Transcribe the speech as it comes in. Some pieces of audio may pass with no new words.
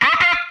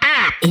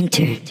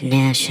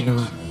International.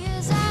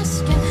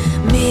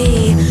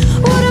 Me,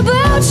 what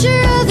about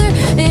your other?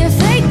 If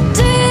they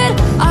did,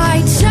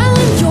 I tell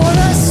them you're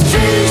a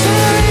stranger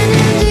in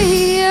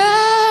India.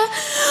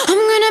 I'm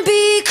gonna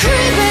be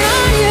creeping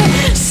on you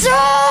so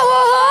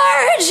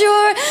hard.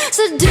 You're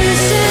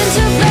seducing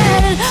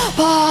Tibetan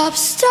pop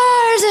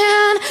stars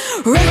and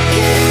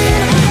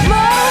wrecking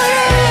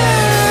motor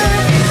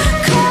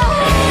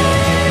cars.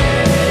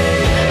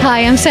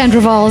 Hi, I'm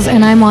Sandra Valls,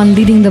 and I'm on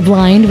Leading the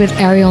Blind with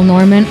Ariel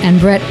Norman and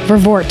Brett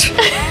Vervoort.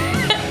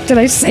 Did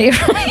I say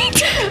it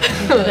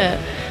right?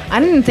 I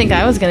didn't think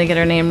I was going to get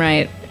her name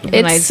right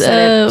when I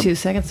said it 2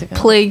 seconds ago.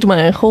 Plagued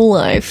my whole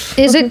life.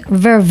 Is it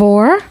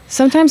Vervoort?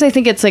 Sometimes I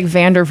think it's like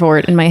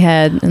Vandervoort in my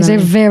head. And Is it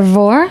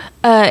Vervoort?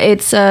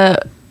 It's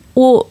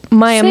well,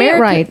 my Say American.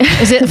 it right.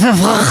 Is it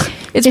Vervoort?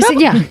 It's Is it-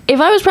 probably, yeah.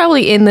 If I was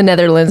probably in the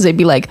Netherlands, they'd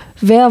be like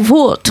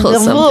Vervoort or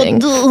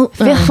something.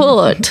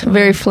 Vervoort,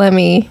 very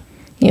phlegmy.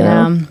 You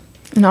know.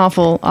 An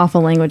awful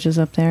languages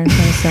up there.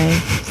 I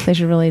say they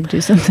should really do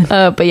something.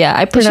 But yeah,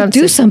 I They should pronounce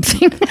do it.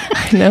 something.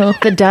 I know.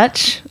 The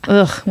Dutch,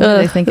 ugh, what are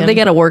they thinking? They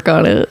got to work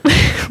on it.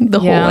 The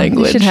whole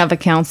language. They should have a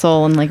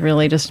council and like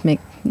really just make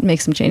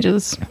some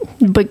changes.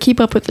 But keep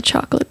up with the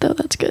chocolate, though.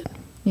 That's good.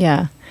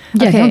 Yeah.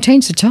 Yeah, Okay. don't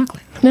change the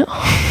chocolate. No.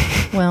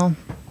 Well,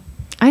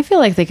 I feel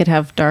like they could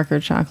have darker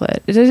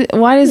chocolate.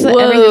 Why does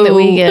everything that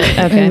we get?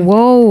 Okay.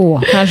 Whoa.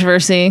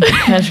 Controversy.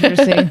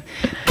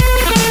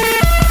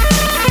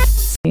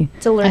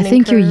 It's a learning I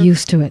think you're curve.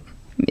 used to it.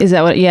 Is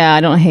that what? Yeah,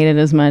 I don't hate it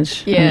as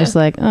much. Yeah. I'm just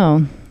like,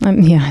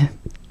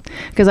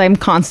 because I'm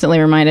constantly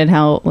reminded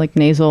how like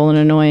nasal and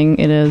annoying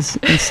it is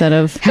instead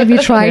of. Have you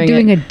tried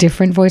doing a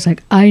different voice?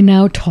 Like, I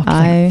now talk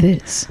like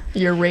this.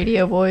 Your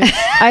radio voice.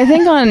 I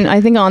think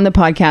on the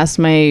podcast,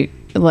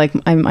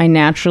 I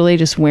naturally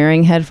just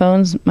wearing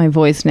headphones, my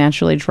voice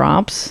naturally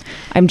drops.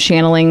 I'm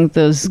channeling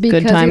those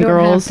Because good time you don't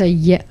girls. Have to,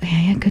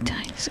 yeah, good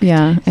times.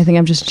 Yeah, I think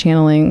I'm just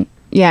channeling.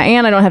 Yeah,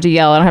 and I don't have to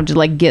yell. I don't have to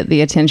like get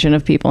the attention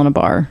of people in a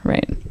bar,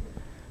 right?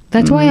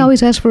 That's why I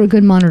always ask for a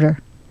good monitor.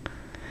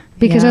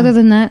 Because Yeah. other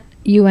than that,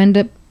 you end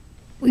up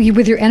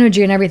with your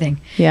energy and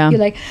everything. Yeah. You're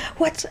like,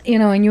 what's,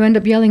 and you end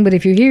up yelling, but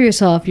if you hear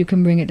yourself, you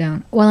can bring it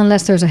down. Well,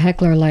 unless there's a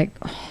heckler like,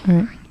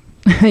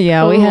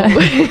 Yeah, we had.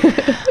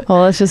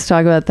 Well, let's just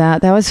talk about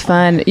that. That was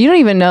fun. You don't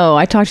even know.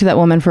 I talked to that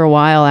woman for a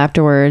while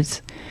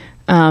afterwards.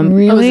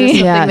 Really? Oh, is this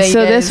something Yeah. that you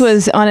So this guys-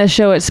 was on a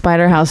show at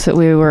Spider House that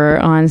we were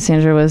on.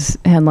 Sandra was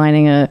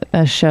headlining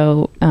a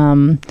show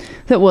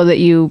that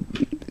you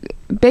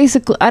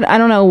basically. I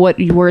don't know what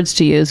words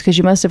to use because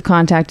you must have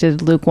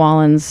contacted Luke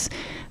Wallens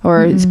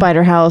or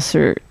Spider House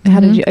or how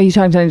did you? Are you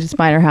talking to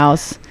Spider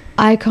House?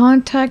 I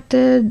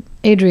contacted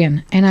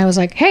Adrian and I was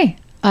like, hey,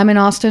 I'm in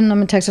Austin.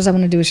 I'm in Texas. I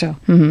want to do a show.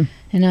 Mm-hmm.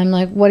 And I'm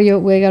like, where you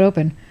got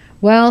open?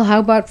 Well, how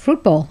about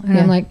Fruit Bowl? And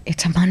I'm like,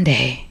 it's a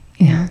Monday.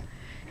 Yeah.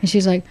 And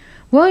she's like,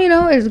 well,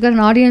 it's got an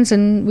audience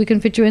and we can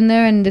fit you in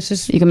there. And this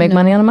is, You can make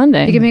money on a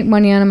Monday. You can make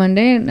money on a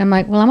Monday. And I'm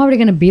like, well, I'm already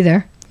going to be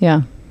there.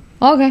 Yeah.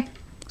 Okay.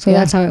 So Yeah.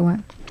 that's how it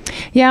went.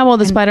 Yeah, well,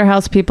 the Spider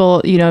House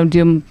people,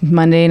 do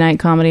Monday night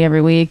comedy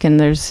every week, and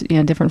there's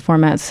different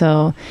formats.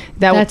 So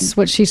That's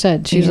what she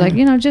said. She was Yeah.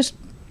 like, just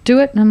do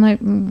it. And I'm like,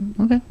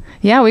 okay.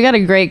 yeah, we got a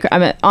great. I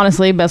mean,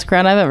 honestly, best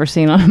crowd I've ever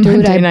seen on a Dude,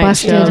 Monday I night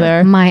busted show.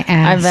 There, my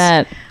ass. I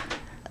bet.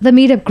 The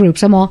meetup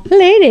groups, I'm all,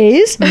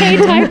 ladies, hey,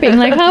 typing.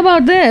 Like, how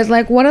about this?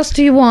 Like, what else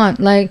do you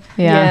want? Like,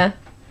 Yeah.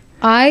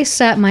 I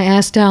sat my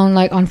ass down,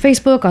 like, on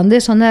Facebook, on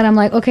this, on that. I'm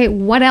like, okay,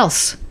 what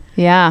else?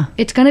 Yeah.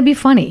 It's going to be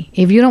funny.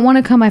 If you don't want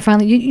to come,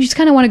 you just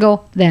kind of want to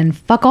go, then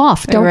fuck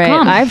off. Don't Right.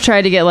 come. I've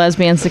tried to get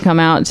lesbians to come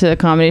out to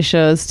comedy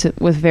shows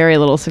with very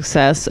little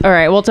success. All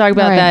right, we'll talk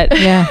about All right, that.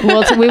 yeah.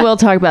 We will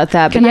talk about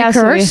that. Can but I yeah,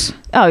 curse?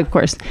 Of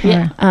course.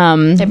 Yeah.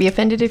 Yeah. I'd be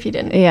offended if you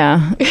didn't.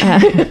 Yeah.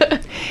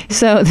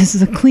 So this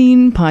is a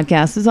clean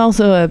podcast.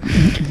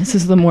 This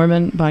is the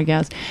Mormon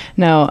podcast.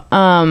 No.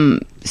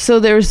 So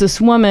there's this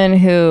woman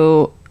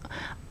who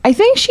I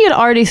think she had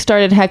already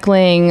started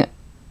heckling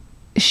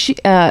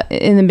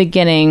in the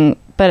beginning,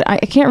 but I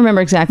can't remember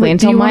exactly Wait,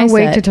 until do you my want to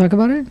wait set. to talk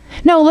about it?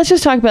 No, let's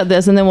just talk about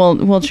this and then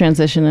we'll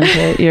transition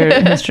into your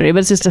history. But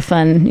it's just a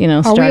fun,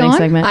 starting on?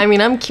 segment. I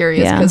mean, I'm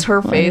curious Yeah. because her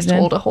Well, face you did.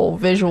 told a whole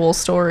visual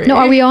story. No,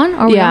 are we on?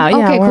 Are we yeah, on?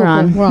 yeah, Okay, we're cool,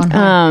 on. We're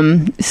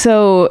on.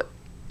 So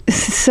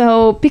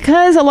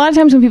because a lot of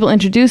times when people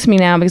introduce me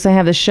now, because I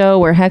have the show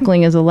where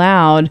heckling is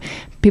allowed,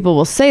 people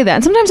will say that.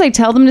 And sometimes I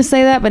tell them to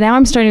say that, but now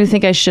I'm starting to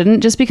think I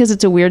shouldn't, just because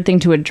it's a weird thing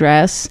to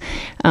address.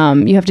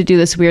 You have to do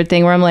this weird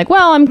thing where I'm like,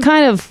 well, I'm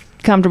kind of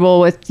comfortable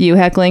with you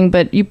heckling,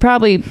 but you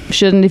probably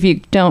shouldn't if you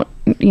don't,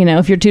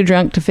 if you're too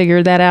drunk to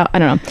figure that out. I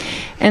don't know.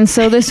 And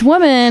so this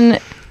woman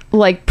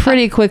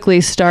pretty quickly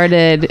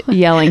started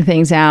yelling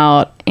things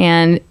out,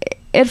 and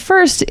at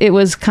first it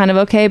was kind of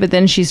okay, but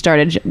then she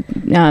started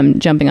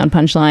jumping on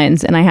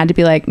punchlines, and I had to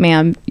be like,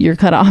 ma'am, you're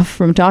cut off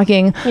from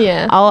talking.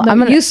 Yeah.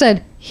 No, you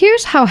said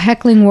Here's how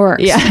heckling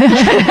works. Yeah.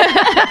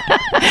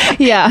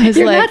 Yeah. It's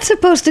You're like, not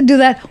supposed to do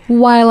that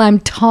while I'm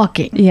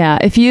talking. yeah.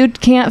 If you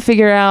can't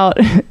figure out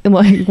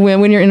like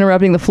when you're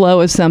interrupting the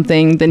flow of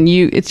something, then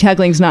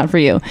heckling's not for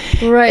you.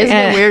 Right. Isn't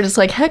it weird? It's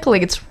like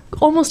heckling. It's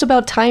almost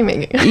about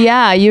timing.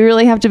 Yeah, you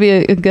really have to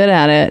be good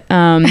at it.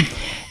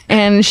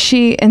 And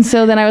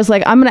so then I was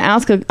like, I'm gonna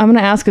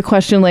ask a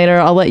question later.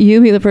 I'll let you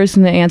be the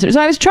person to answer.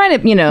 So I was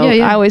trying to,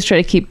 I always try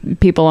to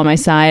keep people on my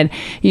side.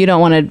 You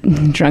don't want a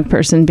drunk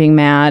person being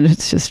mad.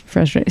 It's just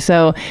frustrating.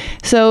 So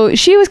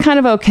she was kind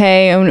of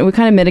okay, and we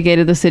kind of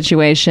mitigated the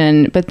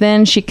situation. But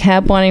then she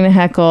kept wanting to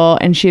heckle,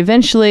 and she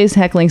eventually is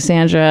heckling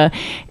Sandra.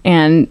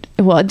 And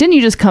well, didn't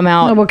you just come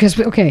out? No,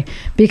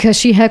 because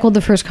she heckled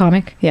the first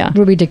comic. Yeah.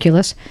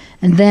 Ridiculous.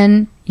 And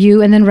then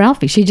you, and then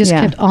Ralphie. She just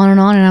kept on, and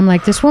I'm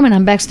like, this woman,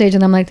 I'm backstage,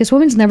 and I'm like, this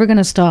woman's never going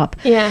to stop.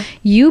 Yeah.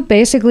 You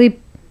basically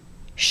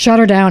shut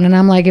her down, and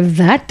I'm like, if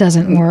that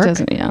doesn't work.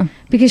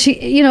 Because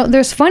she,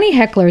 there's funny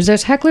hecklers.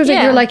 There's hecklers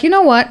that you're like, you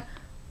know what?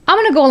 I'm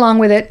going to go along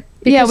with it.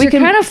 Because you're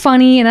kind of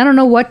funny, and I don't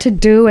know what to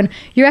do, and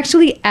you're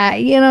actually,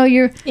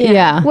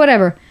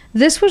 whatever.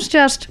 This was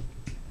just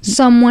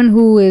someone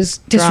who is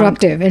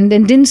disruptive and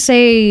didn't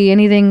say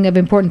anything of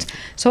importance.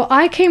 So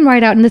I came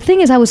right out, and the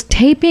thing is, I was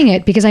taping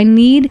it because I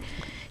need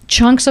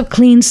chunks of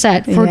clean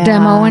set for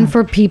demo and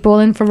for people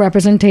and for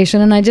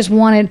representation, and I just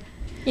wanted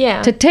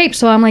to tape.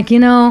 So I'm like,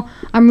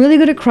 I'm really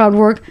good at crowd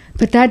work,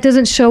 but that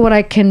doesn't show what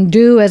I can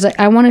do. As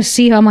I want to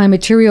see how my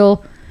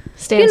material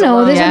stands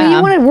alone.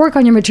 You want to work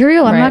on your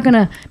material. I'm not going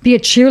to be a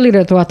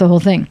cheerleader throughout the whole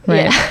thing.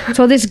 Right. Yeah.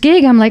 So this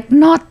gig, I'm like,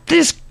 not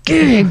this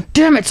gig,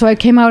 damn it. So I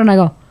came out and I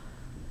go,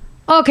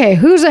 okay,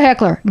 who's a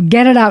heckler?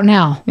 Get it out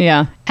now.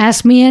 Yeah.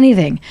 Ask me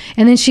anything.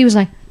 And then she was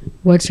like,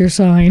 what's your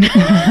sign?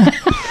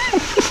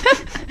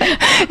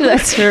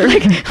 That's her.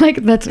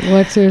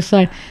 What's your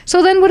sign?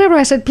 So then whatever,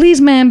 I said,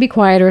 please, ma'am, be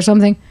quiet or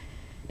something.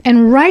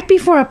 And right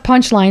before a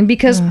punchline,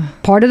 because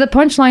part of the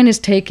punchline is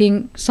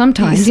taking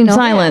sometimes,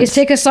 silence. Is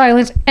take a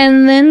silence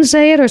and then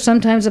say it, or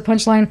sometimes the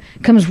punchline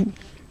comes,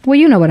 well,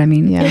 you know what I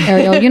mean. Yeah.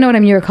 Ariel, you know what I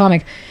mean. You're a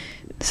comic.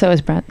 So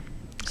is Brett.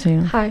 So,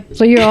 Hi.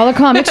 So you're all a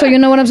comic, so you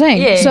know what I'm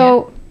saying. Yeah.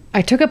 So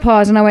I took a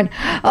pause and I went,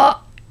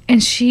 oh,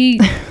 and she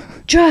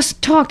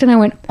just talked, and I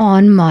went,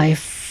 on my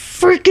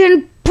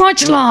freaking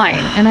punchline.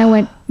 And I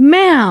went,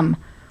 ma'am.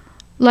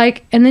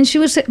 And then she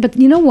was, but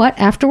you know what?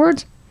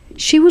 Afterwards,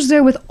 she was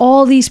there with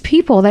all these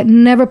people that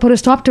never put a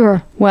stop to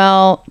her.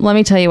 Well, let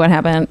me tell you what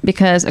happened,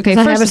 because first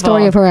I have a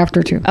story of her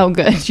after too. Oh,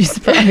 good.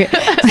 Okay.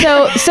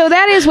 So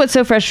that is what's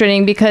so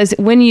frustrating, because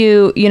when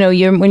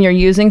when you're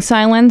using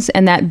silence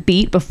and that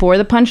beat before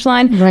the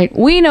punchline, right?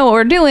 We know what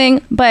we're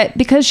doing, but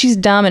because she's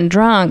dumb and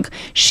drunk,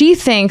 she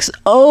thinks,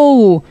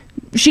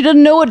 she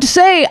doesn't know what to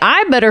say,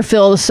 I better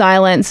fill the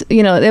silence.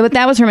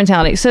 That was her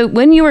mentality. So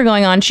when you were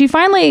going on, she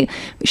finally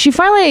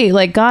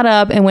got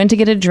up and went to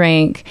get a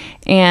drink,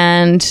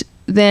 and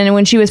then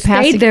when she was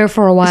stayed there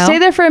for a while,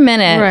 stayed there for a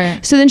minute.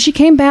 Right. So then she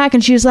came back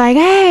and she was like,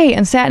 hey,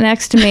 and sat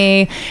next to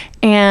me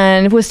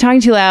and was talking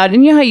too loud.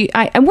 And you know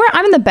how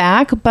I'm in the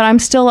back, but I'm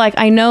still like,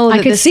 I know that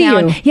I could see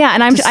sound, you. Yeah,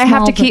 and I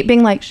have to keep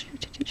being like,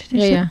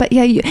 yeah. But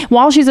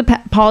while she's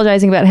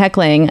apologizing about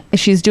heckling,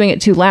 she's doing it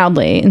too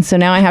loudly, and so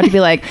now I have to be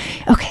like,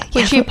 okay.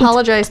 Did she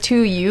apologize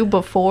to you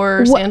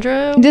before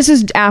Sandra? This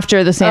is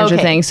after the Sandra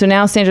thing. So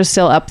now Sandra's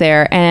still up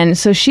there, and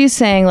so she's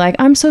saying like,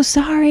 I'm so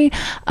sorry,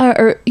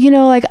 I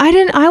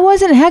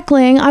wasn't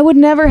heckling. I would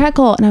never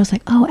heckle. And I was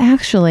like, oh,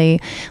 actually,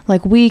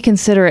 we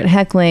consider it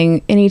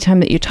heckling anytime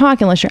that you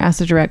talk, unless you're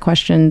asked a direct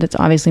question that's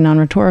obviously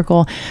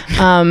non-rhetorical.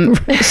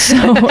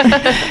 So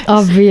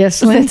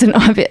obviously, that's an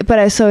obvious. But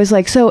I was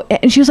like,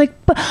 and she was like,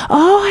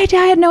 I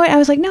had no idea. I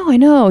was like, no, I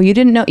know. You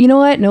didn't know. You know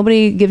what?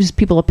 Nobody gives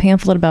people a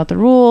pamphlet about the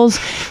rules.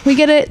 We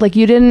get it.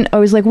 You didn't. I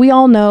was like, we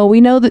all know.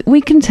 We know that we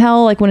can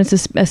tell when it's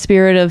a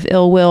spirit of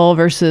ill will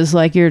versus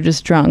you're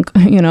just drunk,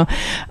 or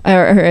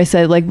I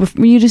said,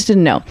 you just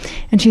didn't know.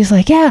 And she's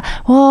like, yeah,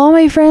 well, all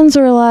my friends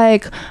are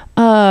like,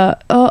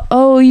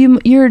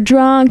 you're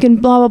drunk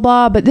and blah, blah,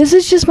 blah. But this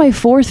is just my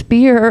fourth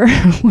beer,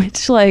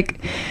 which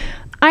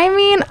I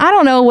mean, I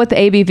don't know what the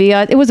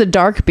ABV. It was a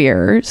dark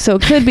beer, so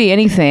it could be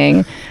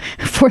anything.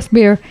 Fourth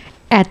beer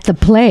at the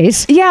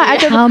place. Yeah.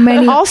 How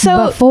many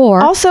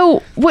before?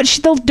 Also,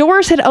 the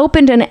doors had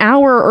opened an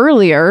hour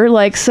earlier.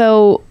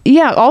 Also,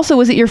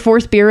 was it your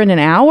fourth beer in an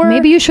hour?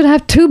 Maybe you should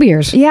have 2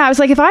 beers. Yeah, I was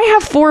like, if I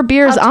have 4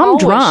 beers, I'm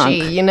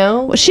drunk.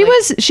 Was she,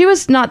 she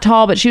was not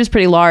tall, but she was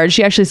pretty large.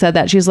 She actually said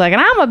that. She was like,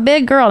 and I'm a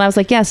big girl. And I was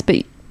like, yes,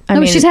 but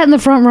but she's had in the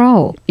front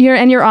row.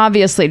 You're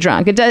obviously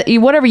drunk.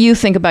 Whatever you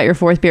think about your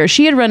fourth beer.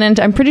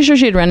 I'm pretty sure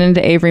she had run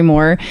into Avery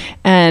Moore,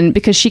 and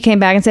because she came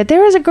back and said,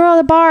 there was a girl at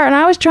the bar, and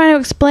I was trying to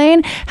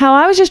explain how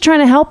I was just trying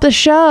to help the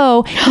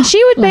show, and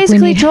she would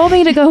basically told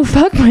me to go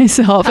fuck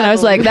myself. And I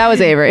was like, that was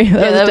Avery.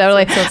 That was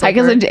totally,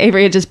 because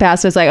Avery had just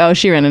passed. I was like, oh,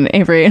 she ran into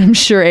Avery, and I'm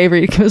sure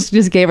Avery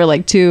just gave her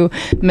 2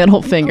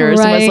 middle fingers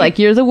and was like,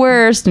 you're the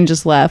worst, and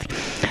just left.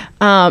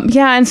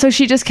 And so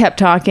she just kept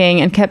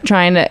talking and kept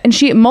trying to, and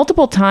she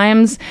multiple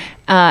times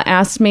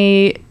asked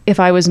me if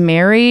I was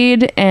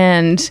married,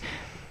 and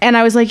And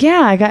I was like,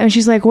 yeah, and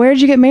she's like, where'd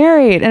you get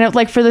married? And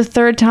like for the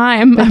third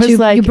time, but I was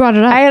like, you brought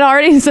it up. I had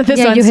already said this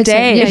on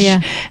stage.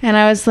 Yeah. And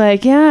I was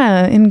like,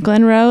 yeah, in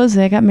Glen Rose,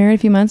 I got married a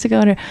few months ago.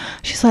 And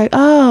she's like,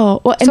 oh.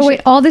 Well, so wait,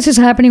 all this is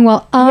happening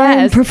while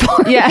I'm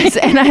performing. Yes.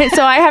 And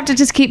so I have to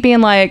just keep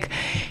being like,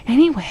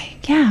 anyway,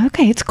 yeah,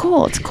 okay, it's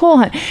cool.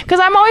 Because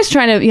I'm always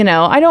trying to,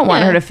 I don't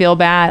want her to feel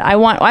bad. I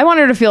want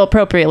her to feel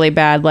appropriately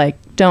bad, like,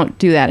 don't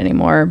do that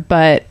anymore,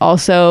 but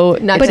also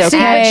not it's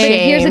okay.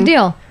 But here's the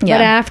deal. Yeah.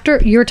 But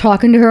after you're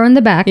talking to her in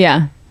the back.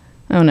 Yeah.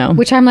 Oh no.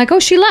 Which I'm like, oh,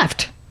 she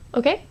left.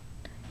 Okay.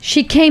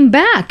 She came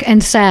back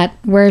and sat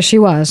where she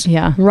was.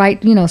 Yeah.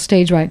 Right,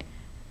 stage right.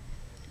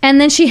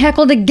 And then she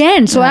heckled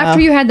again. So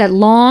after you had that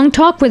long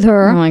talk with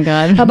her. Oh my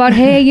God. About,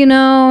 hey,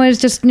 it's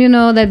just,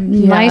 that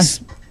nice.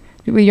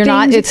 You're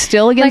not, it's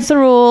still against the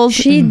rules.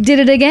 She did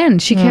it again.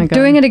 She kept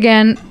doing it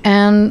again.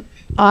 And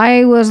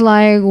I was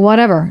like,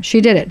 whatever.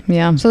 She did it.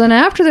 Yeah. So then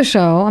after the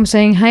show, I'm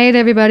saying hi to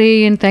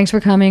everybody and thanks for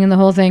coming and the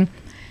whole thing.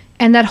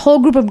 And that whole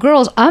group of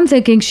girls, I'm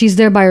thinking she's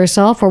there by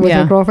herself or with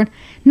her girlfriend.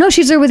 No,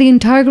 she's there with the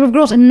entire group of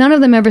girls. And none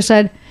of them ever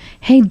said,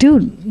 hey,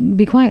 dude,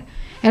 be quiet.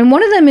 And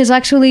one of them is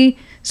actually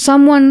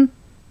someone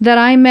that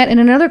I met in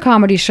another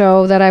comedy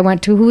show that I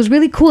went to who was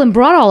really cool and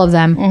brought all of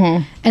them.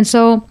 Mm-hmm. And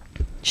so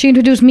she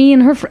introduced me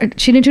and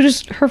she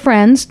introduced her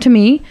friends to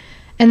me.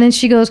 And then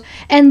she goes,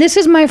 and this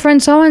is my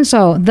friend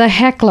so-and-so, the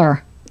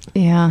heckler.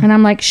 Yeah. And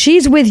I'm like,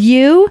 she's with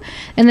you?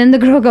 And then the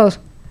girl goes,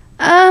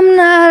 I'm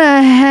not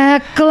a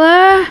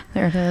heckler.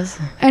 There it is.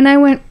 And I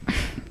went,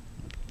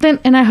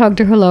 and I hugged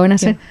her hello. And I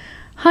said,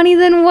 honey,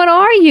 then what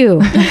are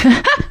you?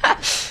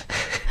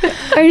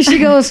 And she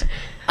goes,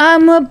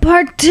 I'm a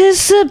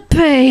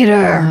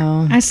participator.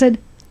 Oh. I said,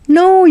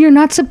 no, you're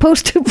not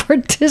supposed to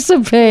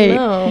participate.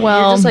 No,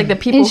 well, you're just like the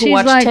people who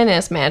watch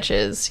tennis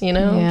matches,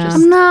 Yeah.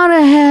 I'm not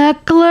a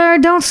heckler.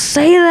 Don't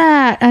say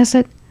that. I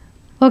said,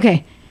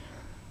 okay,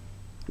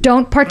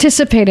 don't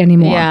participate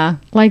anymore. Yeah.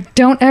 Like,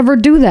 don't ever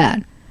do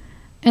that.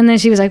 And then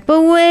she was like,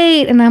 but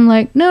wait. And I'm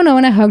like, no.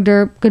 And I hugged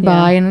her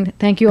goodbye and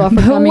thank you all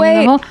for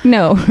coming.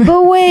 No.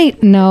 But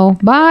wait, no.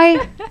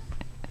 Bye.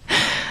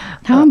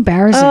 How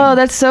embarrassing. Oh,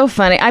 that's so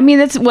funny. I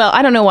mean,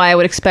 I don't know why I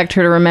would expect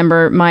her to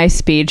remember my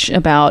speech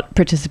about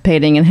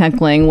participating in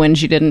heckling when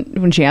she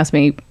asked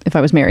me if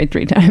I was married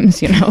 3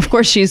 times, Of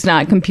course she's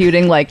not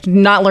computing, like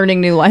not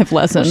learning new life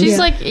lessons. She's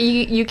like,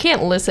 you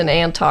can't listen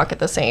and talk at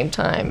the same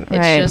time.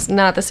 It's just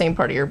not the same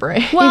part of your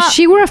brain. Well, if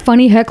she were a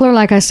funny heckler,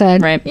 like I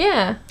said. Right.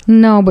 Yeah.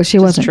 No, but she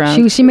wasn't.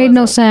 Drunk. She made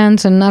no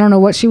sense and I don't know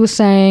what she was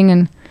saying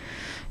and...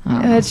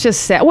 It's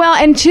just sad. Well,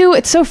 and 2,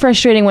 it's so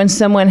frustrating when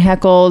someone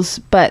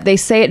heckles, but they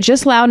say it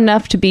just loud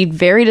enough to be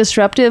very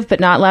disruptive,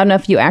 but not loud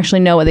enough you actually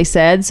know what they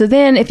said. So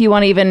then if you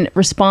want to even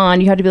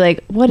respond, you have to be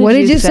like, what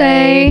did you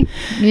say?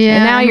 Yeah.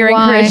 And now you're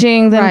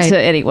encouraging them to,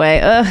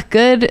 anyway,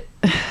 good.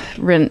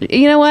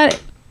 You know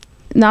what?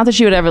 Not that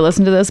she would ever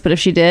listen to this, but if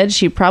she did,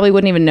 she probably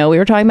wouldn't even know we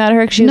were talking about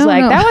her. Cause she was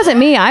that wasn't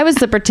me. I was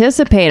the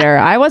participator.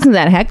 I wasn't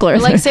that heckler.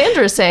 Like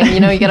Sandra's saying,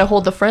 you got to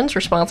hold the friends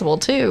responsible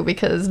too,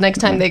 because next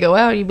time they go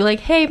out, you'd be like,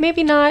 hey,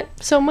 maybe not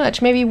so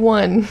much, maybe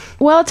 1.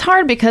 Well, it's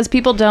hard because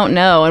people don't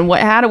know. And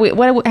how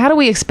do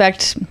we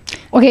expect?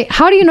 Okay,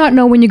 how do you not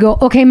know when you go,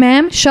 okay,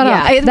 ma'am, shut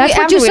up? That's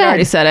what you said.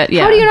 Already said it.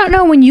 Yeah. How do you not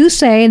know when you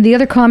say, and the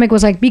other comic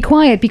was like, be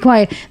quiet, be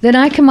quiet. Then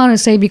I come out and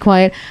say, be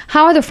quiet.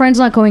 How are the friends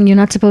not going, you're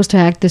not supposed to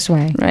act this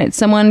way? Right.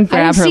 Someone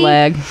grab her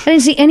leg. I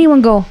didn't see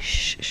anyone go,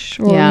 shh, shh,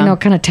 or,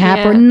 kind of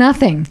tap or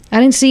nothing. I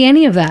didn't see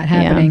any of that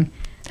happening. Yeah.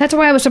 That's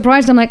why I was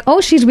surprised. I'm like, oh,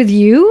 she's with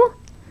you?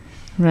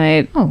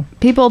 Right. Oh.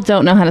 People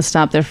don't know how to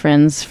stop their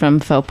friends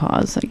from faux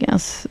pas, I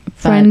guess.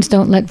 Friends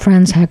don't let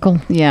friends heckle.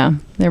 Yeah.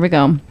 There we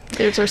go.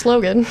 There's our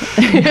slogan.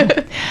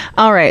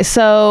 All right.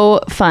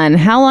 So, fun.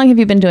 How long have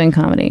you been doing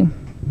comedy?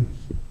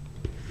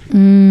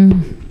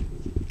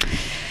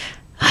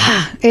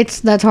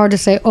 That's hard to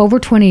say. Over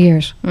 20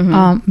 years.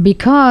 Mm-hmm.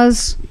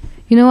 Because,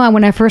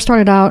 when I first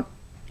started out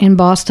in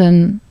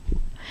Boston,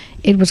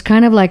 it was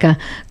kind of like a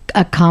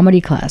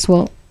comedy class.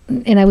 Well,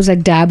 and I was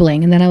like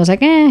dabbling, and then I was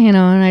like, and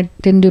I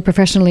didn't do it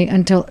professionally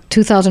until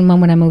 2001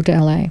 when I moved to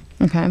LA.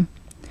 Okay.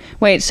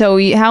 Wait, so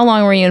how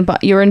long were you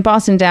you were in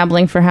Boston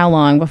dabbling for how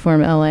long before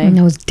LA? And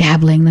I was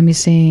dabbling, let me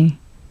see.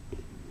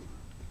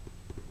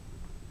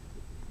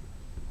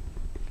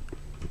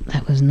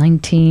 That was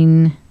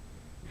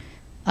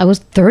I was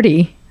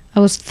 30. I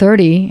was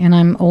 30 and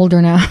I'm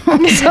older now.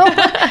 So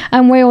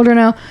I'm way older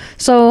now.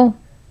 So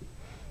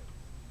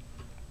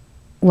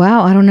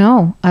wow, I don't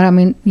know. I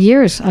mean,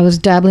 years. I was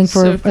dabbling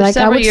for like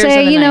I would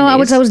say, I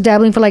was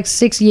dabbling for like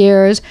 6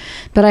 years,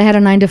 but I had a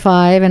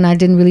 9-to-5 and I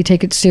didn't really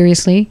take it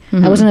seriously.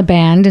 Mm-hmm. I was in a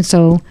band, and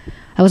so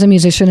I was a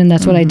musician, and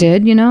that's what I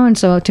did, And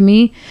so to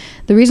me,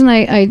 the reason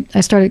I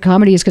started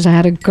comedy is because I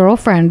had a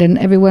girlfriend, and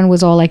everyone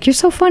was all like, "You're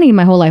so funny."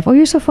 My whole life, "Oh,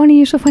 you're so funny.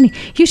 You're so funny.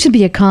 You should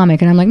be a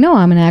comic." And I'm like, "No,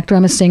 I'm an actor.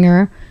 I'm a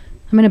singer.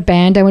 I'm in a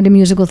band. I went to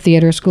musical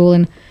theater school."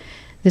 And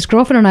this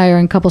girlfriend and I are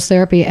in couples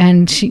therapy,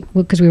 and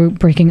because we were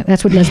breaking up.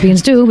 That's what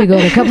lesbians do. We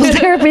go to couples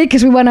therapy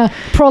because we want to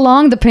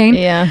prolong the pain.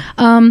 Yeah.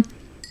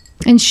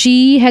 And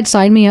she had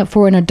signed me up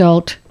for an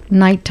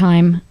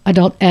nighttime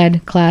adult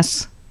ed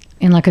class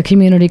in like a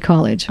community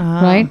college,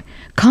 right?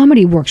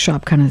 Comedy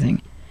workshop kind of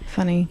thing.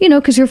 Funny. You know,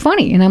 because you're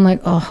funny. And I'm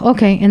like, oh,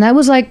 okay. And that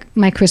was like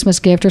my Christmas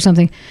gift or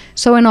something.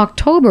 So in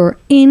October,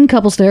 in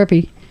couples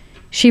therapy,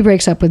 she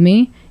breaks up with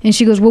me. And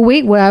she goes, well,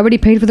 wait, I already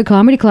paid for the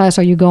comedy class.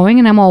 Are you going?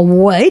 And I'm all,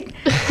 what?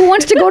 Who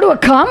wants to go to a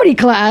comedy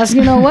class?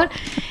 You know what?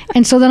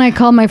 And so then I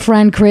called my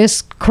friend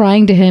Chris,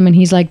 crying to him. And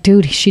he's like,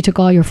 dude, she took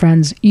all your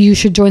friends. You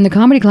should join the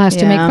comedy class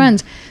to make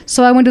friends.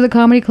 So I went to the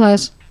comedy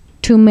class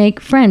to make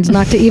friends,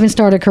 not to even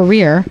start a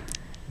career.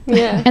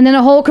 Yeah. And then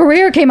a whole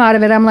career came out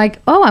of it. I'm like,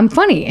 oh, I'm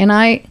funny. And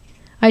I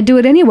do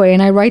it anyway.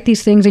 And I write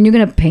these things. And you're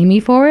going to pay me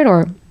for it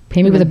or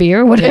pay me with a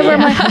beer or whatever. Yeah.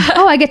 I'm like,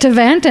 oh, I get to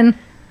vent. And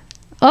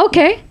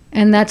okay.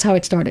 And that's how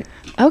it started.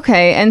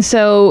 Okay, and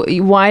so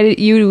why did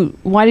you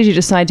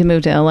decide to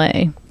move to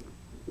LA?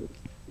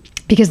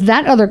 Because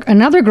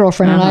another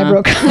girlfriend and I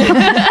broke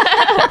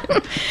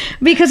up.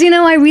 Because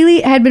I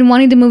really had been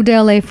wanting to move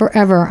to LA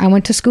forever. I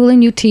went to school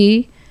in UT,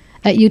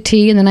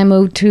 and then I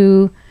moved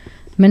to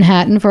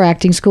Manhattan for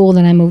acting school.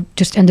 Then I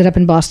ended up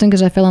in Boston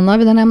because I fell in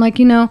love. And then I'm like,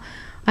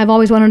 I've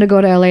always wanted to go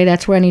to LA.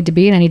 That's where I need to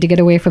be, and I need to get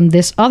away from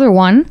this other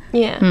one.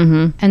 Yeah.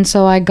 Mm-hmm. And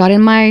so I got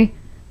in my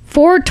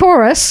Ford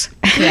Taurus.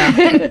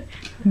 Yeah.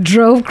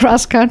 Drove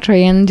cross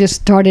country and just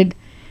started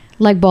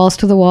like balls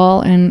to the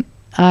wall, and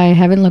I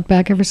haven't looked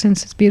back ever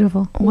since. It's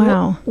beautiful.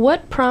 Wow.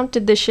 What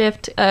prompted the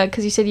shift?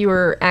 Because you said you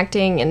were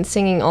acting and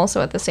singing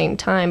also at the same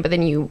time, but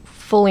then you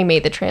fully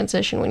made the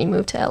transition when you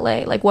moved to LA.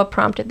 Like, what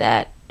prompted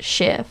that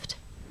shift?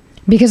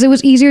 Because it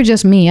was easier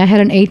just me. I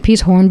had an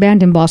 8-piece horn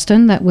band in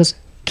Boston that was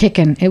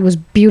kicking. It was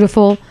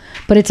beautiful,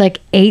 but it's like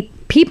 8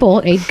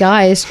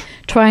 guys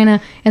trying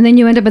to, and then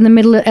you end up in the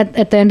middle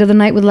at the end of the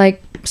night with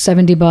like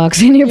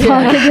 $70 in your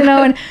pocket,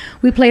 and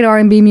we played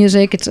R&B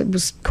music. It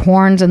was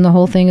horns and the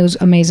whole thing. It was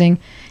amazing.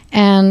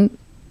 And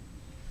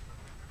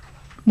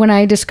when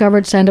I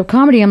discovered stand-up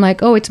comedy, I'm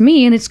like, oh, it's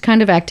me, and it's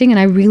kind of acting, and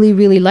I really,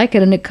 really like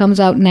it, and it comes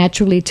out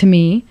naturally to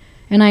me,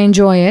 and I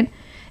enjoy it.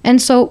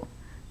 And so,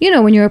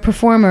 when you're a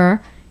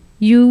performer,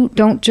 you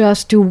don't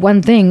just do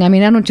one thing. I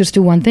mean, I don't just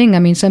do one thing. I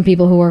mean, some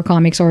people who are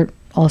comics are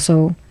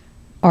also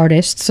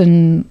artists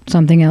and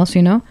something else,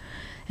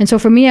 And so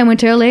for me, I went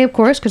to LA, of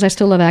course, because I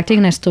still love acting,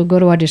 and I still go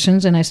to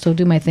auditions, and I still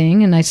do my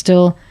thing, and I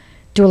still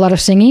do a lot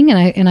of singing,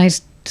 and I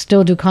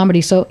still do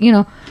comedy. So,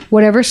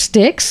 whatever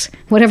sticks,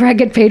 whatever I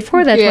get paid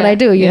for, that's what I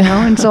do, you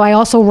know. And so I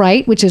also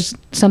write, which is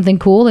something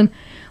cool. And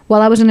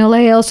while I was in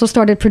LA, I also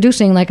started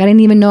producing. Like, I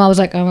didn't even know. I was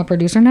like, I'm a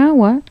producer now?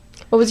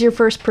 What was your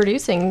first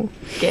producing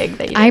gig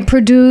that you did? I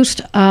produced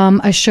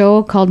a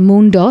show called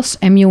Mundos,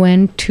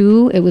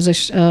 MUN2. It was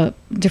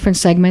different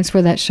segments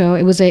for that show.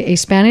 It was a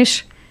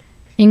Spanish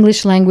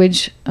English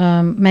language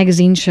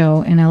magazine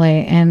show in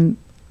LA, and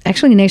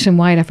actually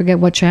nationwide. I forget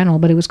what channel,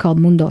 but it was called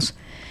Mundos.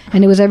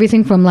 And it was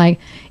everything from like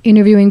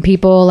interviewing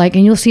people, like,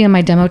 and you'll see on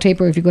my demo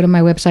tape, or if you go to my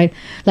website,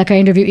 like I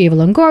interview Eva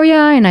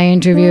Longoria, and I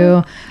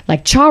interview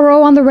like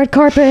Charo on the red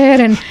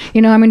carpet, and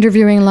I'm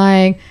interviewing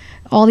like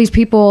all these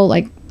people,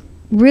 like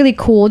really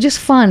cool, just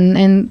fun,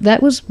 and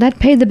that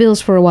paid the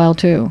bills for a while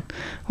too.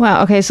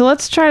 Wow. Okay, so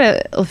let's try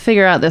to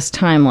figure out this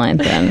timeline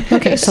then.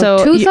 Okay,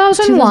 so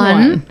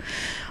 2001.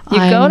 You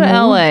go to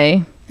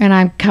LA, and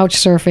I'm couch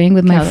surfing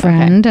with my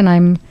friend,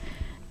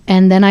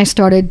 and then I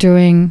started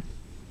doing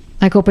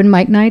like open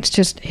mic nights,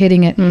 just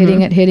hitting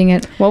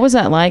it. What was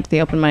that like,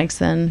 the open mics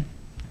then?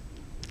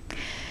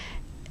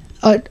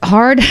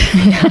 Hard.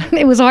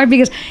 It was hard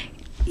because,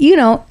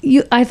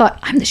 I thought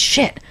I'm the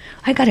shit.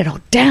 I got it all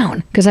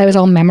down because I was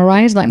all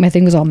memorized. Like my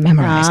thing was all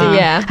memorized.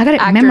 Yeah, I got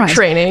it actor memorized.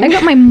 Training. I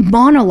got my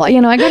monologue.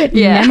 I got it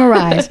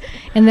memorized.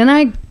 And then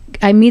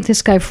I meet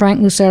this guy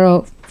Frank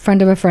Lucero,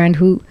 friend of a friend,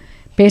 who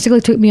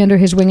basically took me under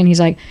his wing, and he's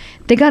like,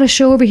 they got a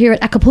show over here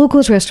at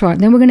Acapulco's restaurant,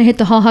 then we're going to hit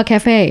the Ha Ha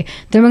Cafe,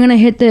 then we're going to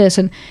hit this,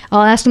 and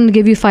I'll ask them to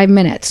give you 5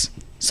 minutes.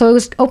 So it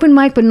was open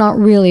mic, but not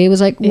really. It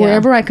was like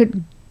wherever I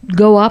could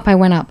go up, I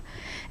went up.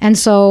 And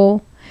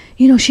so,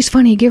 she's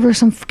funny, give her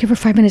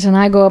 5 minutes, and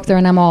I go up there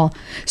and I'm all,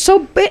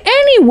 but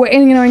anyway,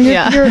 and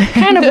you're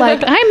kind of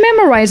like, I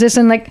memorize this,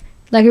 and like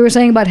you were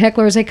saying about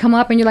hecklers, they come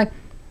up and you're like,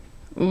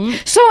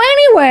 so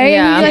anyway,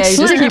 and you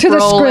stick to the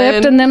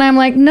script, and then I'm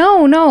like,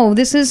 no,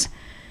 this is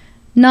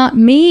not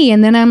me.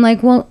 And then I'm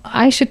like, well,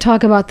 I should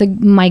talk about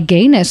my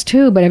gayness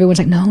too, but everyone's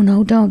like,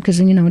 no, don't, because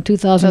in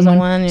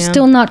 2001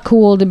 still not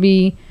cool to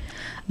be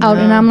out.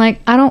 And I'm like,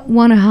 I don't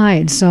want to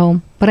hide, so,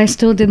 but I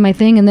still did my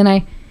thing. And then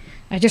I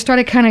just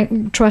started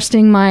kind of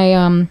trusting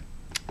my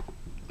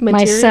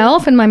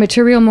myself and my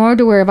material more,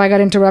 to where if I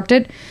got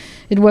interrupted,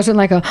 it wasn't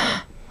like oh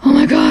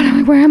my god, I'm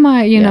like, where am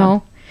I,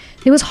 know.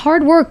 It was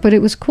hard work, but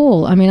it was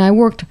cool. I mean, I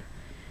worked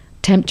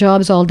temp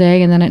jobs all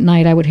day, and then at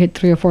night I would hit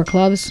 3 or 4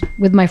 clubs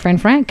with my friend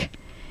Frank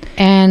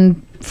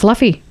and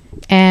Fluffy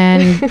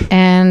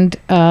and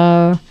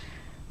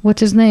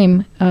what's his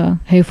name?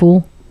 Hey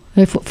fool,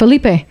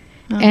 Felipe,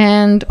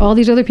 and all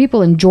these other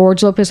people, and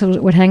George Lopez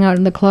would hang out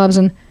in the clubs,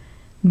 and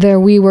there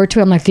we were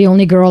too. I'm like the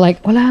only girl,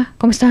 like, hola,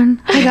 ¿cómo están?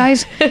 Hi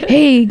guys.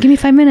 Hey, give me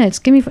 5 minutes.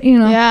 Give me,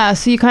 Yeah.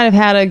 So you kind of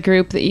had a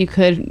group that you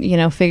could,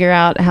 figure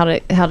out how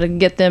to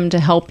get them to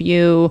help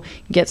you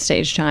get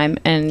stage time,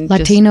 and the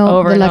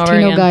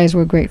Latino guys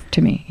were great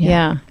to me.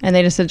 Yeah. And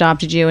they just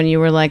adopted you, and you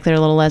were like their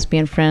little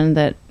lesbian friend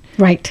that.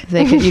 Right.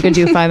 You could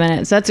do 5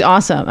 minutes. That's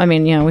awesome. I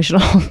mean, we should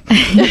all.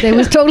 It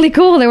was totally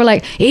cool. They were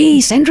like,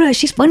 hey, Sandra,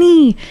 she's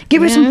funny.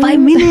 Give her some 5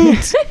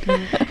 minutes.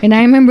 And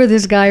I remember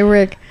this guy,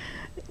 Rick,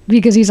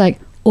 because he's like,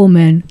 oh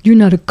man, you're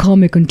not a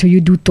comic until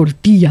you do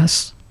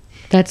tortillas.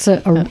 That's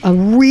a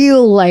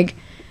real, like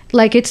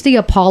it's the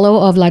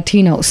Apollo of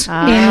Latinos.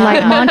 In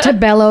like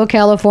Montebello,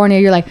 California,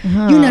 you're like,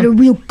 you're not a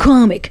real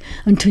comic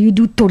until you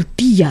do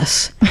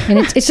tortillas. And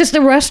it's just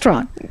a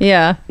restaurant.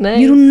 Yeah. Nice.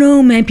 You don't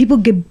know, man. People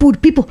get booed.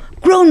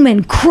 Grown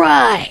men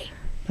cry.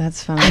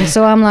 That's funny. And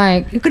so I'm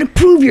like, you're going to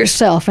prove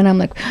yourself. And I'm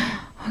like,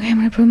 okay, I'm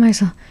going to prove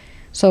myself.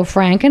 So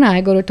Frank and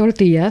I go to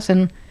tortillas,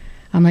 and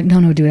I'm like,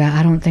 no, dude,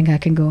 I don't think I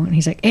can go. And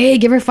he's like, hey,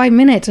 give her 5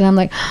 minutes. And I'm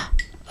like,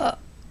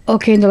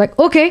 okay. And they're like,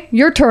 okay,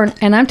 your turn.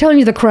 And I'm telling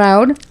you, the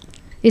crowd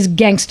is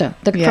gangsta.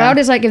 The crowd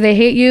is like, if they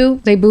hate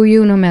you, they boo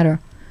you no matter.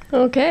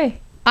 Okay.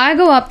 I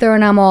go up there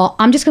and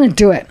I'm just going to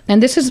do it.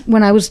 And this is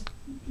when I was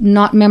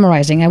not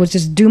memorizing. I was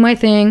just do my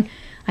thing.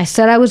 I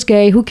said I was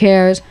gay. Who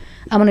cares?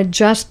 I'm going to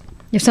just,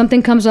 if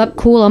something comes up,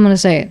 cool, I'm going to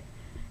say it.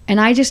 And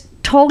I just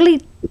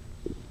totally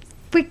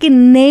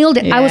freaking nailed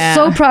it. Yeah. I was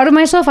so proud of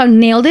myself. I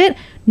nailed it.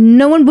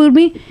 No one booed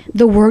me.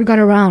 The word got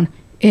around.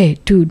 Hey,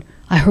 dude,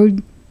 I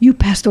heard you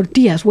passed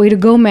tortillas. Way to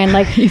go, man.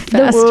 Like,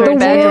 the word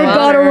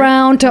got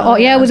around to all.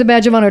 Yeah, it was a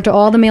badge of honor to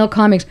all the male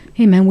comics.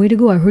 Hey, man, way to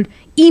go. I heard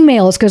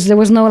emails, because there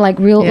was no like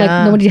real,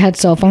 like nobody had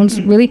cell phones,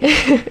 really.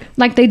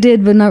 Like they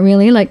did, but not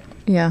really. Like,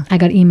 I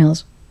got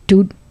emails.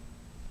 Dude,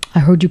 I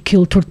heard you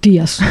killed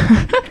tortillas.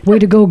 Way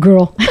to go,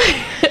 girl.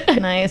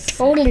 Nice.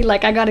 Totally,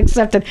 like I got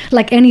accepted.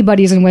 Like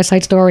anybody's in West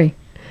Side Story.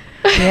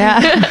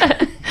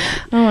 Yeah.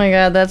 Oh my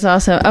God, that's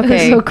awesome.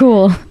 Okay, that's so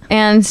cool.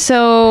 And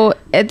so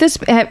at this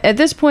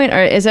point,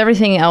 is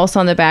everything else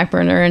on the back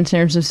burner in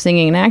terms of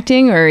singing and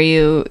acting, or are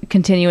you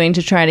continuing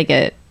to try to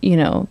get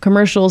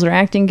commercials or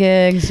acting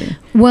gigs?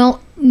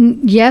 Well,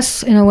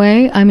 yes, in a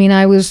way. I mean,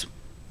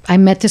 I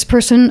met this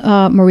person,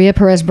 Maria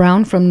Perez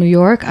Brown from New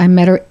York. I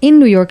met her in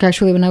New York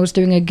actually when I was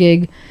doing a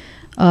gig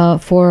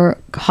for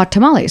Hot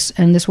Tamales,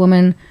 and this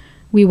woman,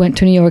 we went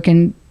to New York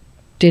and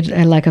did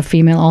like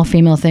a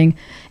all-female thing,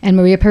 and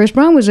Maria Perez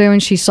Brown was there,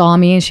 and she saw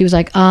me, and she was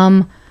like,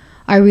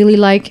 I really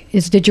like,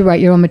 did you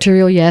write your own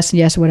material?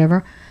 Yes,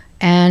 whatever.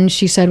 And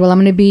she said, well, I'm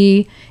going to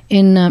be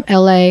in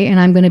LA, and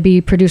I'm going to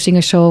be producing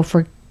a show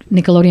for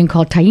Nickelodeon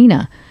called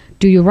Taina.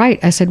 Do you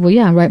write? I said, well,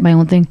 yeah, I write my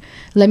own thing.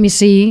 Let me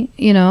see,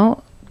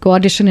 go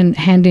audition and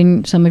hand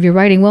in some of your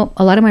writing. Well,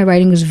 a lot of my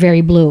writing was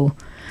very blue.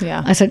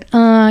 Yeah. I said,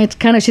 it's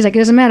kind of, she's like, it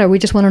doesn't matter. We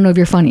just want to know if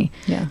you're funny.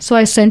 Yeah. So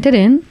I sent it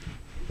in.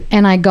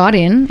 And I got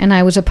in, and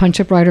I was a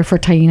punch-up writer for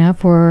Taina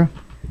for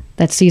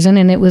that season,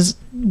 and it was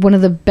one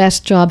of the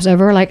best jobs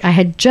ever. Like, I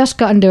had just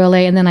gotten to LA,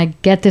 and then I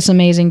get this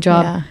amazing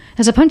job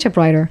as a punch-up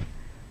writer.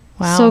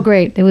 Wow. So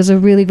great. It was a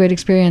really great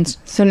experience.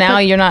 So now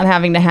you're not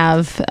having to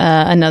have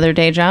another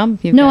day job?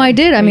 I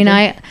did. I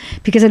mean,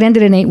 because it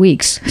ended in 8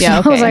 weeks.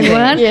 Yeah, so I was like,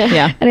 what?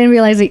 Yeah. I didn't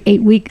realize the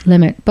 8-week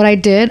limit. But I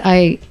did.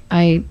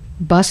 I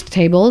bussed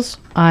tables.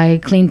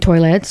 I cleaned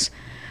toilets.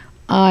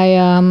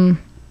 I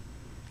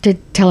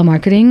did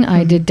telemarketing.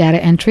 I did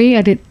data entry.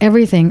 I did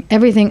everything.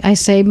 I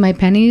saved my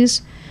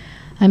pennies.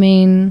 I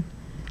mean,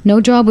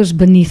 no job was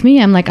beneath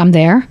me. I'm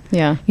there.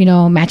 Yeah.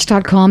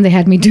 Match.com, they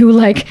had me do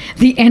like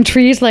the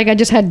entries. Like I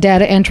just had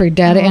data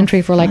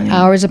entry for like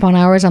hours upon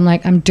hours. I'm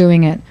like, I'm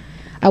doing it.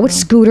 I would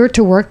scooter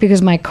to work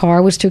because my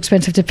car was too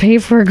expensive to pay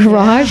for a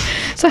garage.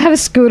 Yeah. So I have a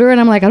scooter, and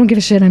I'm like, I don't give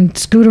a shit. I'm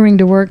scootering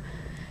to work.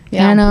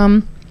 Yeah. And,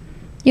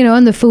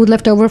 and the food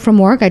left over from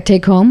work, I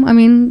take home. I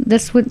mean,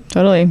 that's what...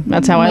 Totally.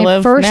 That's how I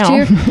live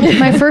now.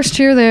 My first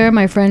year there,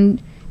 my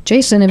friend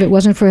Jason, if it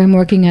wasn't for him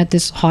working at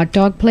this hot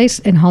dog place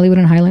in Hollywood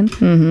and Highland,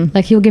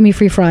 like he'll give me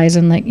free fries,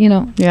 and like,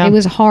 it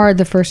was hard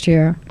the first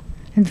year,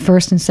 and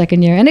first and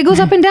second year. And it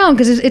goes up and down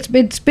because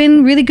it's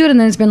been really good, and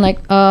then it's been like,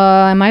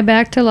 am I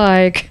back to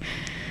like...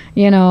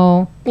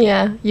 Yeah,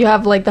 you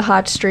have like the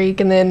hot streak,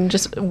 and then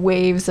just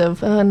waves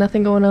of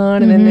nothing going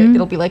on, and then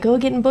it'll be like,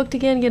 getting booked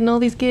again, getting all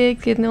these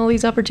gigs, getting all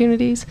these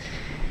opportunities.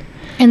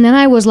 And then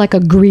I was like a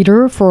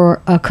greeter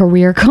for a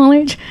career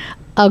college,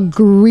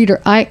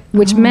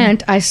 which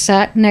meant I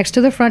sat next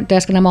to the front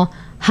desk, and I'm all,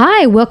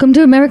 hi, welcome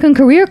to American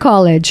Career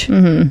College.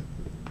 Mm-hmm.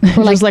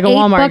 For like, just like a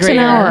Walmart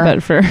greeter,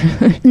 but for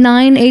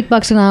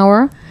 $8 an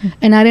hour,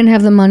 and I didn't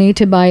have the money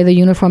to buy the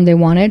uniform they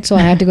wanted, so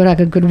I had to go to like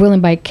a Goodwill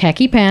and buy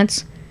khaki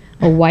pants,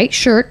 a white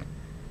shirt,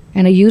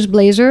 and a used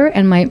blazer.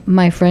 And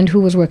my friend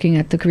who was working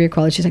at the career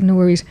college, she's like, no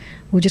worries,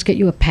 we'll just get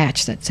you a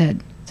patch that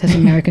says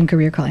American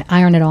Career College.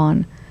 Iron it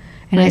on.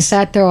 And nice. I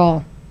sat there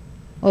all,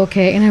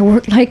 okay. And I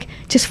worked like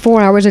just 4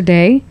 hours a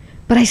day,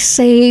 but I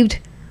saved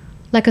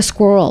like a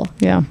squirrel.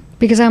 Yeah.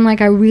 Because I'm like,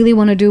 I really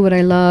want to do what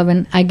I love,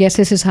 and I guess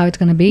this is how it's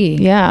going to be.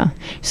 Yeah.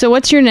 So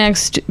what's your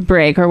next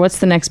break, or what's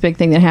the next big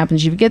thing that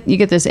happens? You get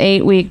this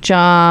 8-week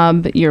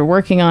job. You're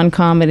working on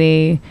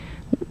comedy.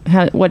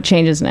 What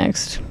changes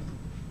next?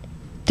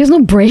 There's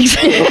no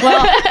breaks.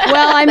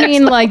 well, I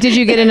mean, like, did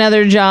you get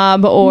another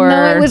job or?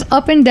 No, it was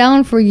up and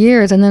down for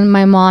years, and then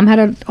my mom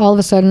had all of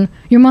a sudden.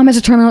 Your mom has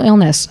a terminal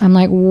illness. I'm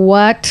like,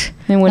 what?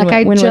 And when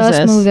was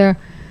this? Moved there.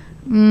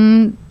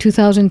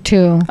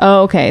 2002.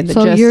 Oh, okay.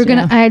 So I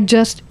had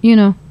just,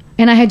 and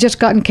I had just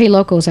gotten K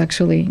Locos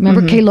actually.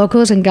 Remember K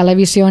Locos and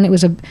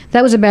Galavisión?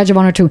 That was a badge of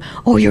honor too.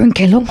 Oh, you're in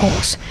K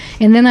Locos.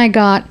 And then I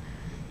got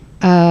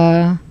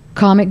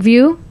Comic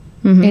View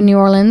in New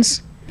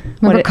Orleans.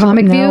 Remember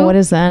Comic View? No, what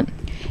is that?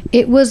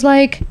 It was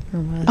like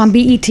on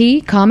BET,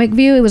 Comic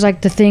View. It was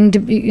like the thing to,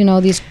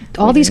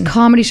 these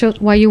comedy shows.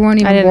 Why, you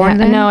weren't even born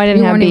then? No, I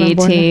didn't have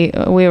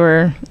BET. We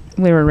were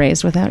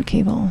raised without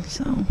cable,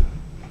 so.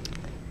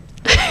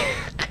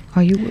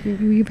 Were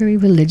you very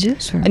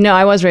religious? Or? No,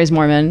 I was raised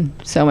Mormon.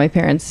 So my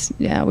parents,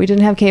 we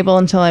didn't have cable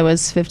until I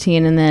was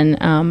 15, and then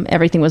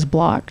everything was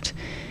blocked.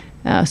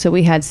 So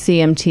we had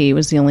CMT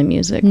was the only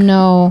music.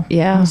 No.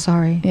 Yeah. I'm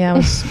sorry. Yeah, it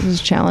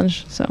was a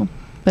challenge. So,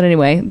 but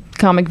anyway,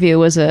 Comic View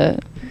was I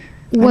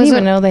didn't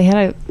even know they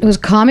had It was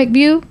Comic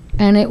View,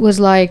 and it was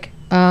like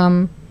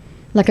a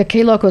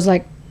K-Loco was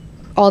like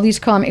all these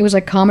it was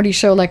like comedy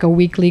show, like a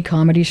weekly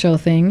comedy show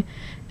thing.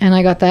 And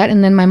I got that,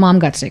 and then my mom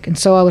got sick. And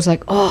so I was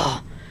like,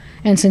 oh.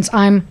 And since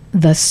I'm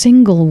the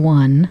single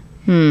one.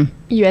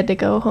 You had to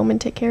go home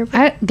and take care of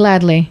it?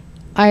 Gladly.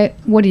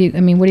 What are you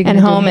going to do? And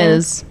home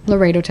is?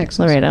 Laredo, Texas.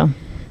 Laredo.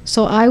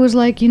 So I was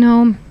like,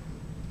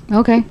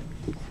 okay.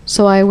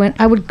 So I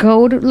would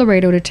go to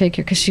Laredo to take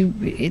care, because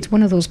it's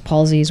one of those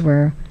palsies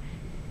where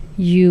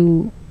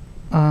you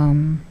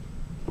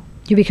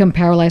become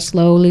paralyzed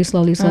slowly,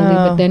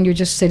 but then you're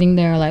just sitting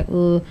there like,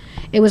 ugh.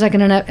 It was like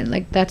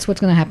that's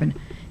what's going to happen.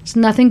 It's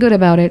nothing good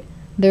about it.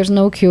 There's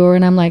no cure.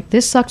 And I'm like,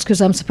 this sucks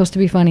because I'm supposed to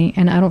be funny,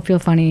 and I don't feel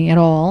funny at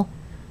all.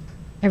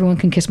 Everyone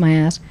can kiss my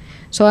ass.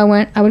 So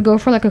I would go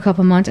for like a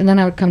couple months, and then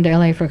I would come to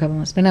LA for a couple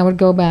months. Then I would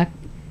go back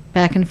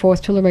and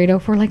forth to Laredo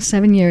for like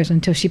 7 years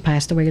until she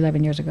passed away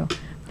 11 years ago.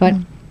 But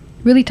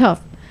really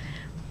tough.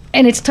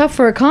 And it's tough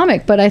for a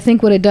comic, but I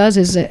think what it does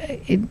is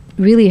it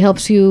really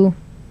helps you.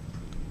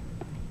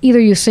 Either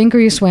you sink or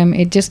you swim.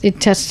 It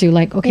tests you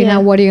like, okay,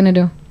 now what are you going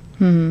to do?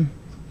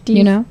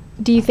 Mm-hmm.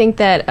 Do you think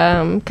that,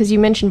 because you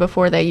mentioned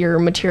before that your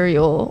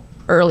material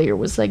earlier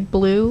was like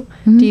blue,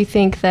 do you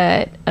think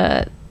that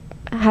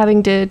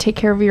having to take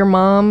care of your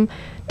mom,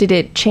 did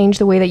it change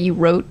the way that you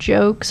wrote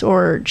jokes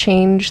or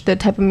change the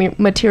type of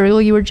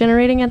material you were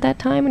generating at that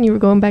time when you were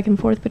going back and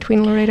forth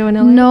between Laredo and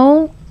LA?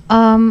 No,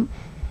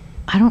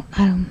 I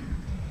don't,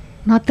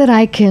 not that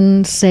I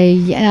can say,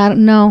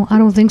 no, I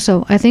don't think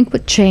so. I think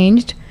what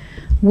changed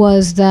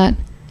was that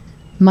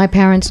my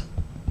parents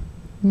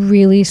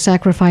really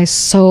sacrificed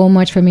so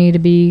much for me to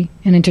be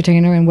an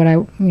entertainer and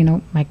what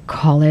my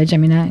college. I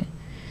mean,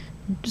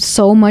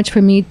 so much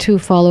for me to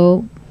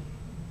follow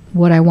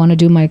what I want to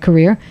do my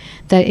career,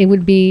 that it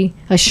would be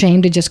a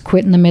shame to just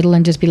quit in the middle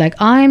and just be like,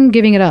 I'm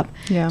giving it up.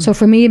 Yeah. So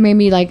for me, it made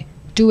me like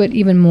do it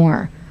even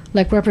more,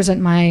 like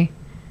represent my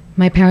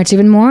parents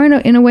even more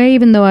in a way,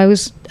 even though I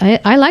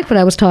liked what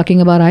I was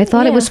talking about. I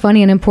thought it was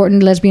funny and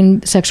important,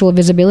 lesbian sexual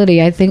visibility.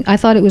 I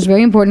thought it was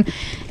very important.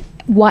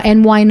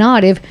 Why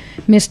not? If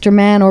Mr.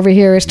 Man over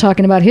here is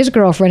talking about his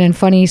girlfriend and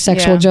funny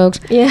sexual jokes,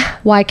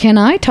 why can't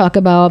I talk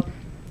about,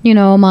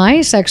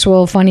 my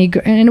sexual funny?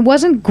 And it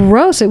wasn't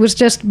gross. It was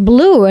just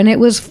blue, and it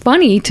was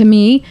funny to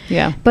me.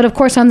 Yeah. But of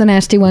course, I'm the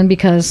nasty one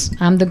because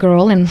I'm the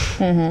girl, and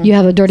you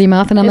have a dirty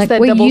mouth, and I'm like,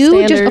 wait,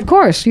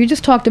 you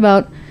just talked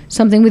about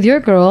something with your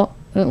girl.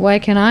 Why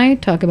can't I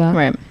talk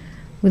about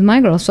with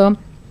my girl? So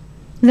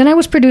then I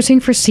was producing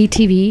for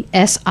CTV,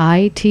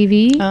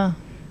 SITV.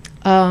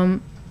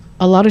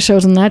 A lot of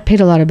shows on that, paid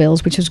a lot of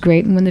bills, which was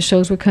great. And when the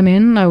shows would come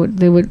in,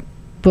 they would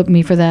book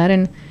me for that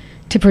and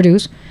to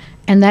produce.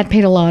 And that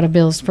paid a lot of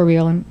bills for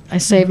real. And I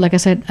saved, like I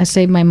said, I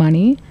saved my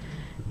money.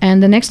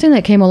 And the next thing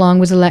that came along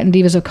was the Latin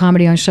Divas of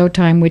Comedy on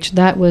Showtime, which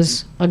that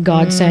was a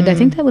godsend. I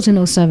think that was in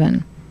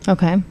 2007.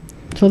 Okay.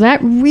 So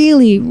that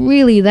really,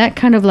 really, that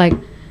kind of like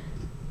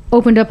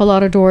opened up a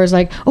lot of doors,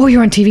 like, oh,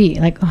 you're on TV.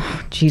 Like,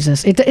 oh,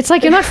 Jesus. It's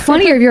like you're not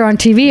funnier if you're on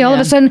TV. All of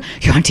a sudden,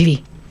 you're on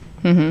TV.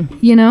 Mm-hmm.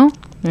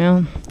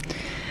 Yeah.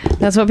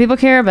 That's what people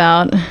care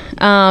about.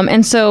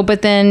 And so,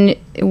 but then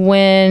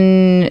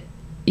when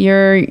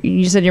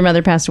you said your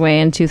mother passed away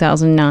in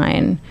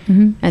 2009,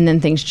 and then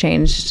things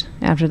changed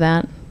after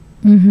that.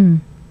 Mm-hmm.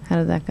 How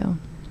did that go?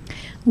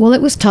 Well,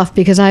 it was tough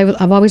because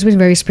I've always been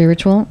very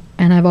spiritual,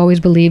 and I've always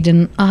believed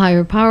in a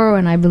higher power,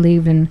 and I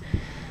believed in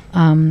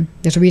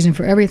there's a reason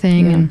for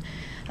everything.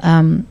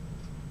 And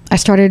I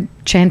started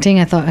chanting.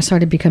 I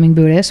started becoming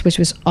Buddhist, which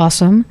was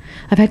awesome.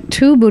 I've had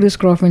 2 Buddhist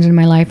girlfriends in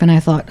my life, and I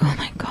thought, oh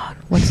my God,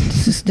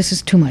 this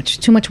is too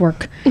much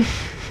work.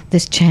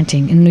 This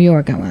chanting in New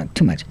York, I went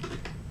too much.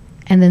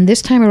 And then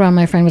this time around,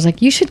 my friend was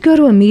like, you should go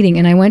to a meeting.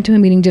 And I went to a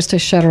meeting just to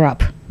shut her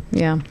up.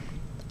 Yeah.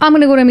 I'm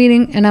going to go to a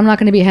meeting, and I'm not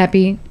going to be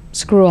happy.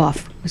 Screw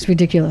off. It's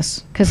ridiculous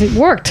because it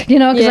worked,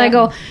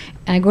 because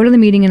I go to the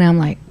meeting and I'm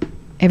like,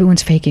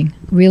 everyone's faking.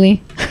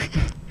 Really?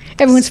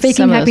 Everyone's faking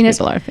Some happiness.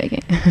 Some of those people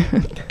are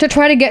faking. To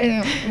try to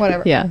get,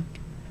 whatever. Yeah.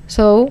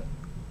 So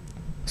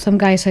some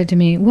guy said to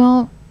me,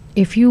 well,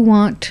 if you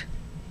want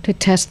to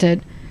test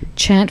it,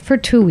 chant for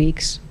 2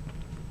 weeks.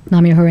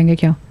 Nam-myoho Renge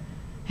Kyo.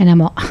 And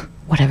I'm all,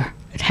 whatever.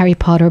 Harry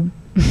Potter,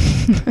 the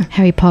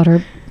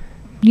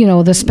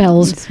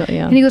spells.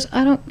 Yeah. And he goes,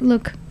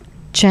 look,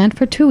 chant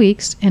for 2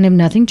 weeks, and if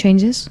nothing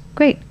changes,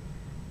 great.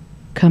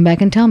 Come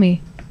back and tell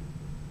me.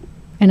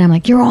 And I'm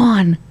like, you're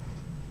on.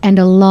 And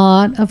a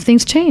lot of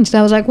things changed.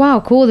 I was like, wow,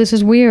 cool, this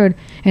is weird.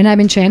 And I've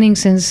been chanting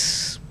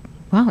since,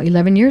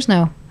 11 years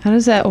now. How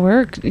does that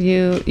work?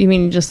 You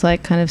mean just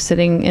like kind of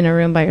sitting in a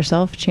room by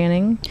yourself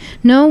chanting?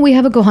 No, we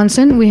have a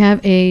gohansen. We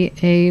have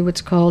a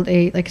what's called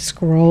a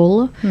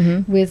scroll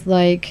with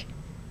like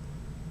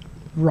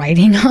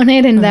writing on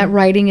it, and that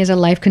writing is a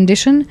life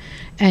condition,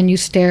 and you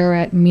stare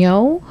at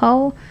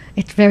Myo-ho.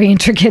 It's very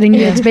intricate, and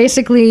it's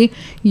basically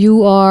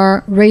you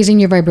are raising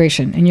your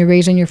vibration and you're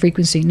raising your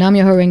frequency.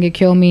 Nam-myoho Renge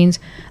Kyo means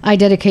I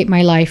dedicate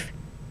my life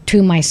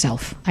to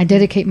myself. I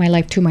dedicate my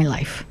life to my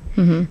life.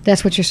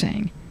 That's what you're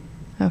saying.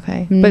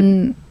 Okay,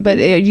 but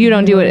you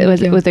don't do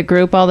it with a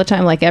group all the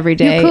time, like every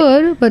day. You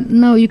could, but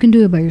no, you can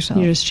do it by yourself.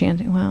 You're just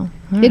chanting. Wow,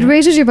 it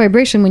raises your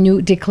vibration when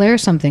you declare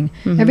something.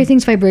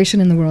 Everything's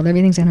vibration in the world.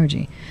 Everything's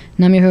energy.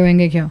 Nam-myoho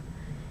Renge Kyo,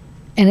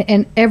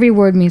 and every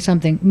word means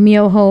something.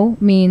 Myo-ho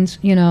means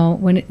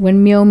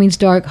when Myo means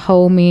dark,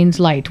 Ho means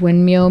light.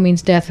 When Myo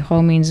means death,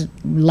 Ho means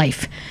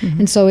life,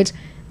 and so it's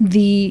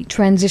the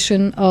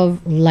transition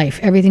of life.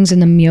 Everything's in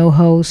the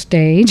Myo-ho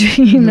stage,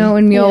 and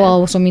Myo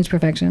also means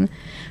perfection.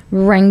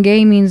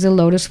 Renge means the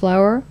lotus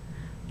flower,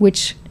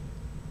 which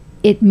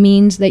it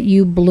means that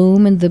you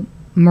bloom in the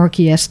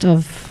murkiest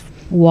of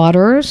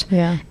waters.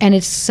 Yeah. And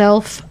it's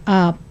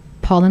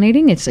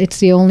self-pollinating. It's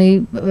the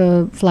only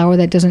flower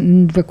that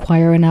doesn't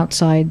require an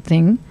outside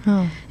thing.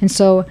 Oh.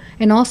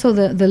 And also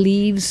the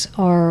leaves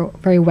are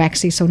very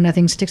waxy, so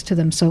nothing sticks to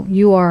them. So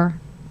you are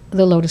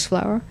the lotus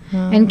flower.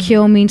 Oh. And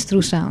Kyo means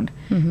through sound.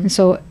 And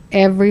so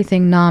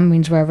everything, Nam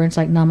means reverence,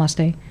 like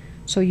namaste.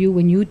 So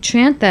when you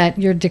chant that,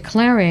 you're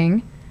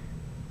declaring,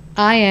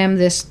 I am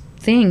this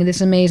thing,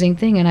 this amazing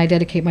thing, and I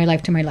dedicate my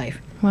life to my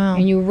life. Wow.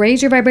 And you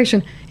raise your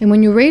vibration. And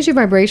when you raise your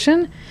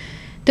vibration,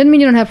 doesn't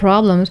mean you don't have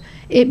problems.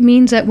 It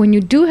means that when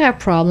you do have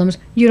problems,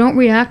 you don't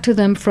react to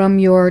them from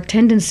your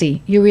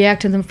tendency. You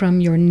react to them from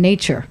your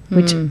nature,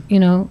 which,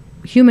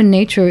 human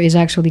nature is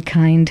actually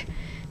kind.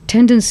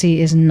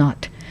 Tendency is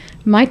not.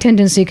 My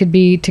tendency could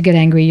be to get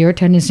angry. Your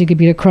tendency could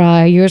be to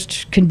cry.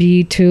 Yours could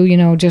be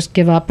to, just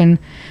give up and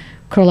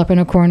curl up in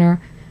a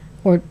corner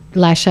or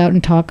lash out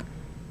and talk.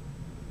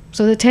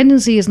 So the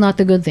tendency is not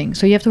the good thing.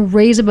 So you have to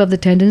raise above the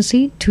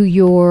tendency to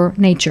your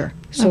nature.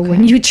 So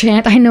when you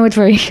chant, I know it's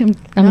very,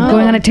 I'm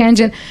going on a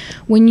tangent.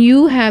 When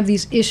you have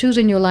these issues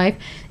in your life,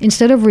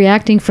 instead of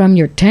reacting from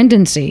your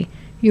tendency,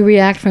 you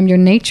react from your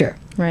nature.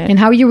 Right. And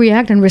how you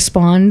react and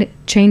respond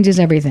changes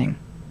everything.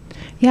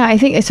 Yeah, I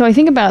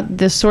think about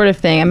this sort of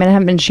thing. I mean, I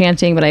haven't been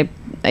chanting, but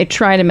I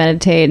try to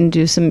meditate and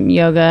do some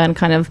yoga and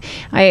kind of,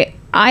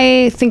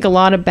 I think a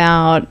lot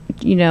about,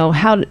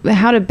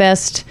 how to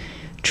best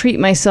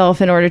treat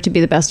myself in order to be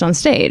the best on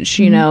stage,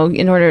 in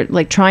order,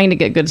 like trying to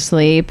get good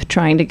sleep,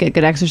 trying to get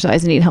good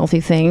exercise and eat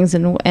healthy things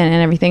and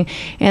everything.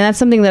 And that's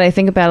something that I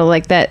think about,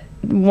 like that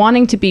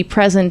wanting to be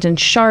present and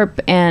sharp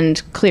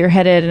and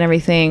clear-headed and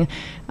everything.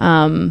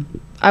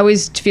 I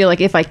always feel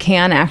like if I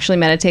can actually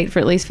meditate for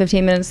at least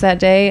 15 minutes that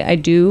day, I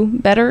do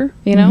better,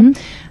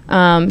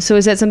 So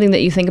is that something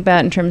that you think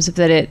about in terms of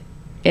that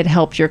it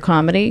helped your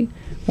comedy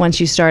once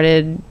you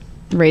started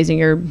raising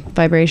your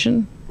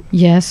vibration?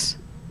 Yes.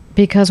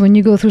 Because when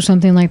you go through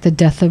something like the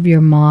death of your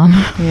mom,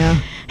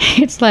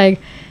 it's like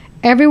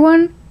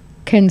everyone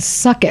can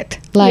suck it.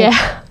 Like,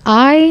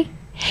 I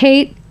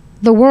hate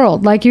the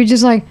world. Like, you're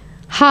just like,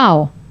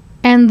 how?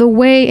 And the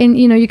way, and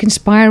you can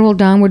spiral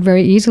downward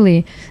very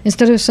easily.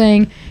 Instead of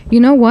saying, you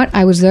know what,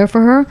 I was there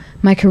for her.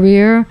 My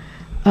career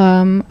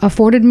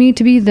afforded me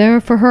to be there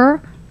for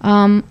her.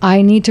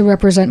 I need to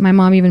represent my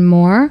mom even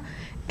more.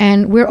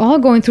 And we're all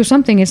going through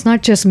something. It's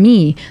not just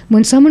me.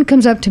 When someone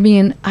comes up to me,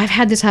 and I've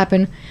had this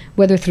happen,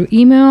 whether through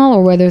email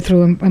or whether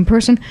through in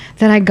person,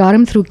 that I got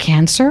him through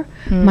cancer.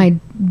 My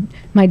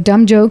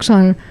dumb jokes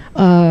on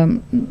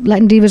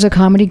Latin Divas of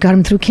Comedy got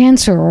him through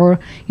cancer. Or,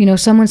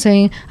 someone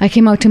saying, I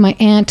came out to my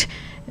aunt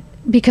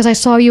because I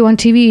saw you on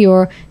TV,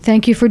 or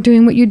thank you for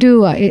doing what you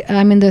do.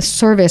 I'm in this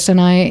service and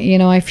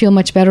I feel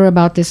much better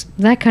about this.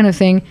 That kind of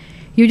thing.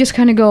 You just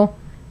kind of go,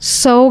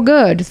 so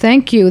good.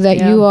 Thank you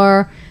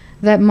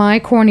that my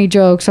corny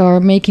jokes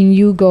are making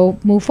you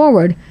move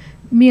forward.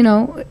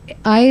 And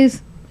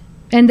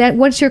that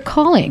what's your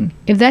calling?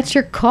 If that's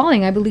your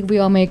calling, I believe we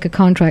all make a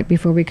contract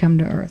before we come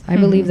to Earth. I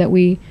believe that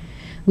we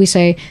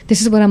say, this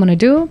is what I'm going to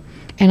do,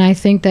 and I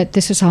think that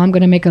this is how I'm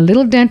going to make a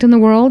little dent in the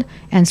world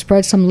and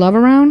spread some love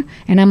around,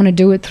 and I'm going to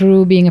do it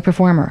through being a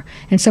performer.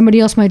 And somebody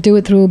else might do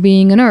it through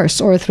being a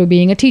nurse or through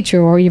being a teacher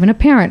or even a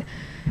parent.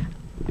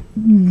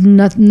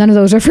 none of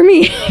those are for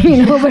me,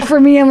 but for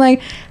me, I'm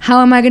like,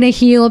 how am I going to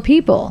heal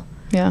people?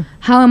 Yeah.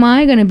 How am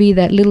I going to be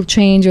that little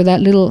change or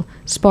that little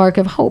spark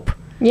of hope?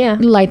 Yeah.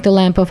 Light the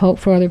lamp of hope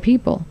for other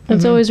people.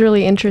 It's always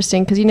really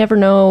interesting because you never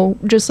know,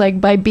 just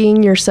like by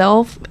being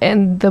yourself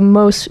and the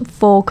most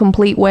full,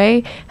 complete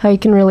way, how you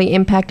can really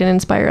impact and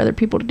inspire other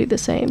people to do the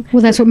same.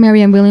 Well, that's what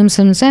Marianne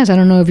Williamson says. I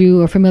don't know if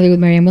you are familiar with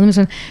Marianne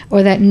Williamson,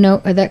 or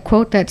that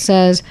quote that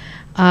says,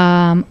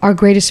 our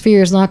greatest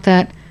fear is not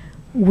that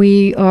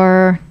we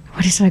are,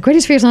 what is it? Our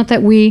greatest fear is not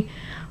that we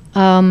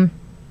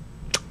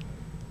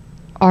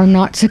are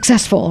not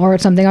successful or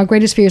something. Our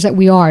greatest fear is that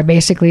we are,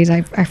 basically.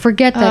 I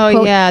forget that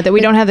quote. Oh, yeah, that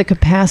we don't have the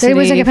capacity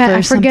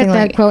I forget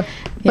that quote.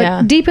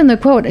 But deep in the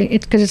quote,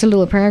 because it's a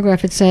little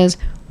paragraph, it says,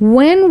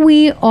 when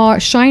we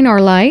shine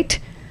our light,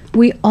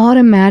 we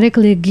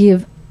automatically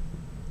give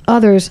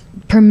others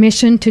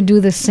permission to do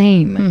the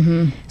same.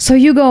 Mm-hmm. So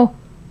you go,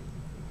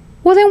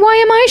 well, then why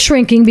am I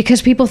shrinking?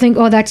 Because people think,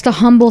 oh, that's the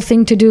humble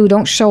thing to do.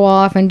 Don't show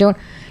off and don't,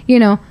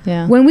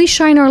 Yeah. When we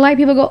shine our light,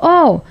 people go,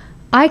 oh,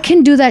 I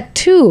can do that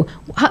too.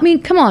 I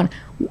mean, come on.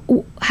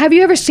 Have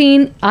you ever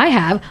seen, I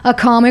have, a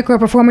comic or a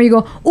performer, you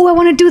go, oh, I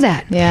want to do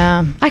that.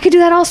 Yeah. I could do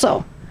that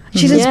also.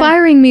 She's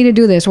inspiring me to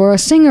do this, or a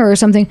singer or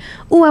something.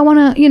 Oh, I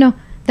want to,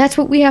 that's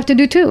what we have to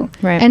do too.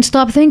 Right. And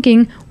stop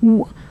thinking,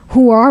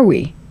 who are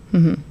we?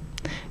 Mm-hmm.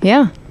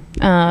 Yeah.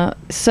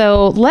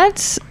 So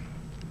let's,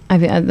 I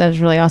think that's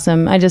really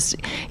awesome. I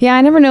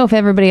never know if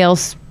everybody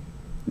else,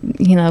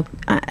 I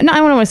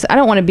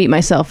don't want to beat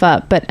myself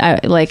up, but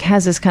I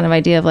has this kind of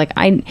idea of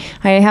I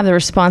have the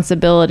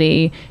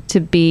responsibility to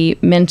be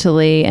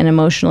mentally and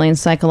emotionally and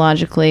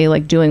psychologically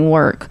doing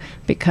work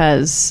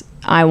because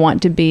I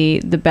want to be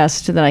the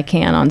best that I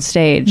can on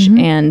stage. Mm-hmm.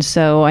 And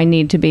so I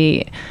need to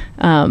be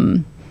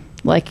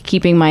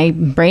keeping my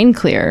brain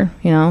clear,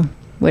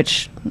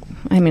 which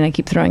I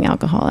keep throwing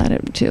alcohol at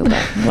it too,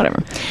 but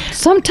whatever.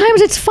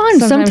 Sometimes it's fun.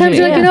 Sometimes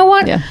you're like, you know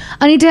what? Yeah.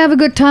 I need to have a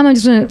good time. I'm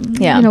just going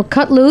to,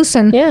 cut loose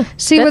and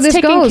see where this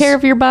goes. That's taking care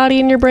of your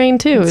body and your brain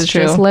too. It's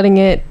just letting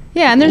it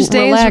and there's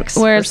days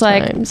where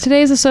it's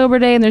today's a sober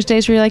day, and there's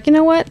days where you're like, you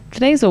know what?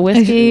 Today's a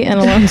whiskey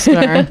and a Lone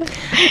Star.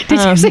 Did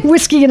you say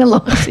whiskey and a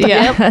Lone Star?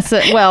 Yeah, that's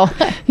it. Well,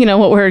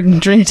 what we're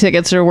drink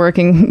tickets are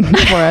working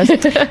for us.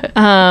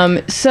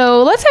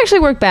 So let's actually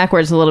work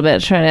backwards a little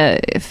bit, try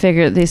to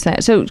figure these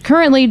things. So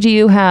currently, do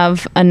you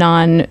have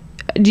another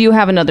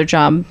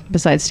job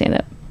besides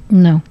stand-up?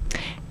 No.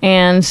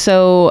 And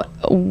so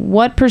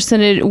what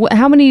percentage,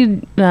 how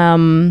many,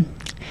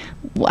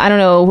 I don't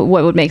know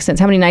what would make sense.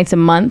 How many nights a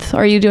month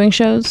are you doing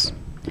shows?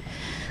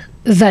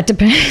 That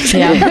depends.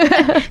 Yeah.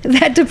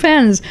 That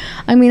depends.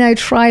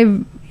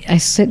 I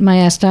sit my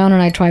ass down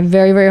and I try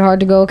very, very hard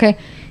to go, okay,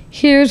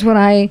 here's what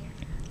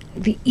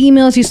the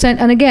emails you sent,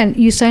 and again,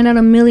 you send out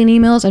 1 million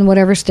emails and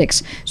whatever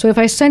sticks. So if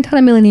I sent out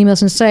 1 million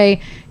emails and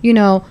say,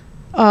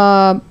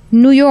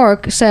 New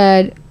York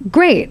said,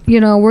 great,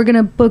 we're going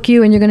to book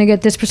you and you're going to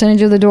get this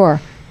percentage of the door.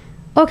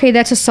 Okay,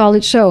 that's a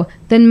solid show.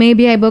 Then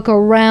maybe I book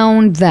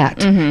around that.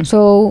 Mm-hmm.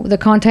 So the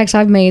contacts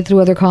I've made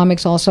through other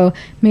comics also,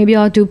 maybe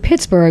I'll do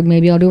Pittsburgh,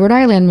 maybe I'll do Rhode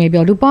Island, maybe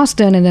I'll do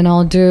Boston, and then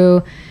I'll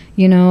do,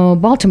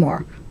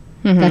 Baltimore.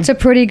 Mm-hmm. That's a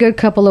pretty good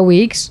couple of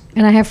weeks,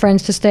 and I have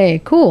friends to stay.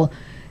 Cool.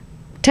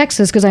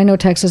 Texas, because I know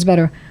Texas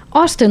better.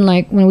 Austin,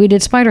 when we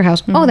did Spider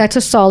House. Mm-hmm. Oh, that's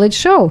a solid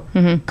show.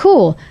 Mm-hmm.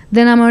 Cool.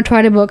 Then I'm going to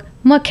try to book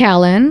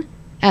McAllen.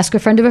 Ask a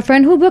friend of a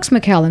friend who books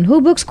McAllen, who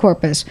books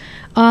Corpus.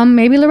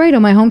 Maybe Laredo,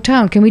 my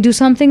hometown. Can we do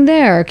something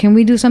there? Can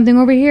we do something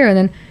over here? And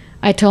then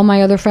I tell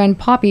my other friend,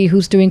 Poppy,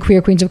 who's doing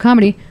Queer Queens of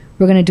Comedy,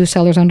 we're going to do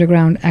Sellers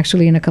Underground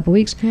actually in a couple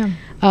weeks.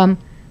 Yeah.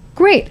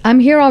 Great.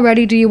 I'm here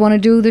already. Do you want to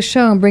do the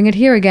show and bring it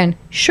here again?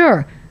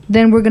 Sure.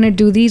 Then we're going to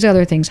do these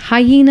other things.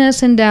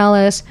 Hyenas in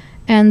Dallas,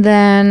 and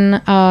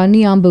then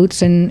Neon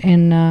Boots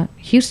in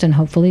Houston,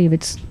 hopefully, if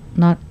it's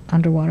not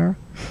underwater.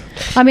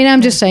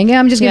 I'm just saying.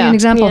 I'm just giving you an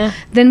example. Yeah.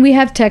 Then we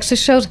have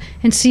Texas shows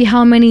and see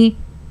how many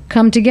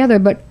come together.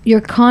 But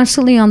you're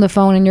constantly on the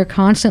phone and you're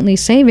constantly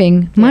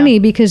saving money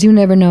because you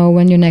never know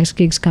when your next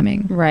gig's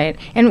coming. Right.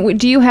 And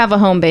do you have a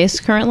home base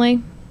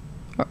currently?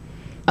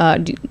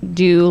 Do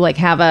you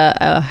have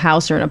a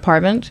house or an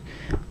apartment?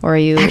 Or are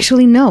you...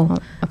 Actually, no. Oh,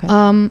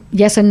 okay.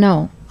 Yes and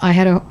no. I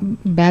had a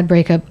bad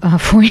breakup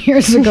 4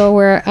 years ago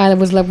where I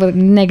was left with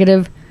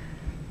negative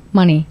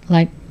money.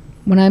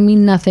 When I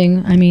mean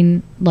nothing, I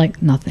mean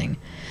nothing.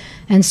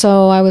 And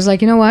so I was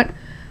like, you know what?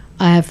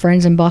 I have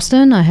friends in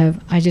Boston.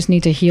 I just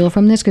need to heal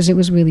from this because it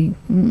was really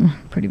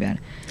pretty bad.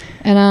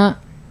 And I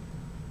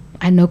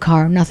had no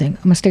car, nothing.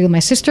 I'm going to stay with my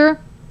sister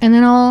and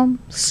then I'll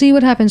see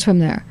what happens from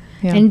there.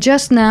 Yeah. And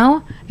just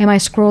now, am I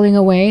scrolling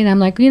away and I'm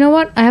like, you know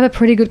what? I have a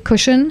pretty good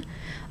cushion.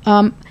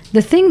 The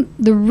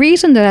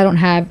reason that I don't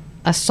have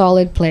a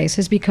solid place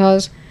is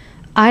because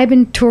I've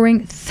been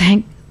touring,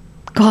 thank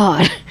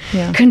God,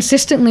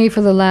 consistently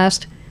for the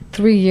last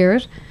 3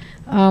 years.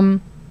 Why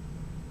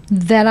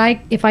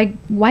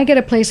get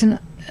a place in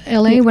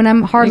LA when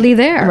I'm hardly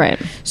there? Right.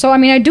 So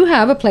I do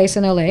have a place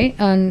in LA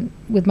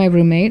with my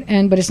roommate,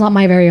 but it's not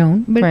my very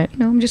own. But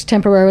I'm just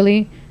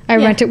temporarily. I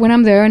rent it when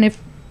I'm there, and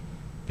if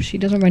she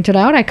doesn't rent it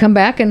out. I come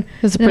back and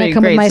then I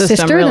come with my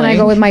sister, really. Then I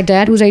go with my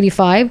dad, who's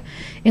 85,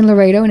 in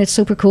Laredo, and it's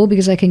super cool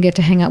because I can get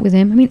to hang out with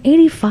him. I mean,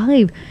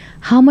 85.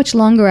 How much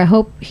longer? I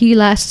hope he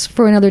lasts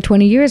for another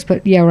 20 years,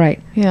 but yeah,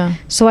 right. Yeah.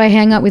 So I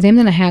hang out with him,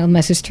 then I hang out with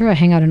my sister. I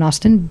hang out in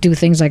Austin, do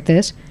things like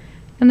this.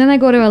 And then I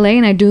go to LA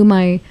and I do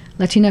my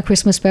Latina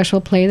Christmas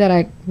special play that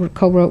I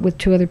co-wrote with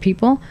 2 other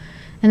people.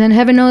 And then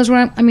heaven knows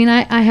where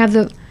I have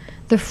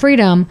the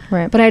freedom,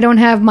 right. But I don't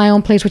have my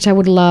own place, which I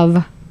would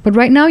love. But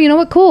right now, you know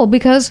what? Cool,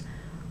 because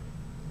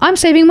I'm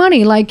saving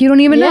money like you don't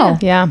even know.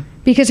 Yeah.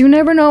 Because you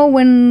never know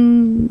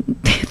when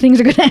things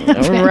are going to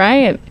happen.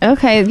 Right.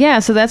 Okay. Yeah.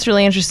 So that's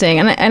really interesting.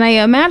 And I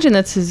imagine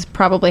this is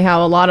probably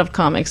how a lot of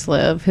comics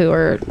live who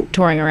are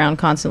touring around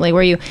constantly,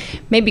 where you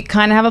maybe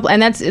kind of have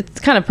and it's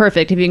kind of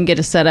perfect if you can get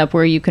a setup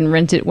where you can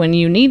rent it when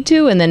you need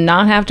to and then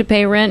not have to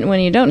pay rent when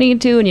you don't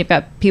need to. And you've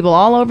got people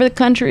all over the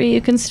country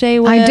you can stay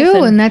with. I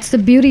do. And that's the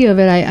beauty of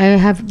it. I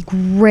have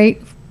great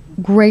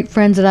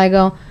friends that I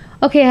go,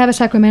 okay, I have a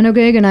Sacramento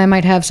gig and I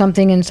might have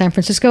something in San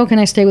Francisco. Can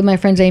I stay with my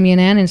friends Amy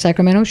and Ann in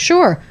Sacramento?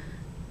 Sure.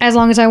 As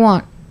long as I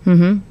want.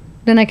 Mm-hmm.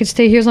 Then I could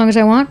stay here as long as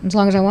I want.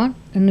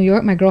 In New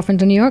York. My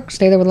girlfriend's in New York.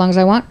 Stay there as long as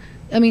I want.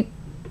 I mean...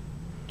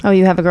 Oh,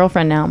 you have a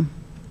girlfriend now.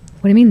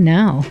 What do you mean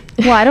now?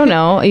 Well, I don't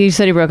know. You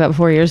said you broke up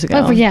 4 years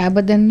ago. Oh, yeah,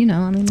 but then, you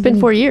know... I mean, it's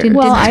been 4 years.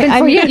 Well,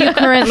 I mean, you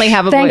currently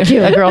have a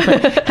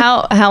girlfriend.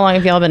 How long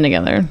have y'all been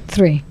together?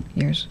 3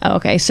 years. Oh,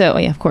 okay. So,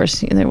 yeah, of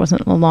course, there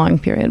wasn't a long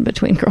period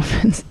between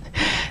girlfriends.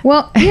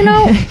 Well, you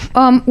know,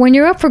 when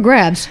you're up for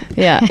grabs.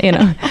 Yeah, you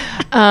know.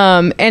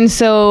 And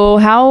so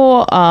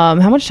how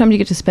much time do you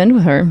get to spend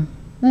with her?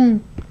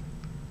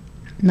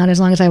 Not as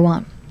long as I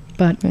want,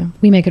 but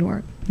we make it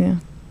work.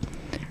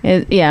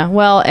 Yeah.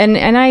 Well,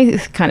 and I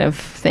kind of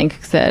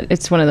think that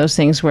it's one of those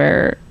things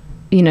where,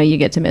 you know, you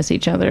get to miss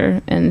each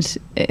other and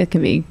it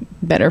can be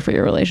better for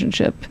your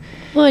relationship.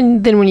 Well,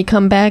 and then when you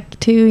come back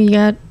too, you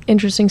got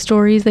interesting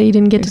stories that you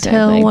didn't get to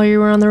tell while you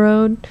were on the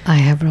road. I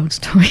have road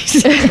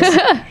stories.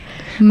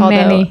 Many.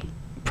 Although,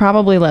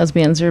 probably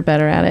lesbians are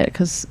better at it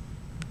because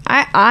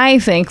I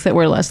think that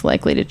we're less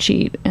likely to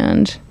cheat,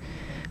 and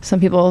some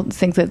people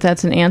think that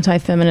that's an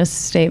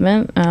anti-feminist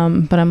statement,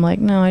 but I'm like,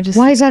 no, I just...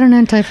 Why is that an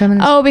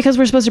anti-feminist? Oh, because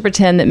we're supposed to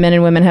pretend that men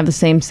and women have the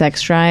same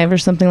sex drive or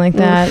something like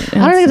that. I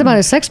don't think it's about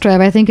a sex drive.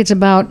 I think it's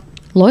about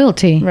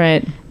loyalty,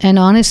 right, and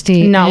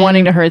honesty, not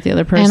wanting to hurt the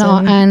other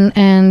person,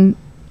 and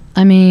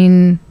I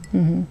mean,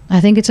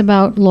 I think it's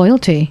about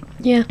loyalty.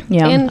 Yeah.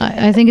 And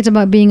I think it's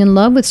about being in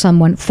love with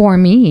someone. For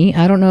me,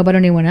 I don't know about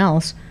anyone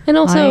else. And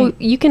also,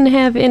 you can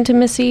have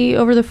intimacy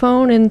over the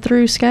phone and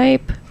through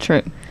Skype.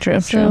 True.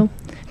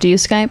 Do you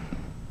Skype?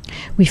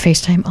 We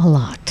FaceTime a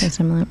lot.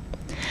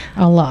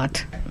 A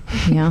lot.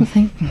 Yeah.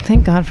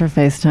 Thank God for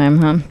FaceTime,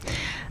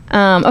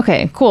 huh?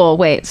 Okay. Cool.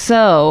 Wait.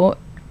 So,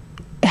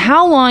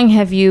 how long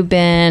have you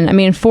been? I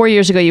mean, 4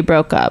 years ago you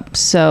broke up.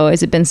 So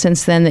has it been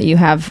since then that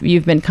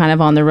you've been kind of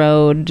on the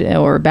road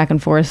or back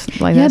and forth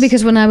like this? Yeah,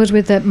 because when I was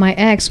with my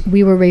ex,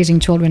 we were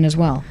raising children as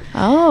well.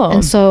 Oh.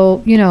 And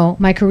so, you know,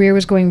 my career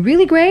was going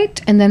really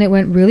great, and then it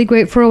went really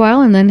great for a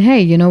while, and then,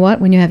 hey, you know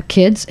what? When you have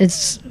kids,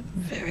 it's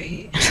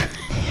very...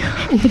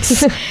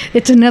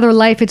 it's another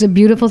life. It's a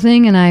beautiful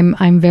thing, and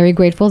I'm very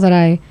grateful that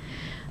I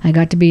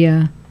got to be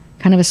a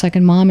kind of a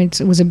second mom.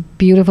 It was a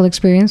beautiful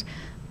experience,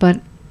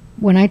 but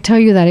when I tell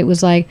you that, it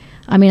was like,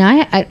 I mean,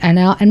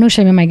 I'm no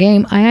shame in my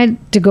game. I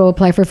had to go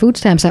apply for food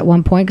stamps at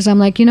one point because I'm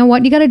like, you know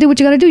what? You got to do what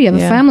you got to do. You have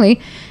a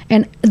family.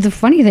 And the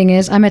funny thing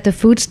is, I'm at the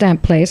food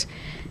stamp place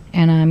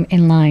and I'm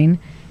in line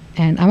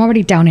and I'm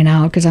already down and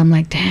out because I'm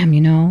like, damn,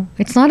 you know,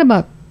 it's not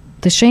about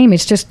the shame.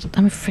 It's just,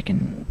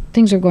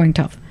 things are going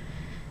tough.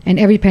 And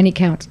every penny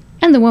counts.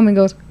 And the woman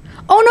goes,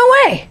 oh,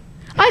 no way.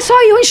 I saw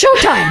you in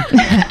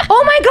Showtime.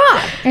 Oh, my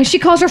God. And she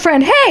calls her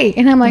friend, hey.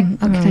 And I'm like,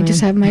 oh, can I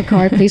just have my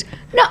card, please?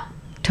 No.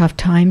 Tough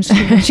times.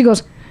 She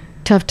goes,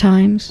 tough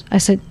times. I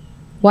said,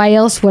 why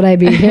else would I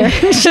be here?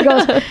 She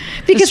goes,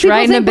 because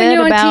people think when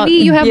you're on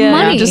TV, you have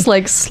money. Just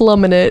like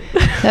slumming it.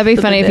 That'd be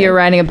funny if you were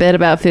writing a bit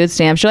about food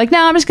stamps. You're like,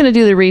 no, I'm just going to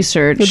do the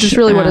research. You just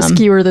really want to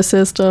skewer the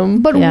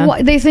system. But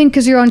they think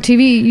because you're on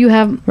TV, you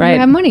have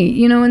money,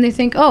 you know, and they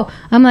think, oh,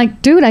 I'm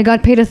like, dude, I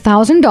got paid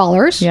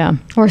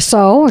 $1,000 or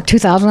so, or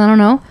 $2,000, I don't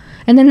know.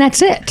 And then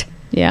that's it.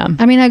 Yeah.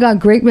 I mean, I got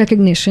great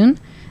recognition.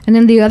 And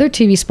then the other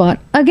TV spot,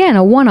 again,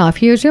 a one-off.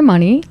 Here's your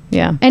money.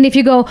 Yeah. And if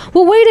you go,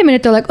 well, wait a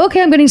minute, they're like,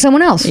 okay, I'm getting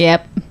someone else.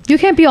 Yep. You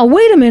can't be all,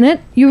 wait a minute.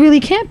 You really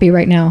can't be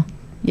right now.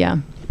 Yeah.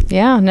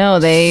 Yeah, no,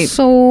 they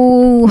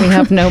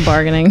have no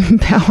bargaining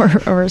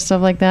power over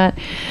stuff like that.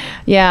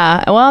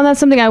 Yeah. Well, that's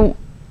something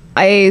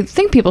I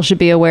think people should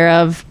be aware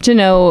of, to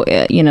know,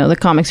 you know, the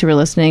comics who are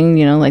listening,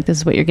 you know, like, this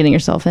is what you're getting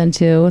yourself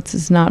into.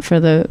 It's not for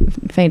the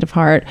faint of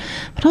heart.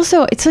 But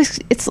also, it's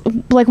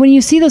like when you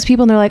see those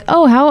people and they're like,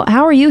 oh,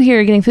 how are you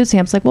here getting food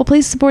stamps? Like, well,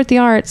 please support the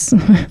arts.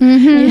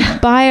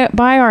 Mm-hmm.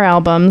 Buy our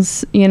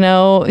albums, you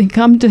know,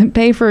 come to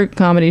pay for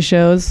comedy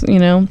shows, you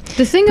know.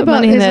 The thing put about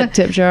money in that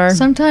tip jar.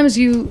 Sometimes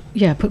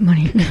put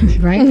money,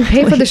 right?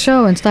 Pay for the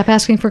show and stop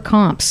asking for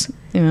comps.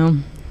 You know.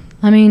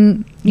 I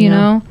mean, you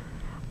know.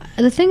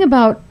 The thing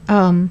about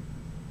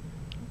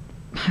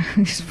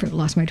I just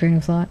lost my train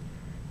of thought.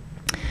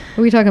 What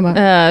are we talking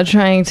about?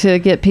 Trying to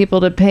get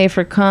people to pay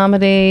for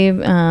comedy,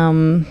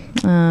 food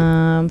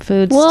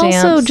stamps.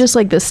 Also just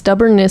like the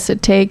stubbornness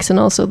it takes, and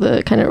also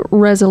the kind of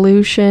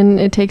resolution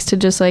it takes to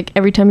just like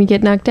every time you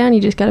get knocked down,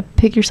 you just got to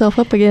pick yourself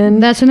up again.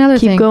 That's another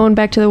thing. Keep going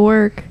back to the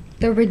work.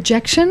 The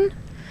rejection,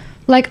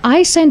 like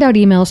I send out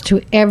emails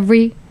to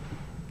every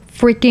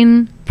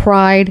freaking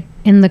pride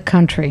in the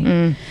country,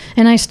 and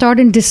I start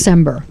in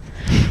December,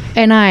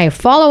 and I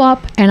follow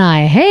up, and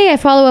I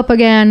follow up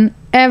again.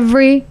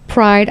 Every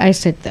pride I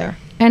sit there,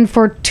 and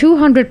for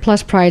 200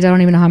 plus prides, I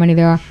don't even know how many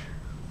there are,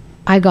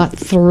 I got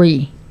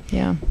 3.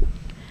 Yeah.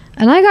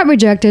 And I got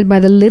rejected by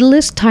the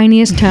littlest,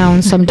 tiniest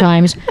towns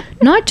sometimes.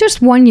 Not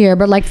just 1 year,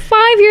 but like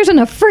 5 years in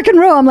a freaking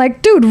row. I'm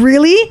like, dude,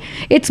 really?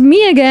 It's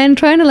me again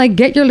trying to like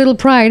get your little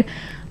pride.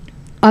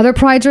 Other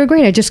prides are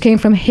great. I just came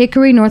from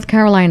Hickory, North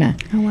Carolina.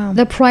 Oh, wow.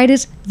 The pride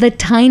is the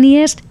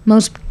tiniest,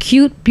 most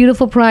cute,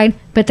 beautiful pride,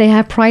 but they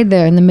have pride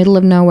there in the middle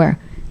of nowhere.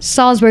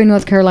 Salisbury,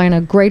 North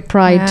Carolina, great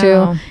pride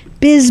too.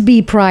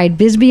 Bisbee Pride,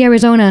 Bisbee,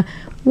 Arizona,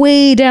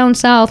 way down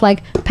south,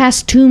 like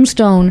past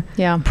Tombstone.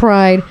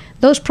 Pride.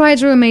 Those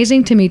prides are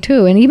amazing to me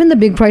too, and even the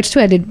big prides too.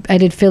 I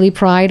did Philly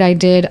Pride. I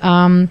did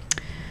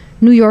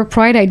New York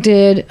Pride. I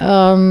did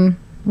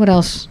what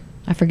else?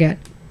 I forget.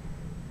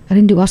 I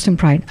didn't do Austin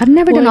Pride. I've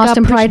never done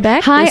Austin Pride.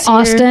 Hi,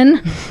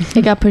 Austin.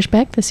 It got pushed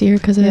back this year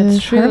because of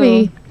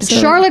Harvey.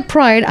 Charlotte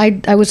Pride.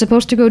 I was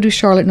supposed to go to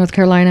Charlotte, North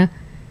Carolina.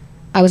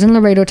 I was in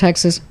Laredo,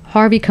 Texas.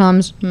 Harvey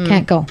comes,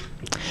 can't go.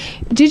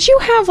 Did you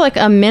have like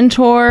a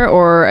mentor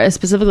or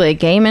specifically a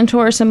gay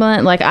mentor or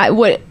something? Like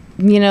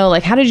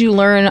how did you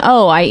learn,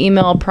 I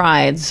email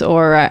prides,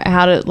 or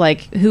how to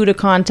like who to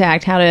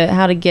contact, how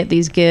to get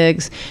these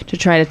gigs to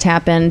try to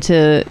tap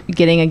into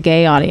getting a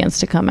gay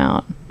audience to come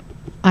out?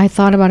 I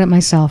thought about it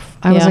myself.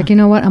 I was like, you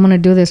know what? I'm going to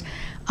do this.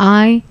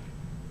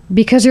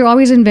 Because you're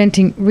always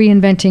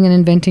reinventing and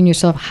inventing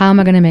yourself. How am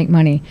I going to make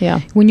money?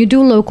 Yeah. When you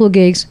do local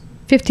gigs,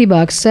 $50,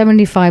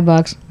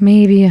 $75,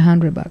 maybe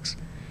 $100,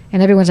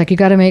 and everyone's like, you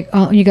got to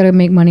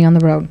make money on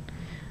the road.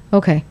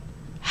 Okay,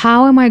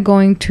 how am I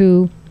going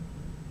to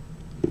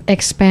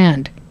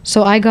expand?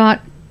 So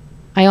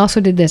I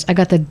also did this. I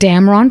got the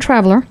Damron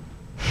Traveler.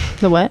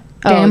 The what?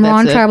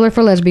 Damron Traveler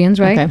for lesbians,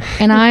 right? Okay.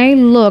 And I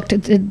looked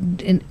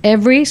in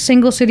every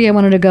single city I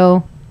wanted to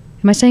go.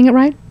 Am I saying it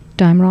right?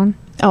 Damron.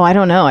 Oh, I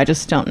don't know. I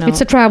just don't know.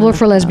 It's a traveler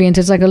for lesbians.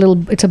 It's like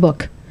it's a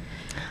book.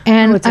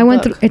 And I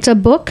went through. It's a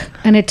book,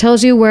 and it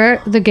tells you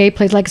where the gay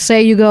place. Like,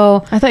 say you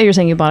go. I thought you were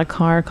saying you bought a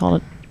car,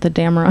 called it the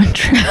Damron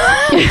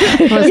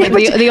Traveler. Like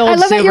the old I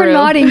love Subaru. that you're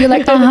nodding. You're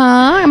like,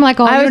 I'm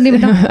like, I don't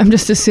even know. I'm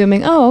just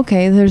assuming. Oh,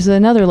 okay. There's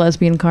another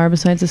lesbian car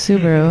besides the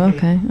Subaru.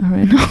 Okay, all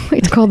right. No,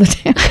 it's called the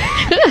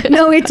Damron.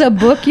 No, it's a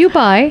book you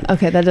buy.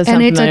 Okay, that does sound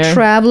familiar. And it's a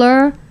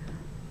traveler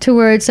to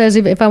where it says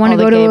if I want to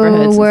go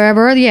to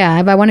wherever.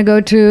 If I want to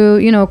go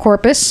to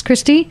Corpus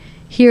Christi.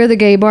 Here are the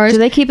gay bars. Do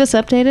they keep this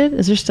updated?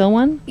 Is there still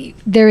one?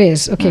 There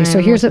is. Okay,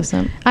 so here's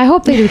I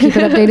hope they do keep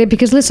it updated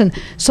because listen,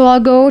 so I'll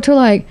go to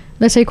like,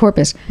 let's say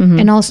Corpus,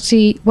 and I'll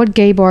see what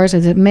gay bars,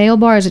 is it male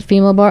bar, is it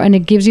female bar, and it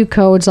gives you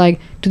codes like,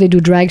 do they do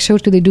drag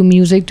shows, do they do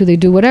music, do they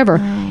do whatever.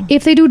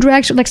 If they do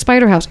drag shows, like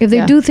Spider House, if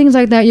they do things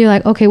like that, you're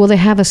like, okay, well they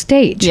have a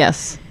stage.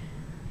 Yes.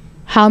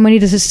 How many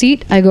does it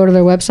seat? I go to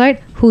their website,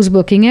 who's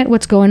booking it,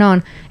 what's going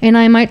on, and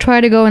I might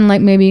try to go and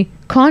like maybe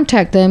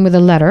contact them with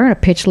a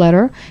pitch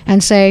letter,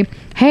 and say,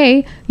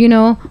 hey,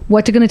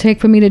 what's it going to take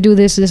for me to do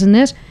this, this, and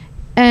this?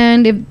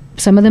 And if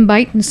some of them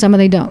bite and some of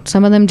them don't.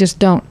 Some of them just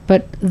don't.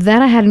 But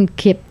that I hadn't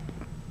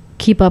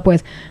keep up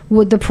with.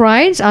 With the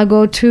prides, I'll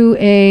go to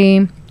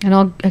and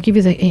I'll give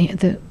you the I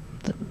forget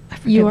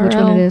URL. Which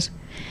one it is.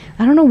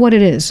 I don't know what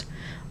it is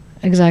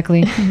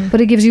exactly,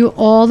 but it gives you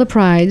all the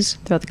prides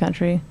throughout the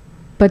country.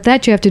 But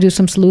that you have to do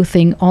some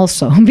sleuthing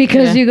also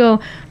because you go,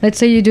 let's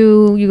say you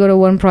go to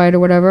one pride or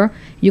whatever,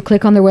 you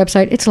click on their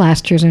website, it's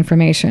last year's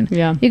information.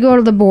 Yeah. You go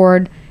to the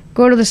board,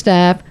 go to the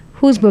staff,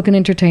 who's booking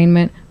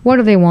entertainment, what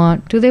do they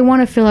want? Do they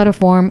want to fill out a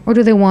form or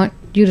do they want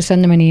you to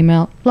send them an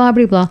email? Blah,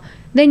 blah, blah.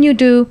 Then you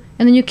do,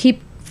 and then you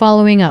keep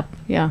following up.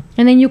 Yeah.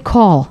 And then you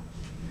call.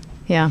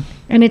 Yeah.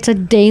 And it's a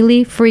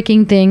daily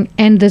freaking thing,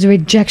 and there's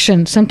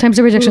rejection. Sometimes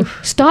the rejection.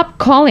 Oof. Stop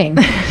calling,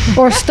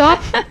 or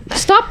stop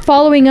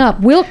following up.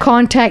 We'll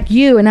contact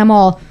you, and I'm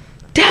all,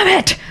 damn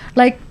it!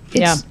 Like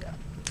it's.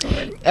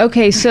 Yeah.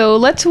 Okay, so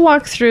let's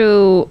walk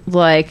through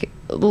like.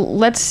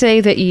 Let's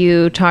say that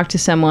you talk to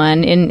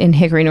someone in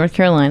Hickory, North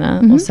Carolina,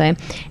 we'll say,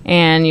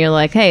 and you're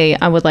like, hey,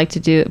 I would like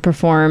to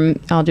perform.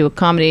 I'll do a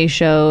comedy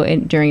show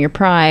during your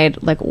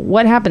Pride. Like,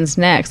 what happens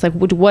next? Like,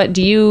 what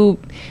do you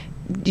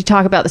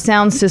talk about the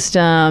sound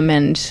system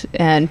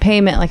and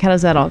payment? Like, how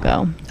does that all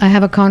go? I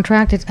have a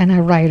contract and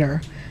a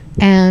writer,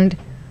 and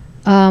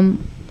I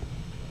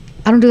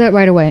don't do that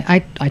right away.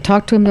 I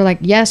talk to them. They're like,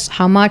 yes,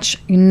 how much?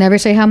 You never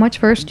say how much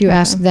first. You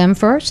ask them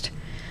first.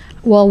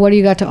 Well, what do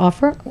you got to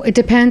offer? It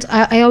depends.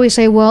 I always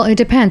say, well, it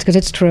depends because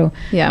it's true.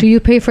 Yeah. Do you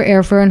pay for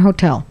airfare and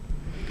hotel?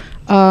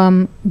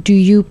 Do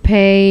you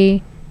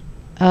pay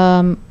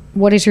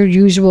what is your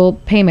usual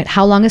payment?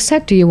 How long a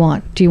set do you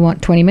want? Do you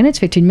want 20 minutes,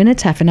 15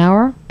 minutes, half an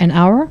hour, an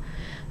hour?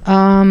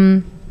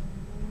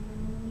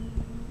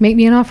 Make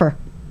me an offer,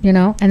 you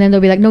know? And then they'll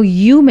be like, no,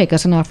 you make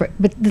us an offer.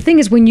 But the thing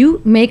is, when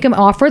you make an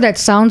offer that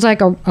sounds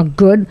like a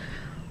good,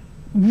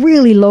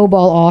 really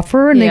lowball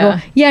offer, and they go,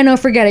 yeah, no,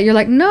 forget it. You're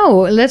like,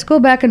 no, let's go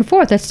back and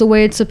forth. That's the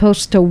way it's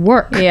supposed to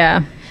work.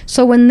 Yeah.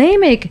 So when they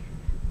make,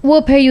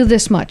 we'll pay you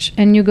this much,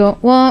 and you go,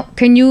 well,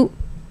 can you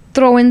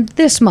throw in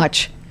this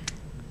much?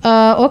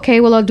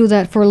 Okay, well, I'll do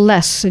that for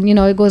less. And, you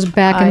know, it goes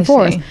back and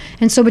forth. See.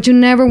 And so, but you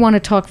never want to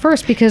talk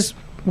first, because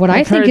what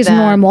I think is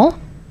normal,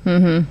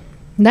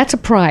 that's a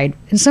pride.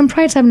 And some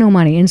prides have no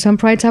money, and some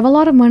prides have a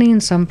lot of money,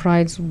 and some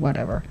prides,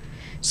 whatever.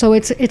 So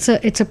it's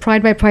a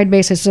pride by pride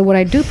basis. So what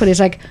I do put is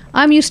like,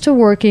 I'm used to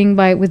working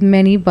with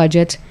many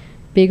budgets,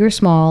 big or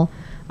small.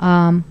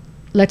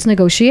 Let's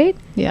negotiate.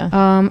 Yeah.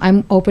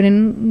 I'm open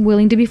and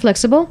willing to be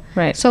flexible.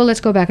 Right. So let's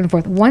go back and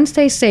forth. Once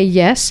they say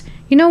yes,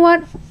 you know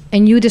what?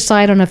 And you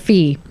decide on a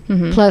fee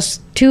plus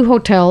 2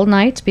 hotel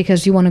nights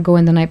because you want to go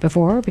in the night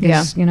before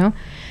because, you know,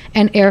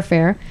 and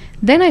airfare.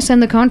 Then I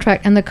send the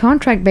contract, and the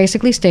contract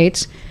basically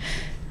states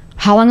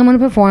how long I'm going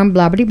to perform,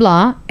 blah, blah,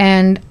 blah,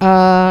 and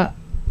how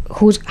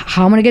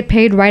I'm going to get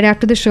paid right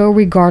after the show,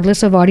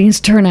 regardless of audience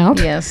turnout.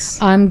 Yes.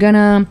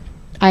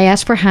 I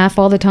ask for half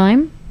all the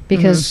time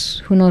because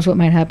who knows what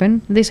might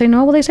happen. They say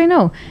no, well, they say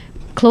no.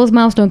 Closed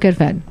mouths don't get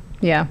fed.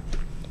 Yeah.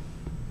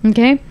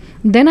 Okay?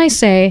 Then I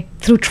say,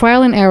 through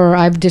trial and error,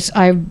 I've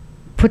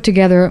put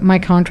together my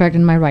contract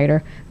and my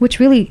writer, which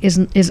really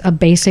is a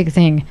basic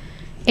thing.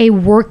 A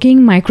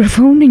working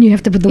microphone, and you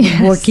have to put the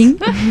word working,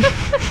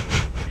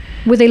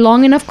 with a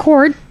long enough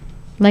cord,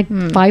 like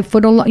 5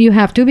 foot long. You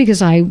have to,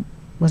 because I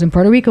was in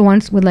Puerto Rico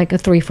once with like a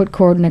 3-foot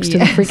cord next to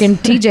the freaking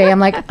TJ. I'm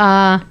like,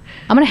 I'm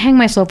going to hang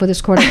myself with this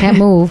cord. I can't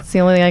move. It's the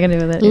only thing I can do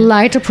with it.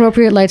 Light,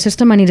 appropriate light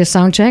system. I need a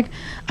sound check.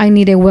 I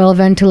need a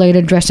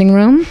well-ventilated dressing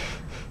room.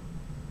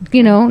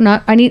 You know,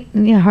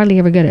 hardly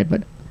ever get it,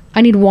 but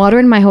I need water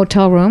in my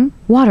hotel room.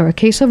 Water, a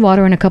case of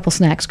water and a couple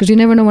snacks, because you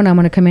never know when I'm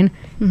going to come in.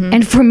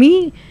 And for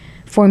me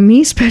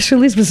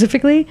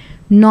specifically,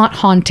 not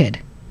haunted.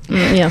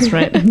 Yes,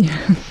 right.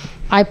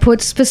 I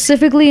put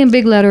specifically in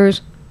big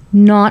letters,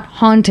 not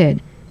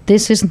haunted.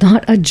 This is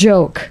not a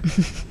joke.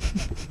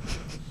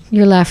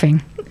 You're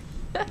laughing.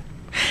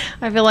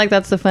 I feel like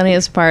that's the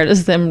funniest part,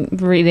 is them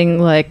reading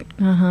like,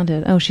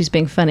 haunted. Oh, she's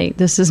being funny.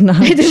 This is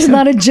not It is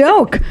not a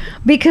joke.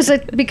 Because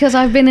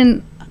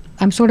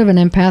I'm sort of an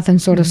empath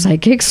and sort of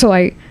psychic, so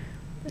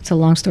it's a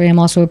long story. I'm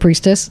also a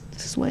priestess.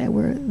 This is why I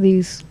wear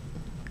these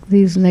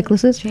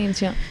necklaces.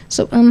 Chains, yeah.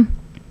 So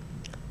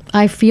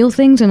I feel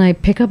things and I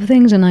pick up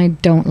things, and I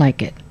don't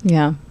like it.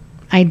 Yeah.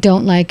 I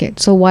don't like it.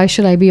 So why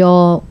should I be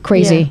all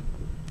crazy? Yeah.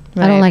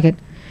 Right. I don't like it.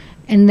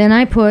 And then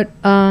I put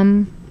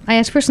I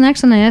ask for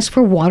snacks, and I ask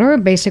for water,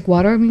 basic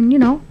water. I mean, you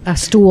know, a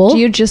stool. Do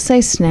you just say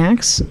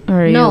snacks?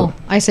 Or no,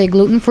 I say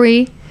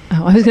gluten-free.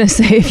 Oh, I was going to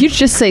say, if you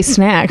just say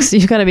snacks,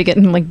 you've got to be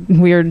getting like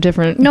weird,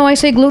 different. No, I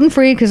say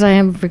gluten-free because I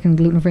am freaking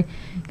gluten-free.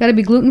 Got to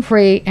be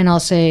gluten-free, and I'll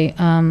say,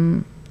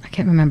 I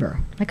can't remember,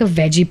 like a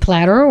veggie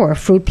platter or a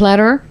fruit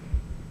platter.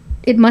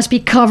 It must be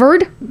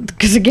covered,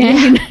 because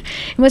again,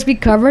 it must be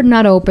covered,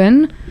 not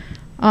open.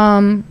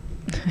 And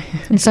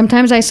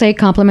sometimes I say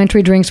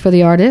complimentary drinks for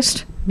the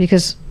artist,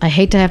 because I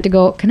hate to have to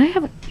go, who can I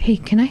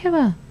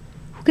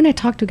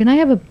talk to? Can I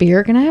have a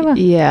beer? Can I have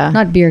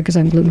not beer because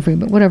I'm gluten-free,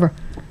 but whatever.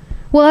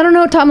 Well, I don't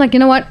know, Tom. Like, you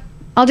know what?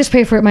 I'll just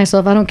pay for it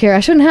myself. I don't care. I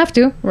shouldn't have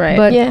to. Right.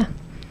 But yeah.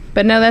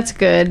 But no, that's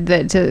good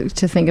to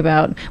think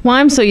about. Well,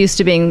 I'm so used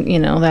to being, you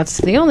know, that's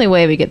the only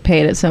way we get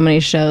paid at so many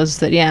shows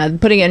that,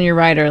 putting in your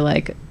writer,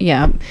 like,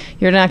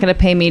 you're not going to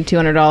pay me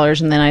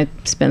 $200 and then I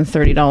spend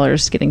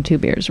 $30 getting 2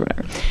 beers or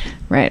whatever.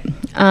 Right.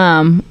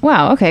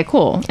 Wow. Okay,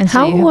 cool. And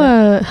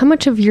so how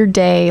much of your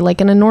day,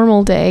 like in a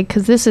normal day,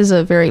 because this is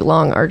a very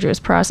long, arduous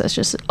process,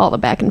 just all the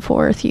back and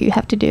forth you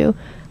have to do.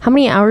 How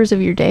many hours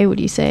of your day would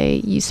you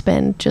say you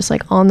spend just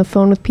like on the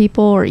phone with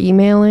people or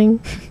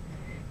emailing?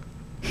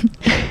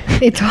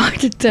 It's hard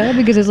to tell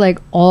because it's like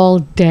all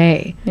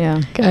day.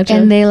 Yeah. Gotcha.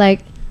 And they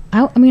like,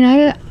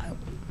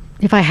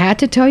 if I had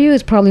to tell you,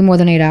 it's probably more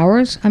than 8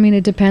 hours. I mean,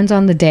 it depends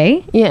on the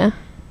day. Yeah.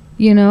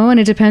 You know, and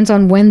it depends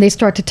on when they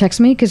start to text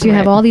me, because you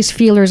have all these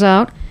feelers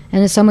out,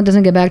 and if someone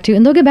doesn't get back to you,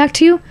 and they'll get back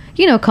to you,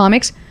 you know,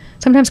 comics.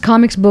 Sometimes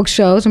comics book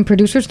shows, and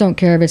producers don't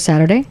care if it's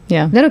Saturday.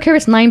 Yeah. They don't care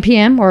if it's 9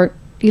 p.m. or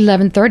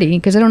 11:30,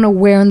 because they don't know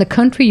where in the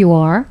country you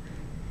are.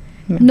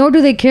 Yeah. Nor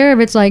do they care if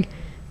it's like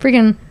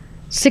freaking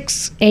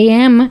 6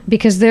 a.m.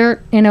 because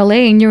they're in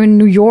LA and you're in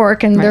New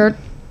York, and they're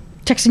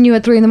texting you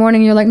at 3 a.m.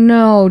 and you're like,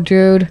 no,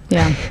 dude.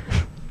 Yeah.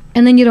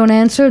 And then you don't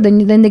answer,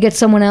 then they get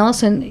someone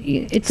else, and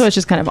it's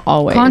just kind of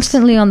always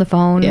constantly on the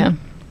phone. Yeah.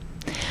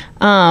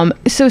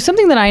 So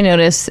something that I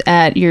notice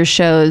at your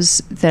shows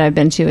that I've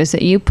been to is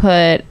that you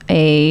put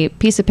a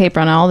piece of paper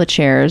on all the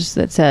chairs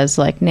that says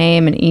like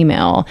name and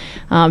email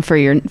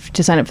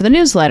to sign up for the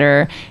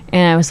newsletter.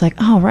 And I was like,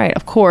 oh, right,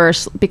 of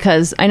course,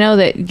 because I know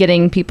that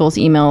getting people's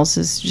emails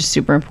is just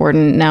super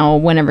important. Now,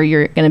 whenever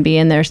you're going to be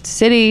in their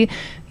city,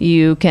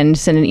 you can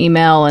send an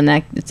email, and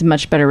that it's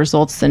much better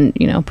results than,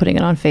 you know, putting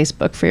it on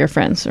Facebook for your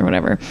friends or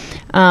whatever.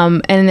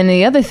 And then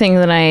the other thing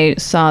that I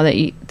saw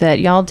that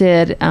y'all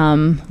did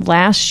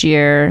last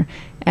year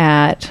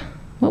at,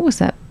 what was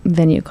that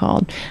venue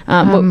called?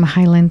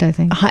 Highland, I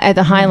think. At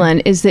the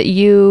Highland, is that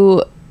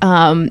you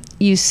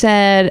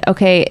said,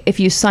 okay, if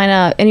you sign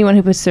up, anyone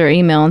who puts their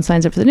email and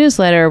signs up for the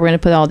newsletter, we're going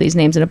to put all these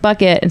names in a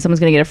bucket, and someone's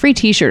going to get a free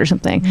t-shirt or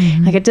something.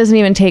 Like, it doesn't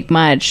even take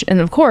much. And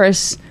of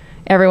course,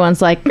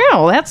 everyone's like,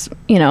 no, that's,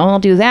 you know, I'll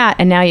do that.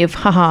 And now you've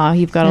got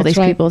all these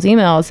people's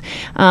emails.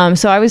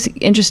 So I was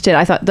interested.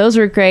 I thought those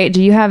were great.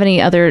 Do you have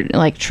any other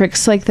like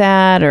tricks like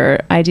that,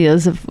 or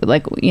ideas of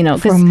like, you know,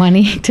 for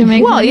money to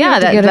make? Well, yeah,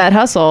 that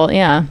hustle.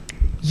 Yeah.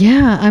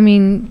 Yeah. I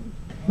mean,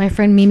 my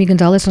friend Mimi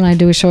Gonzalez and I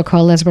do a show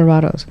called Les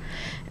Barados,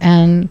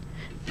 and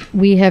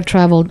we have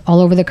traveled all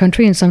over the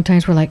country, and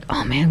sometimes we're like,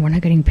 oh man, we're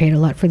not getting paid a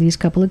lot for these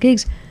couple of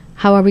gigs.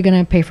 How are we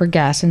going to pay for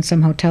gas in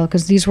some hotel?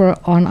 Because these were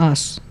on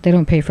us. They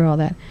don't pay for all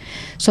that.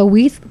 So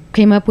we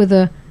came up with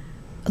the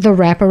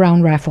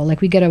wraparound raffle.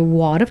 Like, we get a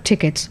wad of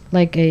tickets,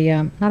 like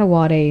a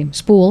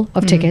spool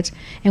of tickets,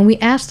 and we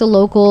asked the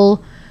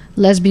local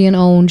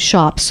lesbian-owned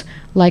shops.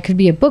 Like, it could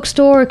be a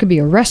bookstore, it could be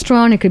a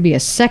restaurant, it could be a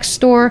sex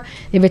store.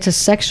 If it's a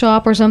sex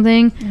shop or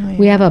something,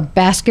 we have a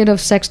basket of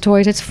sex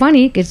toys. It's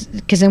funny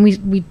because then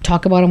we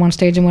talk about them on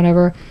stage and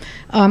whatever.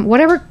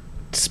 Whatever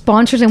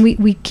sponsors, and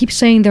we keep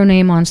saying their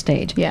name on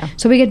stage. Yeah.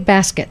 So we get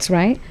baskets,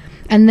 right?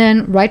 And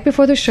then right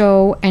before the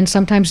show, and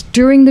sometimes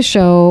during the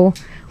show,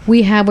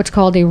 we have what's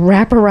called a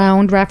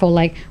wraparound raffle.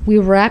 Like, we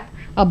wrap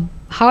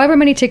however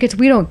many tickets,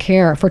 we don't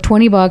care, for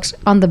 $20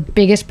 on the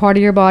biggest part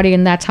of your body,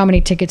 and that's how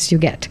many tickets you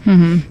get.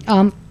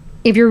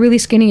 If you're really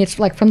skinny, it's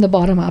like from the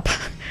bottom up.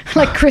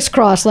 Like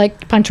crisscross,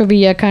 like Pancho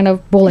Villa kind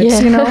of bullets,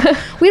 you know?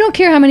 We don't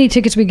care how many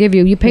tickets we give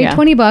you. You pay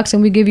 $20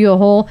 and we give you a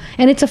whole,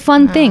 and it's a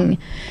fun thing.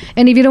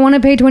 And if you don't want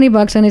to pay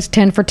 $20, then it's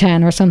 10 for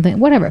 10 or something,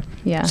 whatever.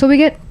 Yeah. So we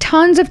get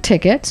tons of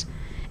tickets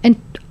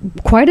and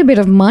quite a bit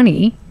of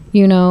money,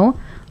 you know?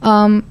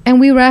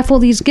 And we raffle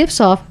these gifts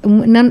off,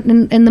 and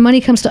the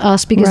money comes to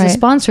us because the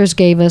sponsors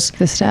gave us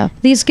the stuff,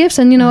 these gifts.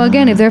 And, you know,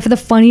 again, if they're for the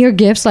funnier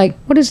gifts, like,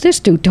 what does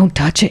this do? Don't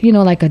touch it, you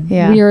know, like a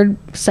weird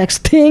sex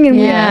thing.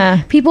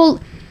 And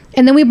people,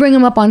 and then we bring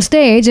them up on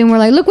stage and we're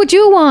like, look what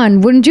you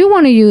won. Wouldn't you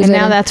want to use it?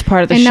 And now that's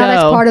part of the show. And now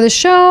that's part of the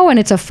show, and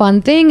it's a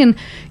fun thing. And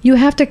you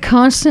have to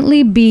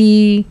constantly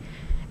be,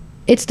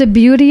 it's the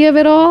beauty of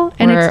it all,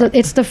 and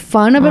it's the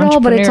fun of it all,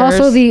 but it's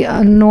also the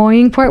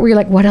annoying part where you're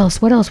like, what else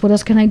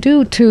can I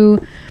do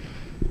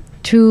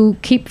to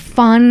keep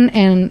fun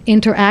and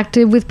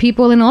interactive with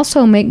people and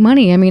also make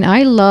money? I mean,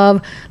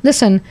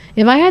 listen,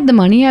 if I had the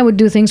money, I would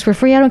do things for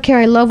free. I don't care.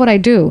 I love what I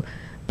do.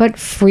 But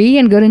free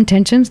and good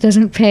intentions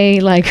doesn't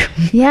pay, like,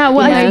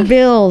 my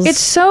bills. It's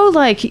so,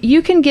 like,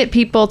 you can get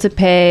people to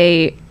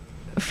pay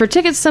for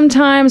tickets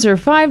sometimes, or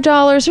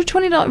 $5 or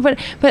 $20,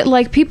 but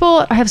like,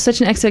 people have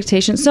such an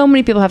expectation. So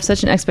many people have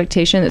such an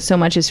expectation that so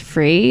much is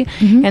free,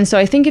 and so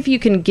I think if you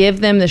can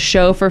give them the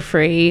show for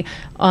free,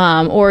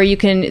 or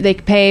they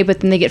pay but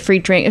then they get free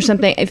drink or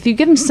something. If you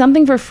give them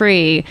something for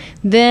free,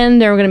 then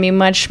they're going to be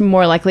much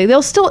more likely.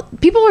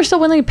 People are still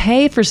willing to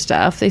pay for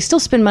stuff. They still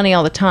spend money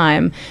all the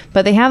time,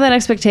 but they have that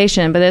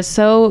expectation. But it's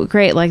so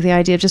great, like the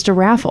idea of just a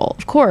raffle.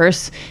 Of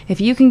course,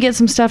 if you can get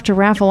some stuff to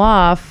raffle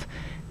off,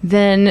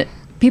 then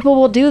people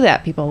will do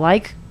that. People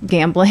like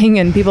gambling,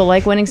 and people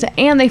like winning,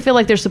 and they feel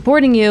like they're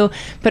supporting you,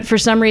 but for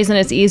some reason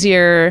it's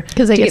easier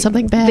because they get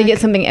something back. They get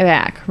something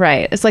back,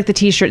 right? It's like the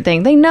t-shirt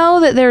thing. They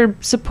know that they're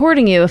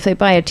supporting you if they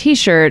buy a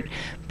t-shirt,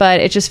 but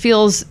it just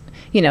feels,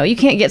 you know, you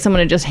can't get someone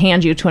to just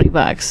hand you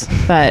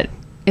 $20, but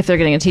if they're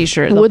getting a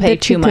t-shirt, they'll pay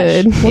too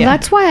much. Well,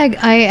 that's why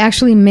I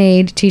actually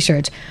made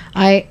t-shirts.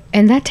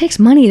 And that takes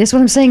money. That's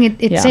what I'm saying.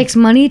 It takes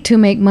money to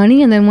make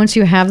money, and then once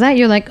you have that,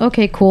 you're like,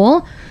 okay,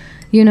 cool,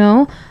 you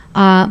know.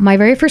 My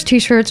very first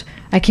t-shirts,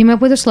 I came up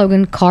with a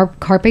slogan,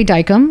 Carpe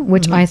Dicum,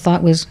 which I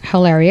thought was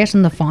hilarious,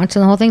 and the fonts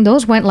and the whole thing,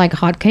 those went like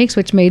hotcakes,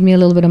 which made me a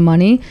little bit of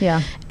money.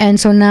 Yeah. And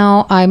so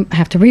now I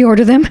have to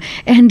reorder them,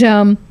 and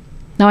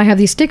now I have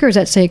these stickers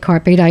that say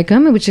Carpe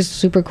Dicum, which is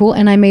super cool.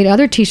 And I made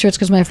other t-shirts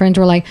because my friends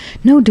were like,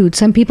 no, dude,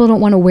 some people don't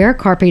want to wear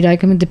Carpe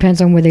Dicum. It depends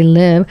on where they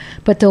live,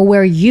 but they'll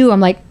wear you. I'm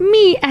like,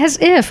 me, as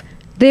if.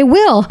 They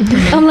will.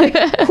 I'm like,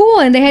 cool.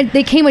 And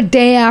they came a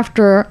day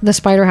after the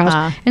Spider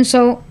House. And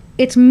so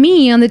it's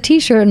me on the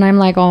t-shirt, and I'm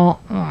like,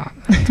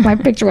 it's my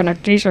picture on a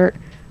t-shirt.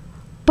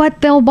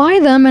 But they'll buy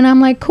them, and I'm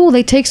like, cool.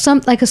 They take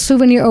like a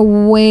souvenir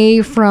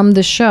away from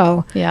the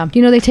show. Yeah.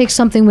 You know, they take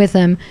something with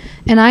them.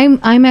 And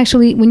I'm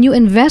actually, when you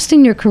invest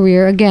in your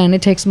career, again,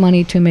 it takes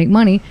money to make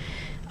money.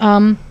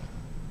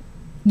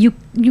 You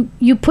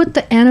put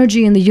the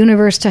energy in the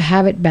universe to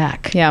have it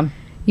back. Yeah.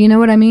 You know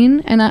what I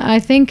mean? And I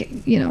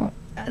think, you know,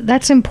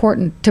 that's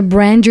important, to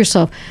brand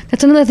yourself.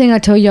 That's another thing I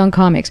tell young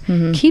comics.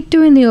 Mm-hmm. Keep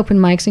doing the open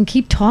mics and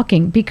keep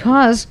talking,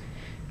 because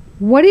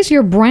what is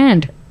your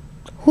brand?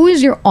 Who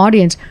is your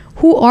audience?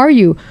 Who are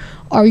you?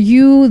 Are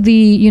you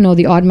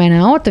the odd man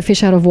out, the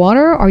fish out of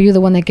water? Are you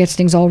the one that gets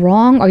things all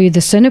wrong? Are you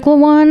the cynical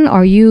one?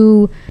 Are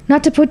you,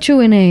 not to put you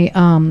in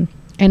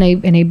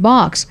a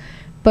box,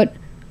 but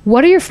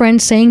what are your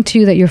friends saying to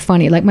you that you're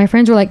funny? Like my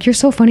friends were like, you're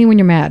so funny when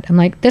you're mad. I'm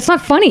like, that's not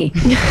funny.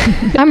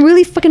 I'm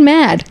really fucking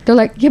mad. They're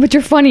like, yeah, but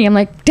you're funny. I'm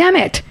like, damn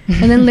it.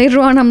 And then later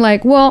on, I'm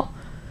like, well,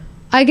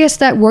 I guess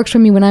that works for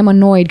me when I'm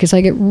annoyed, because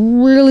I get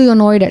really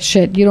annoyed at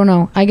shit. You don't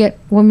know.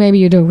 Well, maybe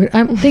you do.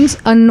 Things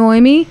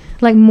annoy me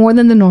like more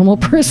than the normal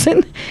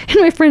person. And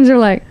my friends are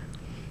like,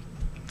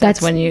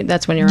 that's when you're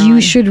you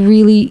on. Should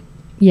really,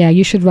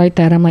 you should write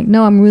that. I'm like,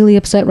 no, I'm really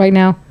upset right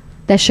now.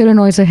 That shit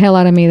annoys the hell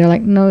out of me. They're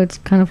like, no, it's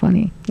kind of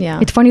funny. Yeah.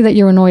 It's funny that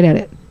you're annoyed at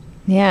it.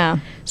 Yeah.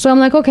 So I'm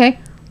like, okay,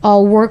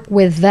 I'll work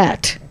with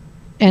that.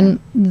 And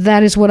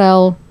that is what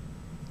I'll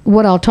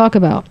talk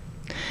about.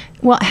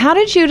 Well, how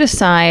did you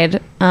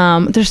decide?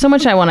 There's so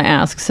much I want to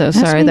ask, so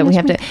sorry that we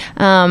have to.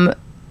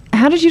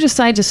 How did you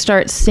decide to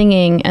start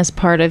singing as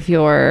part of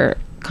your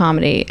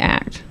comedy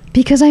act?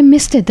 Because I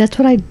missed it. That's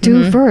what I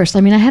do first.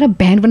 I mean, I had a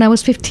band when I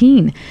was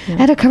 15. Yeah. I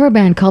had a cover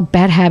band called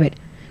Bad Habit,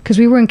 because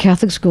we were in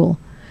Catholic school.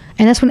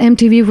 And that's when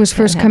MTV was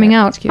first coming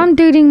out. I'm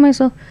dating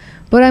myself.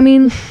 But I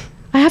mean,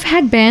 I have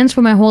had bands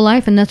for my whole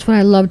life, and that's what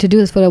I love to do.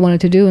 That's what I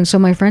wanted to do. And so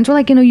my friends were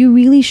like, you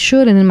really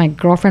should. And then my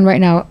girlfriend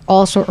right now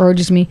also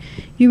urges me,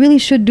 you really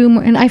should do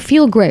more. And I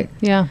feel great.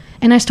 Yeah.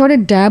 And I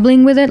started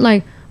dabbling with it,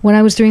 like when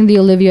I was doing the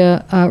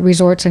Olivia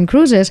resorts and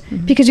cruises,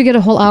 because you get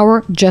a whole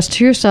hour just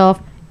to yourself.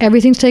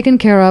 Everything's taken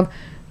care of.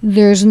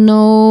 There's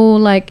no,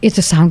 like, is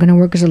the sound going to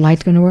work? Is the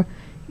light going to work?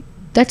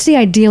 That's the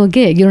ideal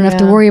gig. You don't have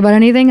to worry about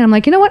anything. And I'm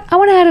like, you know what? I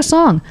want to add a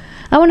song.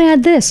 I want to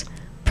add this.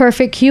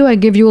 Perfect cue. I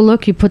give you a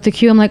look. You put the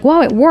cue. I'm like,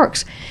 wow, it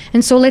works.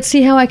 And so let's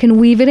see how I can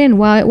weave it in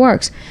while it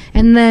works.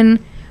 And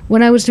then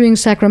when I was doing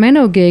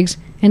Sacramento gigs,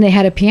 and they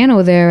had a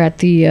piano there at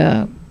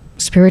the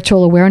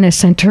Spiritual Awareness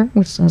Center,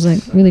 which was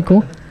like really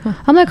cool.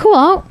 I'm like,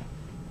 cool.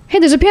 Hey,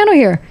 there's a piano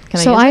here.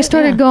 So I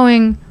started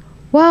going,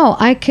 wow,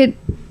 I could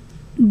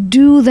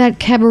do that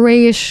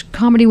cabaret-ish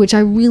comedy, which I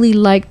really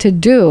like to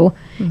do.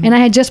 And I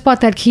had just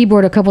bought that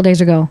keyboard a couple days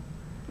ago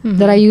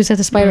that I used at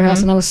the Spider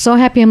House, and I was so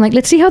happy. I'm like,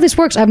 let's see how this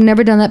works. I've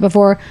never done that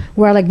before,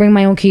 where I like bring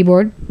my own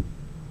keyboard.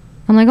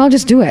 I'm like, I'll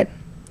just do it.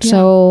 Yeah.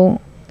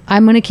 So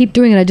I'm going to keep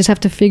doing it. I just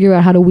have to figure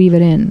out how to weave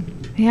it in.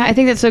 Yeah, I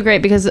think that's so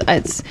great, because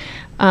it's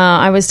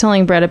I was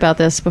telling Brett about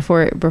this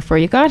before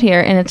you got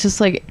here, and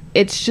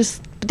it's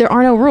just there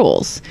are no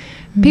rules.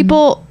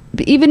 People,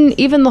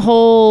 even the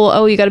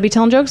whole, you got to be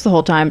telling jokes the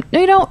whole time. No,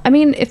 you don't. I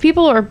mean, if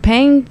people are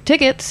paying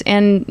tickets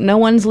and no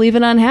one's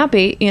leaving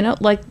unhappy,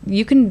 like,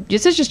 you can,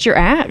 this is just your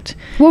act.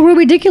 Well, Ruby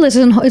Ridiculous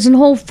is in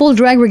whole full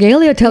drag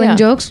regalia telling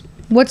jokes.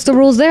 What's the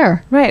rules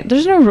there? Right.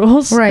 There's no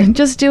rules. Right.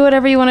 Just do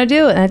whatever you want to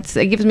do.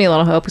 It gives me a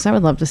lot of hope, because I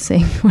would love to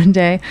sing one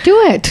day. Do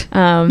it. If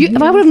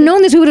I would have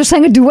known this, we would have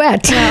sang a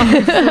duet. No,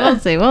 we'll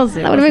see.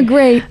 That would have been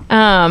great.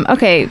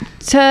 Okay.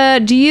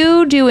 Do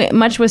you do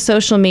much with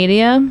social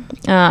media?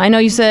 I know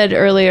you said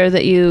earlier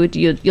that you'll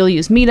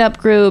use meetup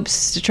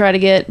groups to try to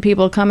get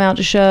people to come out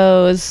to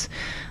shows.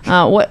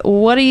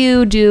 What do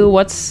you do?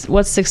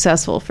 What's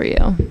successful for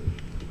you?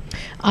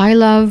 I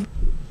love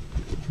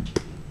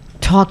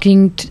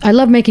I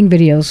love making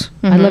videos.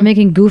 I love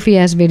making goofy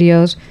ass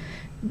videos.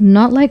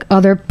 Not like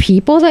other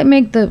people that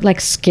make the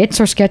like skits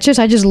or sketches.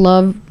 I just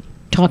love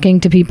talking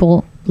to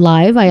people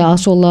live. I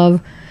also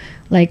love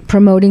like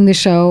promoting the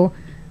show.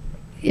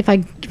 If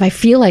I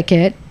feel like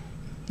it,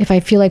 if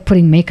I feel like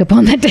putting makeup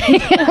on that day,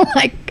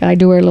 like I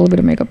do wear a little bit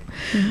of makeup,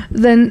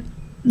 then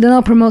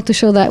I'll promote the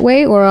show that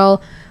way. Or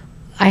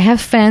I have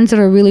fans that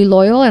are really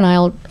loyal, and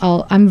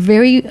I'm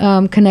very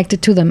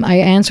connected to them. I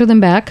answer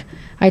them back.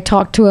 I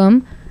talk to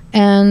them.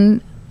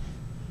 And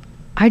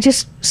I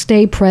just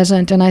stay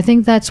present, and I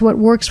think that's what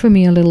works for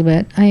me a little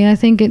bit. I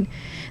think the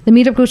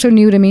meetup groups are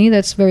new to me.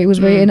 It was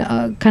very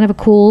kind of a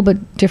cool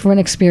but different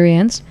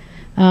experience.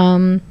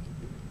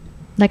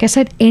 Like I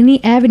said,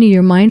 any avenue,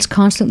 your mind's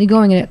constantly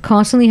going, and it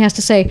constantly has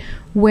to say,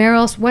 where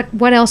else?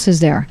 What else is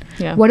there?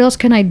 Yeah. What else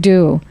can I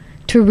do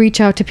to reach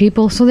out to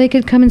people so they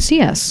could come and see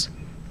us?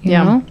 You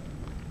know?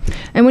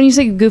 And when you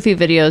say goofy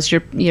videos,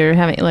 you're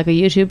having like a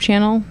YouTube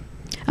channel?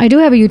 I do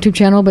have a YouTube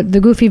channel, but the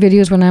goofy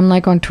videos when I'm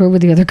like on tour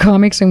with the other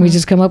comics and we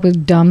just come up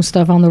with dumb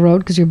stuff on the road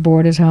because you're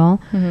bored as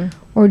hell.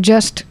 Or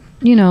just,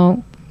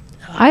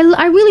 I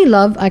really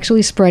love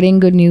actually spreading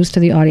good news to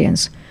the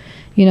audience.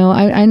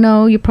 I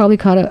know you probably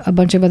caught a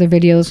bunch of other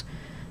videos,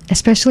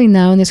 especially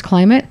now in this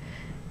climate.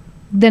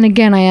 Then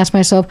again, I ask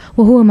myself,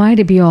 well, who am I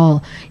to be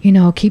all,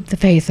 keep the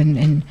faith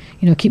and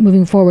keep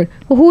moving forward?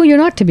 Well, who are you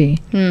not to be?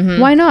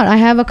 Why not? I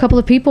have a couple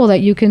of people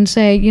that you can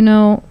say,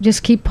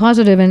 just keep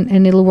positive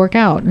and it'll work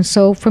out. And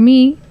so for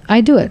me, I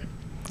do it.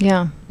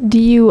 Yeah. Do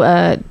you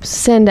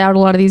send out a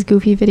lot of these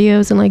goofy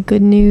videos and like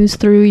good news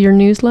through your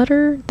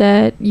newsletter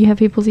that you have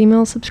people's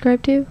emails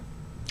subscribed to?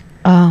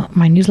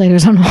 My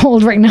newsletter's on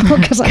hold right now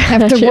because I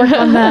have to work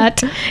on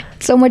that.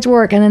 It's so much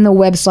work. And then the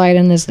website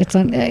and this,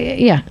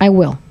 I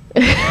will.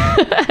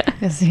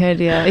 That's the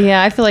idea.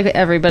 Yeah, I feel like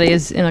everybody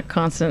is in a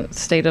constant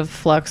state of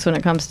flux when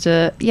it comes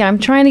to, I'm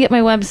trying to get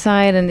my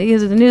website and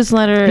the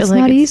newsletter. It's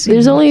not easy.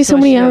 There's only so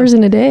many hours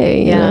in a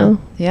day.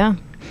 Yeah.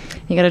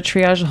 You got to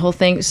triage the whole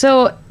thing.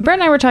 So Brett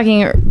and I were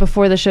talking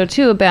before the show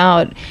too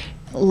about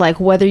like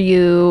whether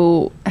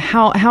you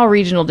how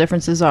regional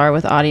differences are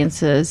with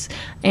audiences,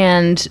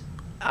 and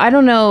I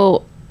don't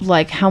know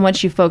like how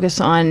much you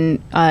focus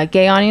on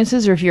gay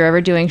audiences, or if you're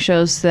ever doing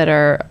shows that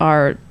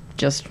are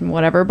just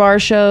whatever bar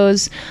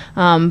shows,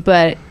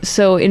 but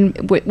so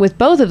with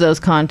both of those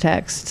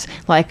contexts,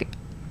 like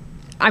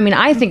I mean,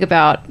 I think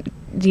about,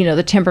 you know,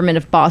 the temperament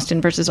of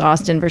Boston versus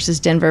Austin versus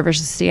Denver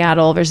versus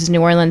Seattle versus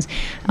New Orleans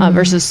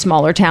versus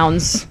smaller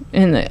towns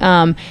in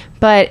the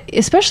but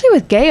especially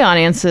with gay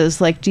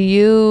audiences, like do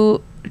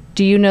you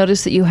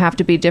notice that you have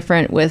to be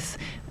different with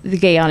the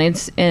gay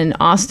audience in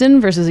Austin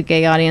versus a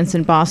gay audience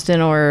in Boston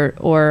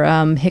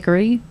or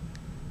Hickory?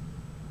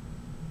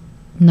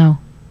 No.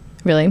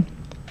 Really?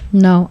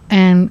 No,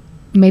 and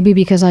maybe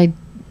because I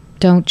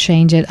don't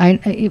change it. I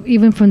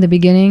even from the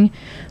beginning,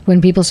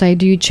 when people say,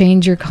 "Do you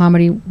change your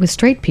comedy with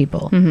straight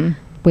people?" Mm-hmm.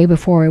 Way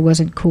before it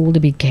wasn't cool to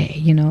be gay.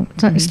 You know,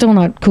 it's still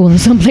not cool in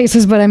some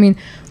places, but I mean,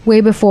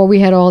 way before we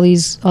had all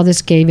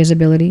this gay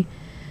visibility.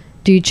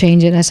 Do you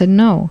change it? And I said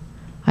no.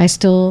 I have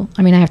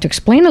to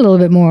explain a little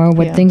bit more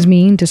what things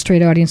mean to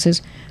straight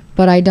audiences,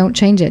 but I don't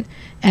change it.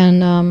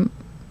 And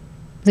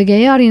the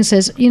gay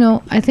audiences, you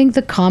know, I think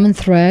the common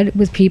thread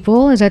with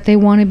people is that they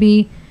want to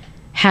be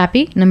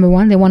happy. Number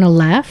one, they want to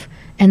laugh,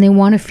 and they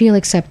want to feel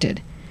accepted,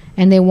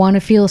 and they want to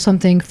feel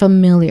something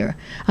familiar.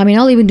 I mean,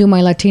 I'll even do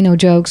my Latino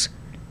jokes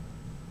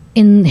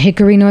in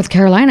Hickory, North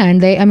Carolina,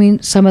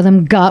 and some of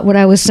them got what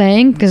I was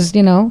saying, because,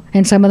 you know,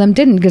 and some of them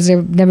didn't, because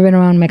they've never been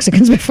around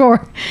Mexicans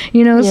before,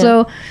 you know.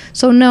 Yeah.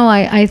 So no,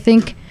 I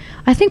think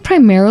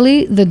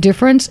primarily the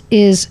difference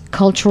is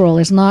cultural.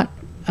 It's not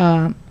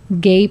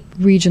gay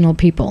regional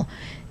people.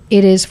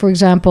 It is, for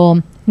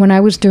example, when I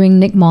was doing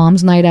Nick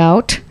Mom's Night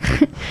Out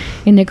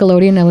in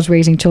Nickelodeon, I was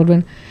raising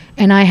children,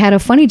 and I had a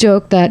funny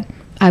joke that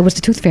I was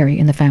the tooth fairy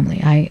in the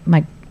family.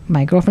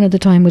 My girlfriend at the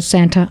time was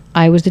Santa.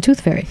 I was the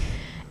tooth fairy.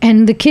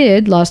 And the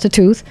kid lost a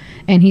tooth,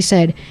 and he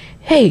said,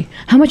 "Hey,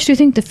 how much do you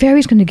think the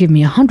fairy's going to give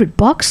me?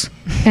 $100?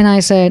 And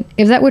I said,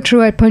 "If that were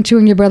true, I'd punch you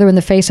and your brother in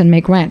the face and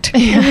make rent."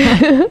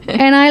 And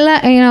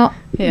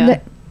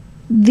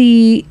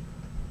the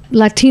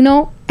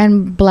Latino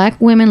and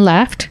black women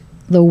laughed.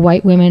 The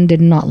white women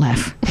did not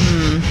laugh.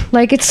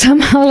 Like, it's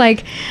somehow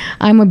like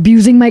I'm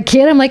abusing my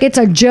kid. I'm like, it's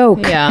a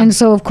joke. Yeah. And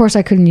so, of course,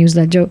 I couldn't use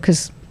that joke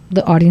because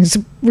the audience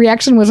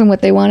reaction wasn't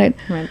what they wanted.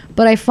 Right.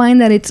 But I find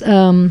that it's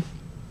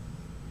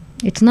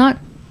not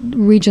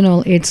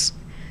regional. It's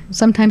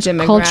sometimes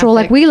cultural.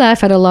 Like, we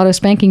laugh at a lot of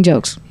spanking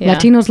jokes. Yeah.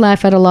 Latinos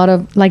laugh at a lot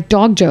of, like,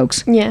 dog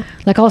jokes. Yeah.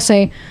 Like, I'll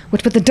say,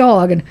 "What's with the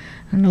dog?" And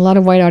a lot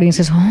of white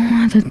audiences,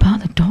 "Oh,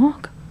 about the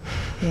dog."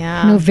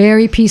 Yeah. You know,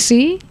 very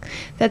PC.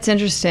 That's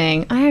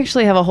interesting. I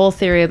actually have a whole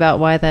theory about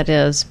why that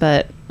is,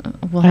 but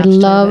we'll have I'd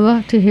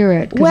love to hear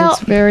it. Well,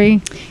 it's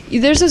very...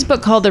 There's this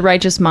book called The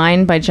Righteous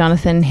Mind by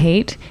Jonathan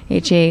Haidt,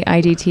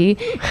 H-A-I-D-T,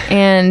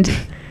 and...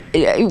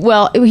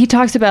 Well, he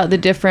talks about the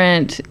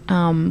different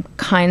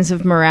kinds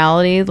of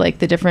morality, like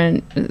the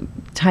different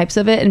types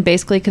of it. And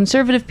basically,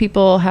 conservative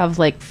people have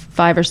like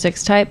 5 or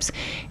 6 types,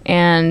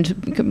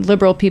 and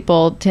liberal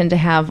people tend to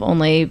have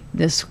only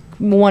this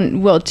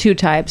one, well, 2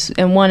 types.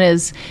 And one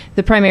is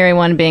the primary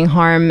one being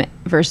harm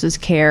versus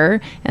care,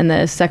 and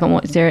the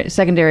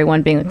secondary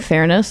one being like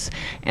fairness.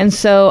 And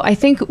so I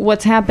think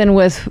what's happened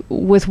with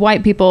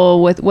white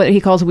people, with what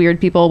he calls weird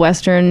people,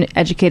 Western,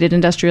 educated,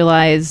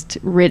 industrialized,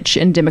 rich,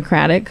 and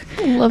democratic.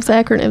 Loves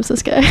acronyms,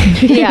 this guy.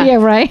 Yeah. Yeah,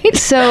 right.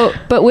 So,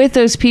 but with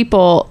those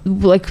people,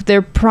 like,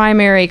 their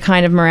primary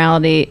kind of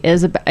morality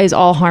is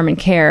all harm and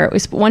care.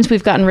 Once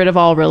we've gotten rid of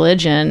all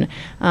religion,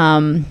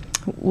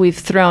 we've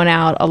thrown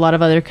out a lot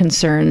of other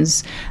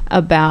concerns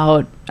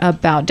about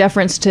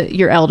deference to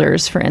your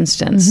elders, for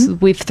instance. Mm-hmm.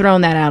 We've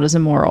thrown that out as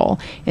immoral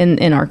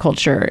in our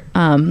culture.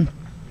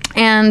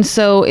 And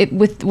so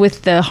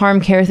with the harm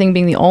care thing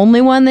being the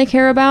only one they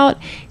care about,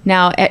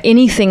 now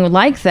anything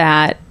like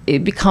that,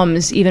 it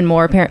becomes even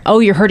more apparent. Oh,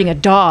 you're hurting a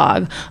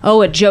dog.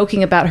 Oh,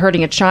 joking about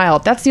hurting a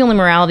child. That's the only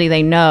morality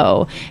they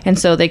know. And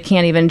so they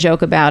can't even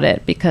joke about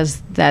it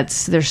because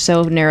they're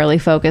so narrowly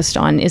focused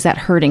on, is that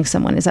hurting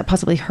someone? Is that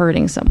possibly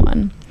hurting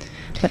someone?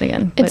 But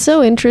again, it's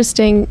so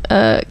interesting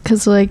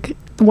because like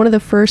one of the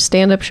first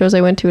stand-up shows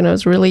I went to when I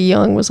was really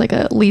young was like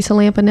a Lisa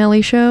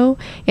Lampanelli show,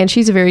 and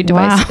she's a very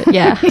divisive. Wow.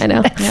 Yeah, I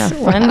know. Yeah,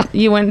 fun.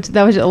 You went.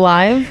 That was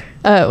live.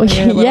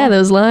 Yeah, that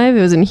was live.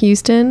 It was in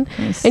Houston,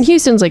 nice. And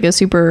Houston's like a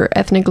super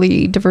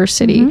ethnically diverse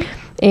city,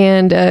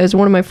 and it was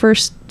one of my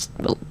first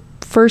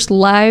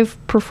live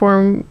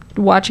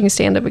watching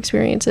stand-up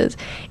experiences,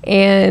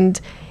 and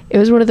it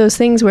was one of those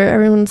things where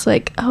everyone's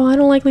like, "Oh, I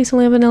don't like Lisa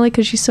Lampanelli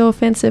because she's so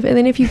offensive." And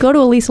then if you go to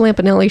a Lisa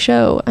Lampanelli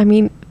show, I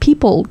mean,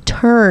 people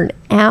turn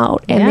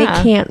out and they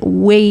can't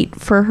wait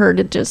for her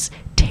to just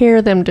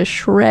tear them to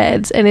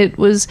shreds. And it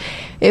was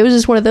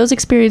just one of those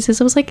experiences.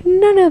 I was like,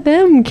 none of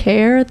them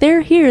care.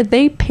 They're here.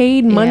 They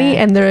paid money,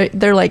 and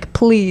they're like,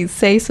 "Please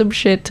say some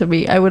shit to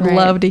me. I would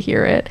love to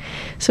hear it."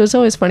 So it's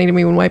always funny to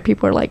me when white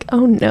people are like,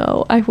 "Oh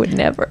no, I would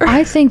never."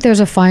 I think there's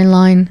a fine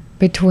line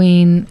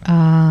between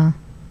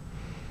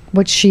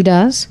what she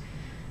does,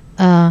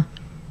 because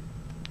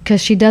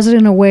she does it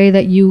in a way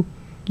that you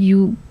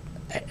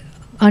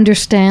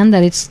understand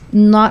that it's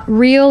not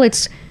real.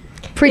 It's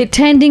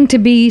pretending to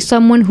be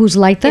someone who's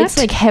like that. It's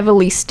like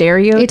heavily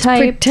stereotyped. It's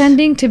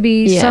pretending to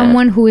be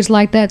someone who is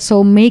like that.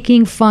 So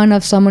making fun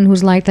of someone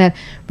who's like that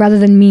rather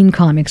than mean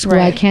comics. Right.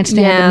 Well, I can't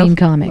stand a mean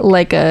comic.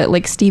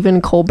 Like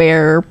Stephen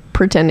Colbert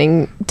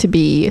pretending to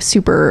be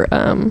super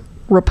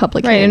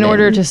Republican. Right, in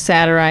order to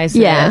satirize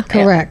it. Yeah,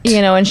 correct.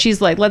 You know, and she's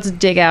like, let's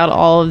dig out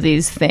all of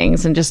these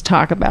things and just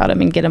talk about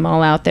them and get them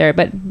all out there.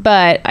 But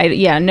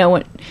no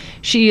one,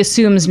 she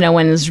assumes no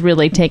one is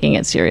really taking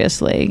it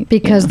seriously.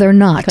 Because they're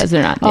not. Because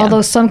they're not,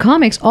 Although some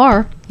comics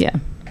are. Yeah.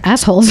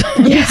 Assholes.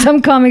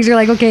 Some comics are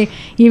like, okay,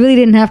 you really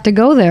didn't have to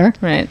go there.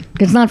 Right.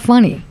 It's not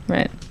funny.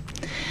 Right.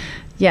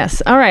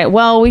 Yes. All right.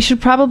 Well, we should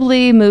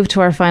probably move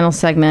to our final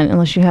segment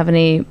unless you have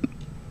any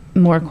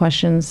more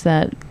questions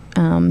that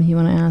you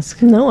want to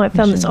ask. No, I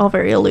found this all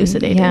very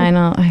elucidating. Yeah, I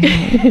know.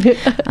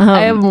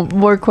 I have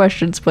more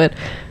questions, but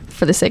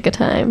for the sake of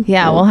time.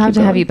 Yeah, we'll have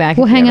to have you back.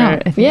 We'll hang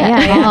out.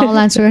 I'll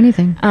answer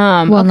anything.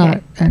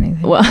 Not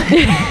anything. Well,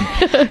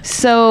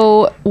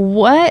 so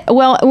what?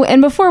 Well,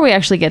 and before we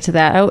actually get to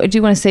that, I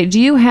do want to say,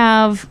 do you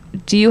have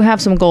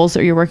some goals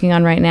that you're working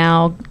on right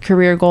now?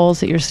 Career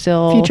goals that you're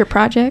still future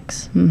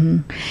projects? Mm-hmm.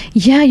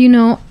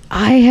 Yeah,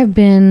 I have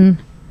been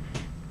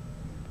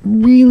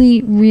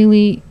really,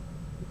 really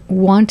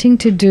wanting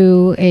to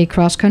do a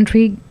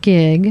cross-country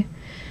gig,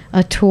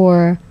 a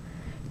tour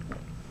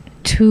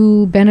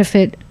to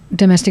benefit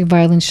domestic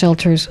violence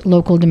shelters,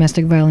 local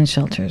domestic violence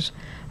shelters,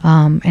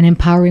 and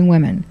empowering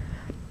women.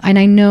 And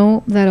I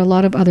know that a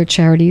lot of other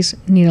charities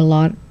need a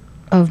lot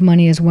of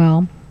money as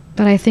well,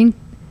 but I think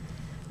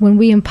when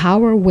we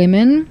empower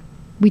women,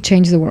 we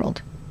change the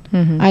world.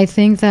 Mm-hmm. I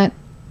think that,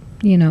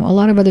 a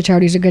lot of other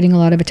charities are getting a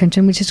lot of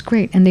attention, which is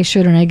great, and they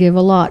should, and I give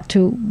a lot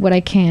to what I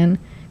can.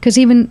 Because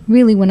even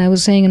really when I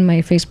was saying in my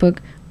Facebook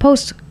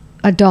post,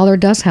 $1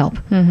 does help.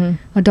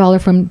 Mm-hmm.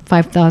 $1 from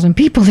 5,000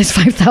 people is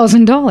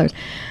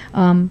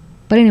 $5,000.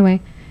 But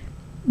anyway,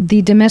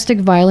 the domestic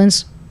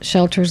violence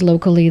shelters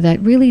locally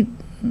that really,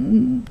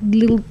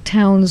 little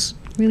towns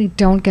really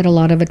don't get a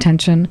lot of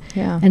attention.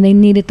 Yeah. And they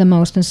need it the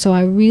most. And so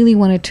I really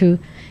wanted to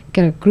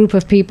get a group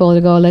of people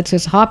to go, let's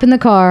just hop in the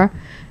car,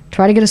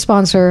 try to get a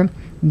sponsor,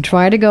 and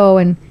try to go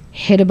and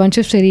hit a bunch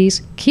of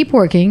cities, keep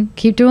working,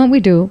 keep doing what we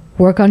do,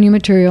 work on new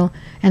material,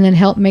 and then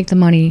help make the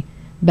money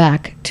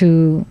back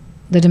to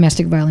the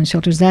domestic violence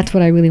shelters. That's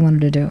what I really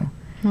wanted to do.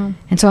 Wow.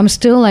 And so I'm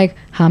still like,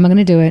 how am I going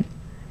to do it?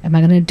 Am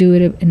I going to do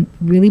it in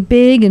really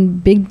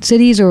big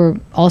cities or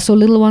also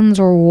little ones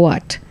or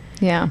what?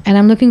 Yeah. And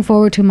I'm looking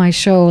forward to my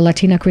show,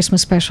 Latina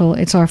Christmas Special.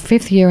 It's our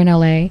 5th year in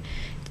LA,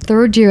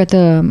 3rd year at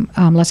the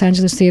Los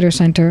Angeles Theater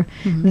Center.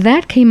 Mm-hmm.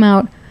 That came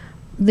out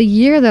the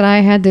year that I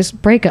had this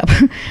breakup.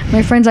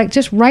 My friend's like,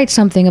 just write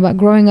something about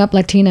growing up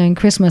Latina and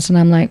Christmas. And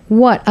I'm like,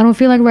 what? I don't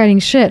feel like writing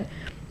shit.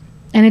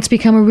 And it's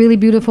become a really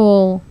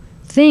beautiful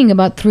thing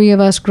about 3 of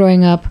us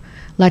growing up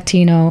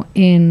Latino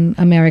in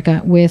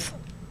America with,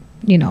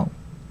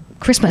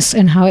 Christmas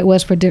and how it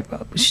was for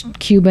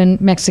Cuban,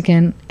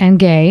 Mexican, and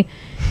gay.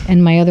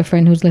 And my other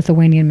friend who's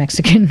Lithuanian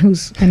Mexican,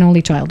 who's an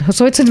only child.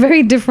 So it's a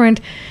very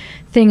different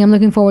thing. I'm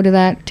looking forward to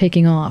that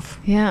taking off.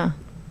 Yeah.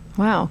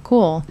 Wow.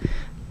 Cool.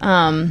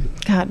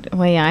 God,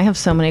 well, yeah, I have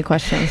so many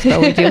questions,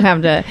 but we do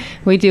have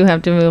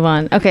to move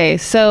on. Okay,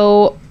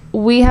 so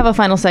we have a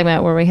final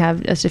segment where we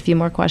have just a few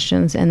more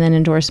questions and then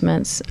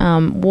endorsements.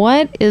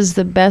 What is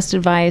the best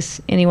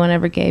advice anyone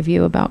ever gave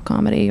you about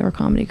comedy or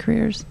comedy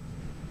careers?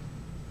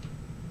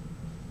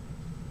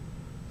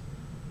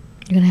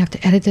 You're gonna have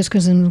to edit this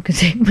because I'm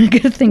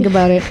gonna think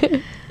about it.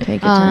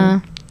 Take your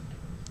time.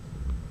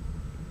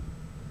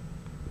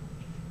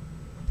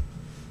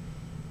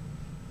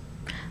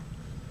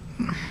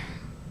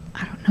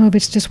 I don't know if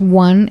it's just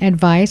one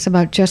advice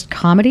about just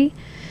comedy.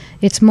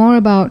 It's more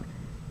about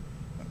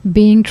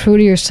being true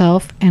to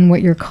yourself and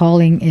what your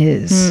calling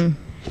is.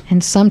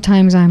 And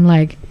sometimes I'm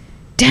like,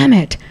 damn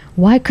it,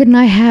 why couldn't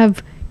I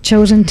have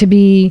chosen to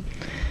be,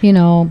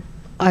 an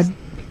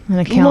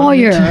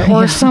lawyer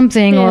or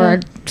something or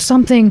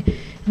something?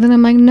 And then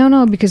I'm like,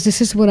 no, because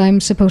this is what I'm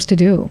supposed to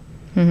do.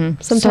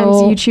 Mm-hmm.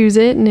 Sometimes you choose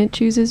it and it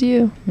chooses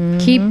you. Mm-hmm.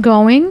 Keep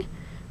going.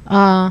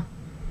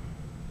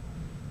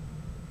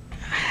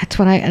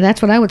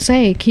 That's what I would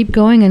say. Keep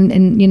going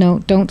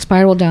and don't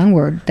spiral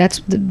downward. That's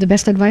the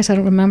best advice. I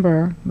don't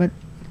remember, but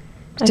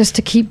just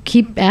to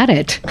keep at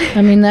it.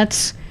 I mean,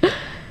 that's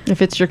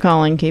if it's your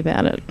calling, keep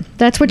at it.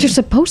 That's what you're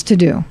supposed to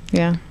do.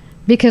 Yeah.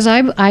 Because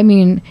I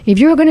mean, if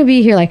you're going to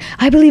be here like,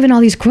 I believe in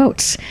all these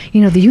quotes,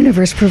 the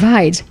universe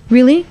provides.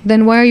 Really?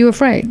 Then why are you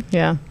afraid?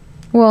 Yeah.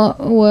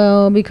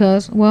 Well,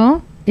 because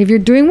if you're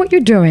doing what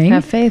you're doing,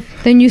 have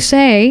faith. Then you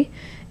say.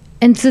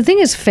 And the thing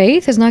is,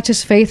 faith is not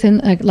just faith in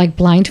like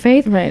blind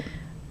faith. Right.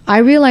 I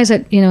realize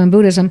that, in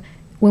Buddhism,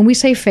 when we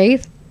say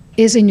faith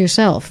is in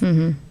yourself.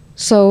 Mm-hmm.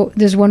 So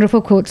this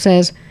wonderful quote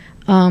says,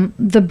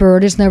 the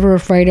bird is never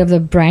afraid of the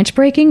branch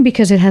breaking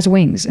because it has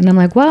wings. And I'm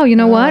like, wow, you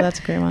know what? That's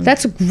a great one.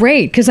 That's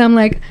great. Because I'm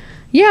like,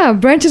 yeah,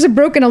 branches have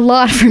broken a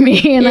lot for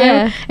me,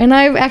 and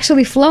I've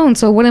actually flown.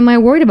 So what am I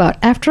worried about?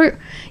 After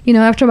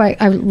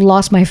I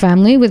lost my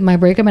family with my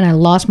breakup, and I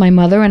lost my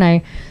mother,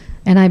 and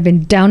I've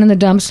been down in the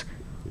dumps,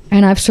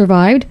 and I've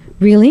survived.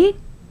 Really?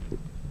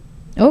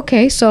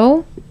 Okay,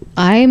 so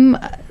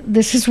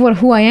this is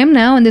who I am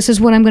now, and this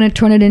is what I'm going to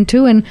turn it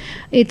into. And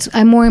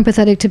I'm more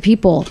empathetic to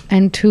people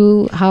and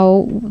to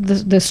how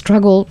the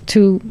struggle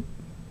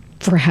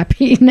for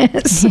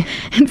happiness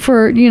and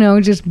for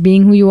just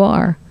being who you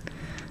are.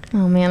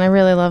 Oh man, I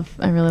really love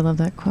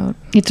that quote.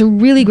 It's a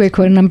really great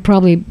quote, and I'm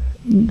probably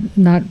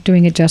not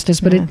doing it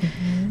justice, but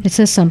it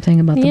says something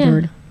about the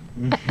bird.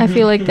 I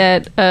feel like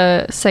that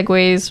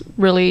segues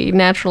really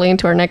naturally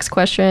into our next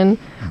question,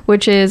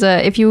 which is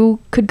if you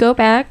could go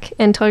back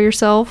and tell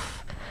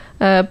yourself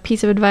a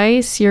piece of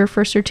advice your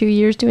first or 2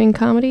 years doing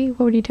comedy,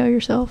 what would you tell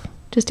yourself?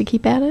 Just to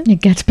keep at it?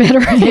 It gets better.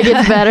 It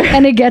gets better.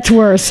 And it gets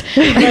worse.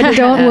 But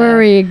don't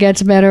worry, it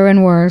gets better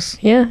and worse.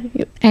 Yeah.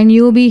 And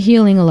you'll be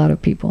healing a lot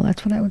of people.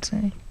 That's what I would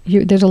say.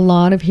 There's a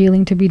lot of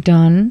healing to be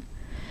done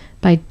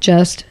by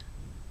just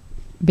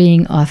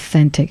being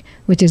authentic,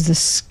 which is the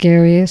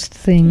scariest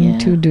thing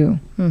to do.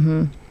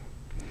 Mm-hmm.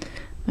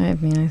 I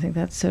mean, I think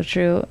that's so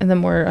true. And the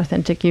more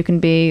authentic you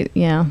can be,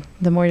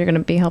 the more you're going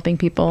to be helping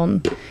people,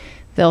 and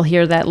they'll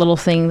hear that little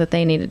thing that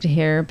they needed to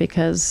hear,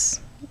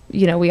 because,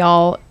 we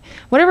all,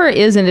 whatever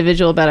is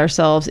individual about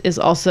ourselves is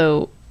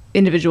also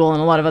individual in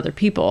a lot of other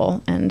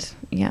people. And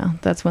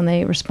that's when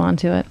they respond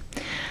to it.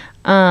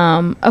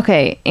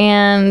 Okay.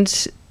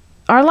 And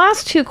our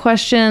last two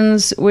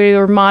questions we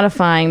were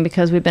modifying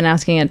because we've been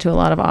asking it to a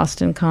lot of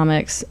Austin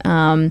comics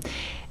and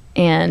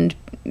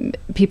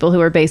people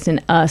who are based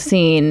in a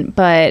scene.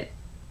 But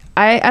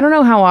I don't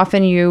know how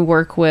often you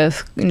work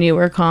with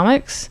newer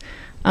comics,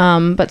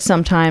 but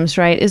sometimes,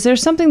 right? Is there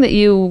something that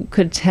you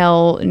could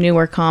tell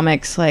newer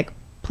comics, like,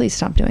 please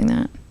stop doing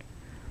that?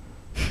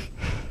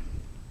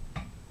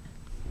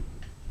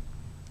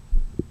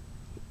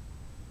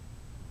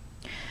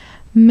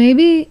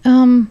 Maybe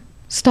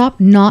stop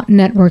not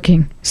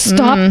networking.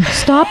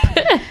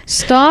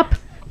 Stop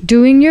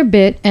doing your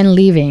bit and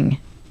leaving.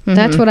 Mm-hmm.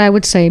 That's what I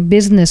would say,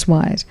 business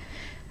wise.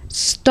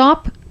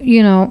 Stop.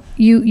 You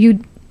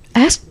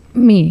ask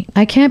me.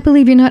 I can't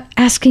believe you're not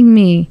asking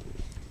me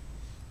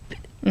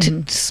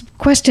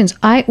questions.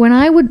 When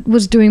I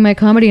was doing my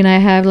comedy, and I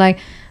have like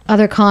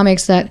other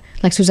comics that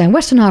like Suzanne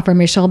Westenhofer,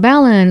 Michelle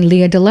Ballin,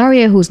 Leah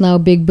Delaria, who's now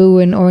Big Boo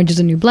in Orange is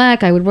the New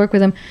Black. I would work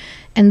with them,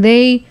 and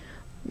they,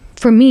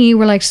 for me,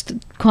 were like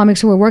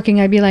comics who were working.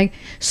 I'd be like,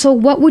 so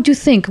what would you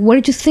think? What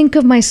did you think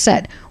of my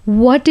set?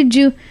 What did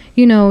you,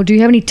 do you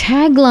have any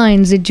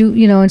taglines? Did you,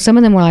 and some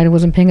of them, well, I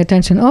wasn't paying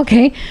attention.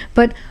 Okay.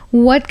 But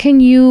what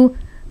can you,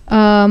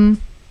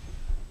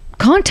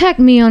 contact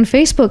me on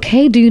Facebook.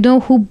 Hey, do you know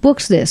who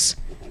books this?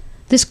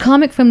 This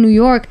comic from New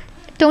York,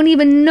 don't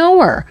even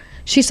know her.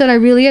 She said, I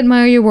really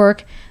admire your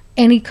work.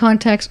 Any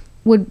contacts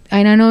would,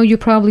 and I know you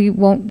probably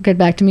won't get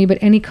back to me, but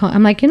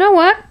I'm like, you know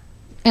what?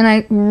 And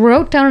I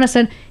wrote down and I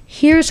said,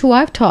 here's who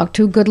I've talked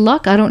to. Good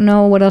luck. I don't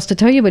know what else to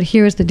tell you, but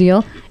here's the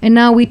deal. And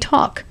now we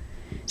talk.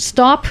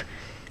 Stop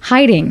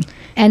hiding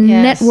and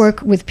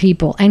network with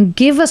people and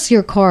give us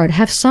your card.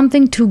 Have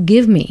something to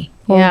give me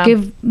or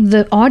give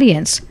the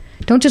audience.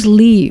 Don't just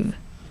leave.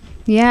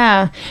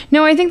 Yeah.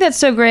 No, I think that's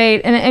so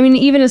great. And I mean,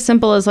 even as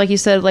simple as, like you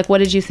said, like, what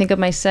did you think of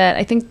my set?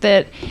 I think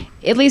that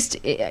at least,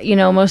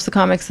 most of the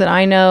comics that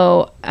I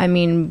know, I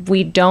mean,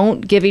 we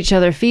don't give each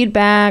other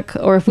feedback,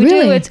 or if we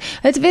do,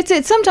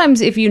 it's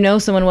sometimes if you know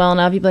someone well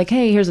enough, you'd be like,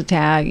 hey, here's a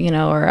tag,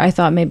 or I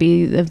thought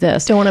maybe of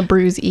this. Don't want to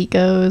bruise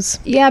egos.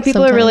 Yeah.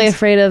 People are really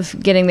afraid of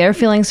getting their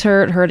feelings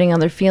hurting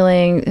other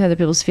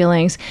people's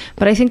feelings.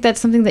 But I think that's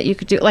something that you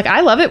could do. Like,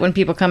 I love it when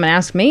people come and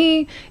ask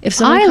me if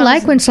someone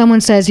like when someone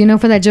says,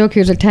 for that joke,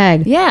 here's a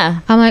tag. Yeah.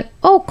 I'm like,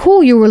 oh,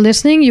 cool. You were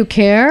listening. You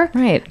care.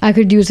 Right. I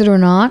could use it or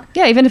not.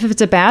 Yeah. Even if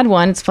it's a bad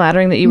one, it's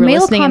flattering that you were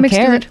male listening comics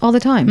and cared. do it all the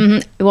time.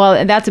 Mm-hmm.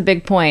 Well, that's a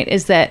big point,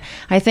 is that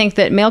I think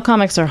that male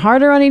comics are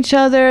harder on each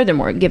other.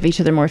 Give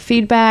each other more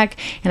feedback.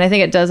 And I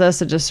think it does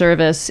us a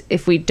disservice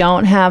if we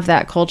don't have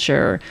that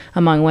culture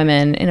among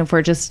women. And if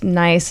we're just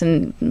nice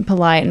and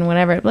polite and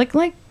whatever, like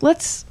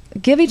let's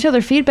give each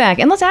other feedback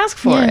and let's ask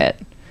for it.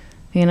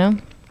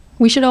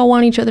 We should all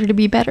want each other to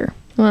be better.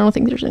 Well, I don't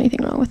think there's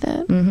anything wrong with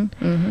that.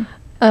 Mm-hmm.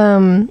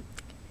 Mm-hmm.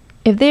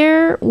 If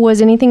there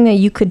was anything that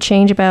you could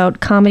change about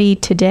comedy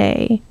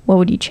today, what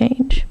would you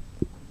change?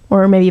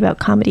 Or maybe about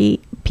comedy,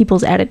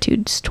 people's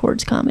attitudes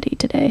towards comedy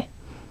today?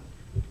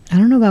 I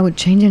don't know if I would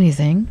change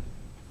anything.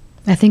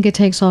 I think it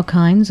takes all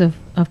kinds of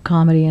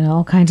comedy and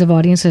all kinds of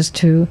audiences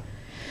to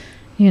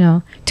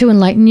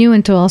enlighten you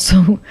and to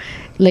also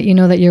let you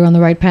know that you're on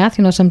the right path.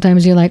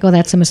 Sometimes you're like, oh,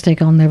 that's a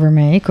mistake I'll never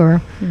make.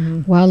 Or,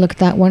 wow, look at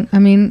that one. I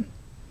mean,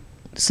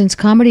 since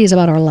comedy is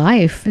about our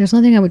life, there's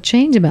nothing I would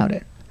change about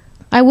it.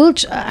 I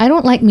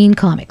don't like mean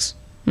comics.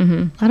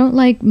 Mm-hmm. I don't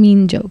like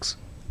mean jokes.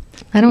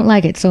 I don't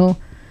like it. So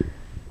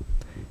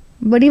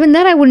But even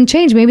that I wouldn't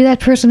change. Maybe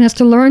that person has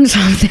to learn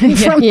something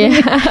from me.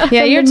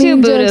 Yeah, you're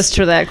too Buddhist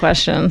for that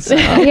question. So.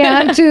 Yeah,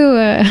 I'm too...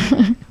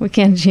 I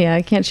can't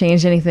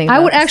change anything. I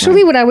would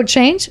actually, what I would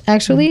change,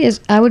 is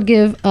I would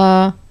give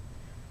a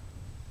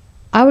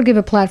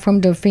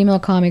platform to female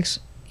comics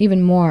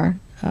even more.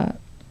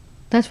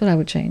 That's what I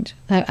would change.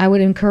 I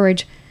would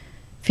encourage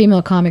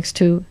female comics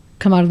to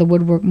come out of the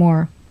woodwork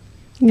more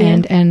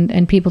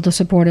and people to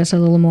support us a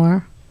little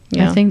more.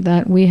 Yeah. I think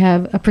that we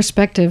have a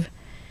perspective,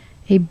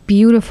 a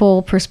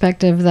beautiful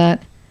perspective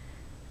that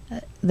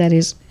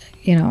is,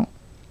 you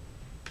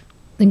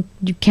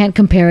can't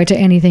compare it to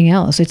anything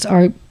else. It's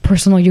our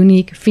personal,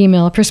 unique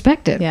female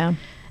perspective. Yeah.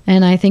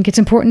 And I think it's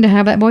important to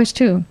have that voice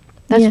too.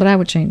 That's what I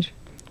would change.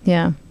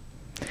 Yeah.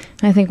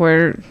 I think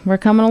we're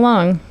coming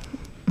along.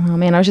 Oh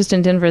man, I was just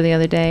in Denver the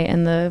other day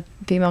and the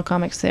female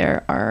comics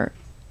there are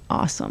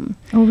awesome.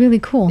 Oh, really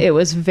cool. It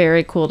was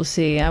very cool to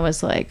see. I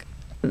was like,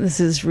 this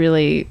is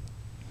really...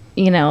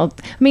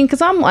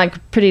 because I'm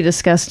like pretty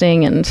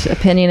disgusting and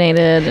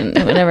opinionated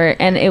and whatever,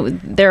 and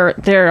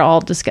they're all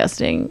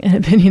disgusting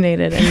and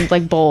opinionated and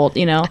like bold,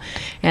 and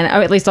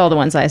at least all the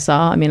ones I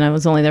saw. I mean, I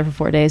was only there for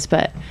 4 days,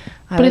 but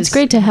it's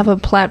great to have a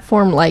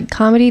platform like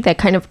comedy that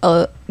kind of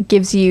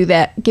allows you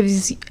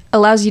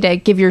to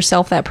give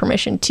yourself that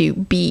permission to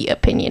be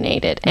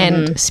opinionated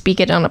and speak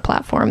it on a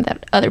platform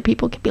that other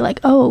people could be like,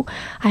 oh,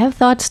 I have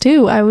thoughts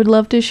too. I would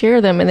love to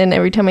share them. And then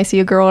every time I see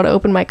a girl at an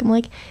open mic, I'm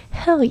like,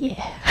 hell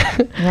yeah.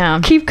 Yeah.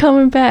 Keep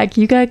coming back.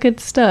 You got good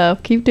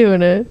stuff. Keep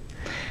doing it.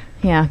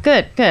 Yeah,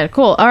 good,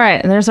 cool. All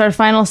right, and there's our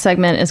final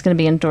segment is going to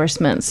be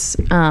endorsements.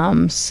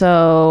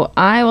 So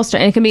I will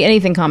start, and it can be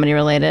anything comedy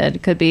related.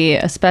 It could be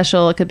a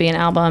special, it could be an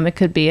album, it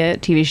could be a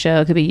TV show,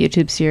 it could be a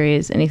YouTube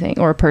series, anything,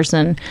 or a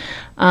person.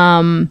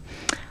 I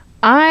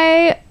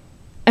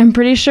am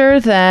pretty sure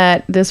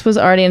that this was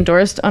already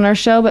endorsed on our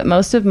show, but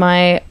most of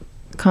my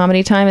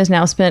comedy time is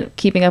now spent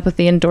keeping up with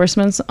the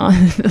endorsements on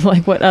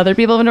like what other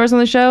people have endorsed on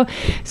the show.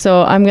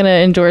 So I'm going to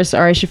endorse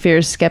Ari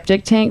Shaffir's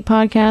Skeptic Tank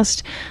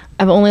podcast.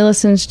 I've only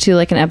listened to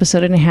like an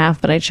episode and a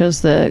half, but I chose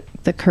the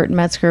Kurt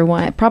Metzger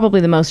one, probably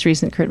the most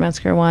recent Kurt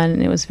Metzger one,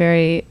 and it was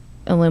very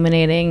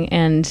illuminating.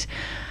 And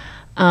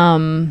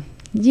I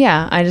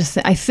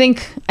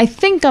think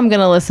I'm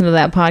gonna listen to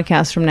that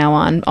podcast from now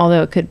on.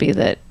 Although it could be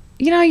that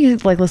you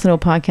like listen to a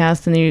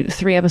podcast and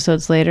 3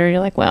 episodes later you're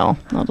like, well,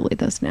 I'll delete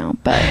this now.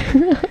 But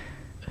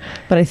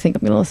I think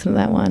I'm gonna listen to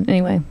that one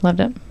anyway.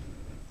 Loved it.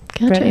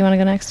 Gotcha. Brett, you want to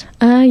go next?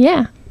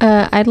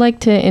 I'd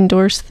like to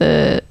endorse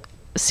the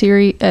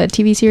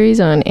TV series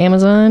on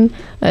Amazon.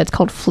 It's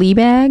called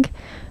Fleabag.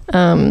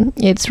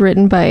 It's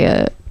written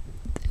by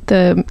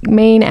the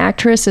main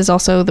actress is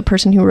also the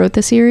person who wrote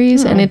the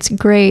series, and it's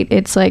great.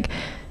 It's like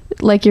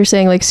you're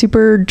saying, like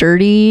super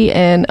dirty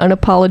and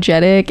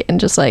unapologetic and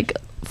just like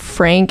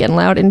frank and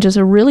loud and just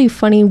a really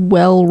funny,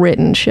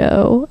 well-written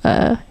show.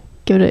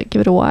 Give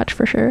it a watch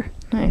for sure.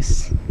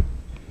 Nice.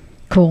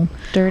 Cool.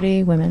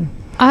 Dirty women.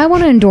 I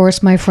want to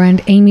endorse my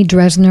friend Amy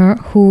Dresner,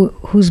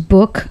 whose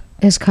book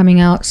is coming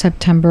out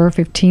September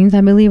 15th,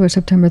 I believe, or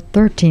September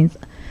 13th.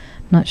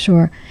 Not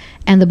sure.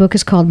 And the book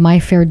is called My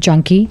Fair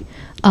Junkie,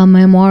 a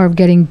memoir of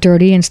getting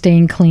dirty and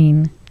staying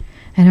clean.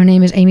 And her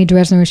name is Amy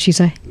Dresner.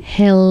 She's a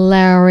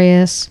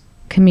hilarious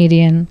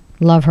comedian.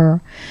 Love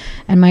her.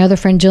 And my other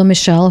friend Jill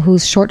Michelle,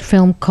 whose short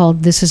film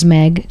called This Is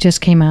Meg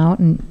just came out,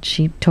 and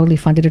she totally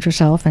funded it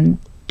herself and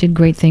did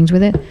great things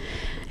with it.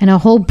 And a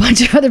whole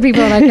bunch of other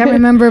people that I can't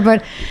remember,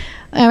 but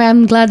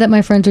I'm glad that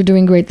my friends are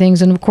doing great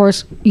things. And of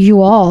course,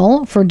 you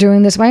all for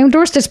doing this. I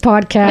endorse this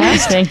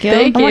podcast. Thank you.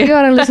 I want you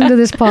all to listen to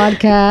this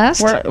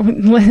podcast.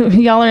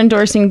 Y'all are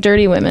endorsing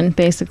dirty women,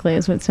 basically,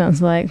 is what it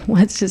sounds like.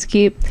 Let's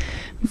keep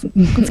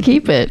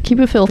it. Keep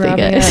it filthy,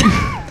 guys.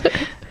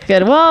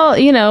 Good.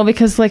 Well,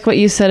 because like what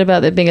you said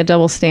about it being a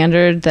double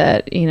standard,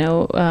 that,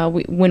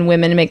 when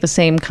women make the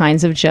same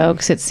kinds of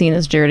jokes, it's seen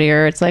as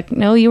dirtier. It's like,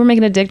 no, you were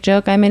making a dick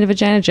joke. I made a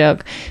vagina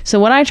joke. So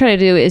what I try to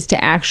do is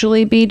to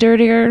actually be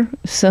dirtier.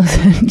 So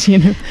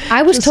that,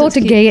 I was told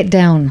to gay it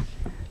down.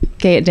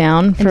 Gay it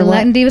down? For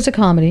Latin Divas of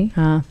Comedy.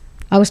 I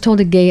was told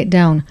to gay it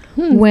down.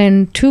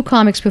 When 2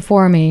 comics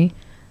before me,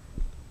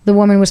 the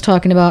woman was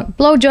talking about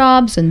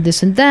blowjobs and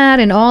this and that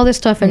and all this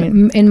stuff.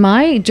 And in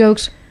my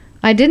jokes,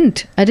 I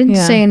didn't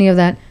say any of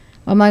that.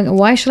 I'm like,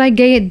 why should I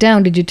gay it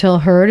down? Did you tell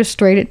her to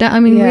straight it down? I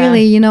mean,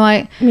 really,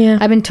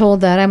 I've been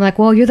told that. I'm like,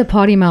 well, you're the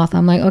potty mouth.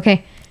 I'm like,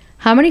 okay,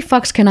 how many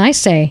fucks can I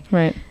say?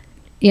 Right.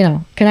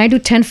 Can I do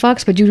 10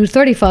 fucks, but you do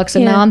 30 fucks,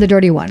 and now I'm the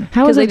dirty one?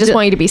 Because they just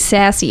want you to be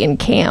sassy and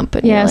camp.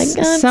 And you're like,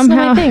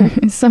 somehow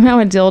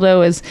a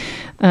dildo is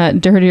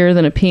dirtier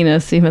than a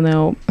penis, even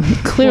though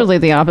clearly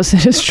the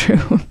opposite is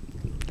true.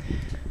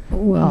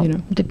 Well,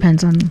 it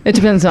depends on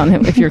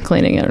if you're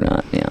cleaning it or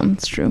not. Yeah,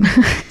 it's true.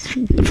 That's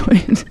the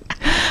point.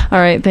 All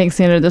right, thanks,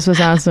 Sandra. This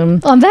was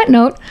awesome. On that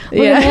note,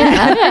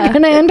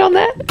 can I end on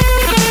that?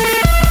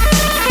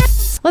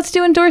 Let's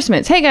do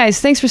endorsements. Hey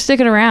guys, thanks for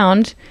sticking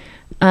around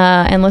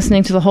and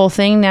listening to the whole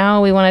thing.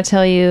 Now we want to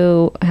tell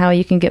you how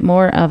you can get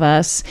more of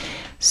us.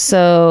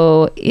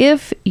 So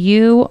if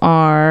you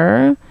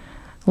are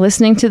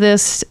listening to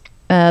this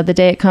the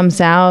day it comes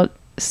out,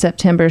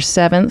 September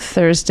 7th,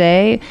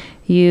 Thursday,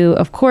 you,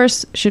 of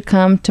course, should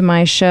come to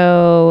my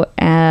show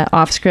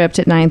Off Script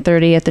at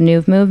 9:30 at the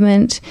New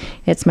Movement.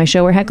 It's my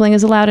show where heckling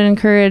is allowed and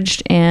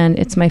encouraged, and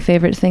it's my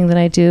favorite thing that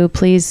I do.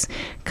 Please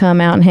come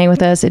out and hang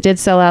with us. It did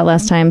sell out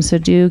last time, so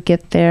do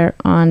get there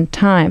on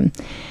time.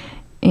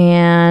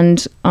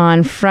 And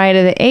on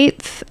Friday the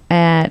 8th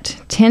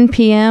at 10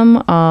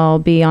 p.m., I'll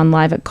be on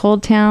live at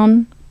Cold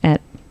Town.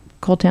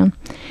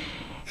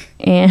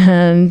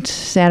 And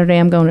Saturday,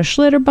 I'm going to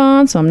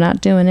Schlitterbahn, so I'm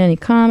not doing any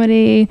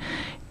comedy.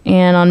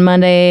 And on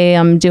Monday,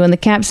 I'm doing the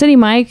Cap City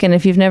mic. And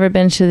if you've never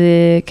been to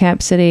the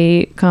Cap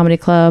City Comedy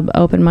Club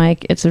open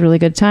mic, it's a really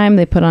good time.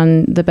 They put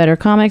on the better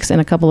comics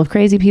and a couple of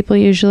crazy people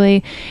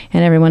usually.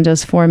 And everyone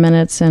does 4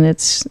 minutes. And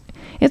it's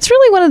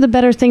really one of the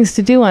better things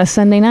to do on a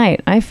Sunday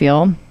night, I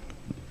feel.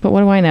 But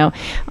what do I know?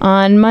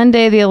 On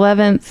Monday, the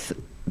 11th,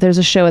 there's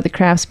a show at the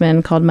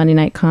Craftsman called Monday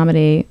Night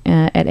Comedy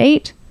at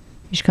 8.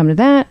 You should come to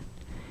that.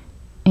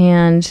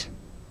 And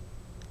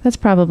that's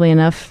probably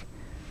enough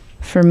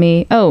for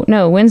me. Oh,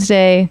 no,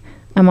 Wednesday,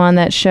 I'm on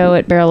that show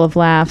at Barrel of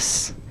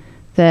Laughs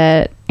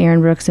that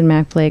Aaron Brooks and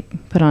Mac Blake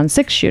put on,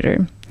 Six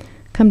Shooter.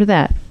 Come to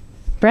that.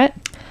 Brett?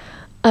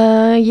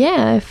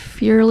 Yeah,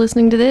 if you're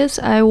listening to this,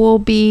 I will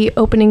be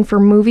opening for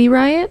Movie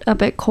Riot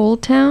up at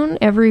Cold Town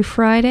every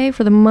Friday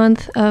for the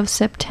month of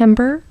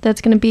September.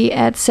 That's going to be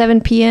at 7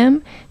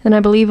 p.m. And I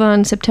believe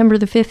on September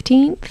the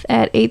 15th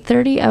at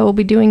 8:30, I will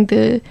be doing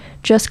the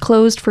Just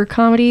Closed for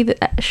Comedy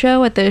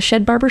show at the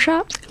Shed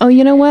Barbershop. Oh,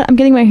 you know what? I'm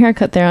getting my hair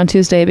cut there on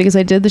Tuesday because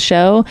I did the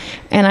show,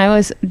 and I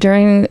was,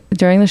 during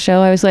the show,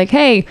 I was like,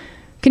 hey,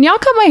 can y'all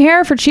cut my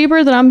hair for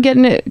cheaper than I'm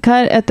getting it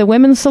cut at the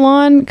women's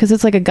salon? Because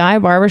it's like a guy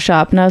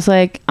barbershop. And I was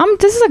like,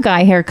 this is a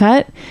guy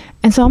haircut.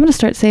 And so I'm going to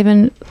start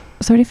saving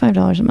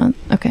 $35 a month.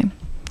 Okay,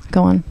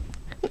 go on.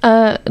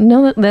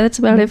 No, that's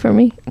about it for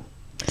me.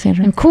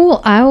 Sandra? And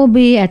cool, I will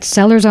be at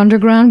Sellers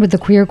Underground with the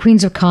Queer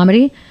Queens of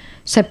Comedy,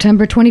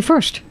 September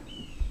 21st.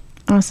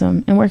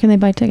 Awesome. And where can they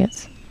buy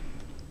tickets?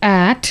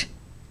 At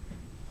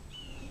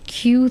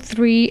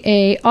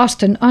Q3A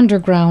Austin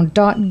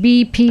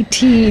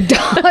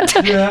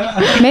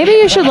Underground.bpt. Maybe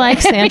you should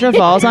like Sandra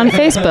Valls on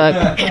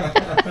Facebook.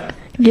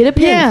 Get a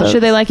pin. Yeah.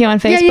 Should they like you on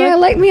Facebook? Yeah,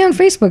 like me on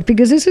Facebook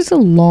because this is a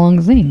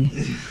long thing.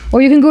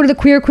 Or you can go to the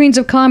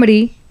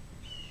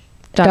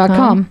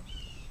queerqueensofcomedy.com.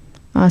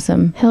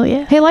 Awesome. Hell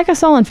yeah. Hey, like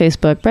us all on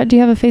Facebook. Brett, do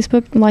you have a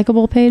Facebook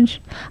likable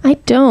page? I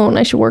don't.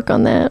 I should work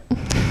on that.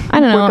 I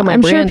don't know.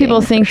 I'm sure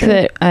people think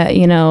that,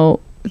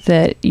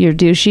 that you're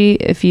douchey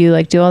if you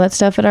like do all that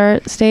stuff at our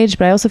stage,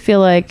 but I also feel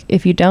like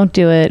if you don't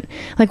do it,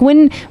 like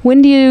when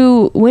do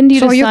you so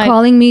decide? You're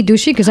calling me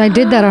douchey because I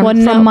did that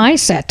from my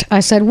set.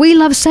 I said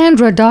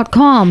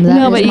welovesandra.com.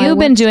 No, but you've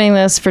been doing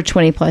this for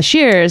 20 plus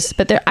years,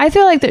 but I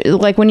feel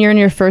like when you're in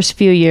your first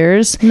few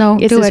years,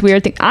 it's this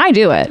weird thing. I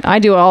do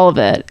all of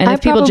it, and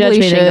if people judge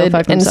me, they go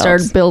fuck themselves.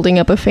 And start building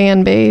up a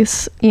fan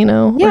base,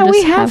 Yeah,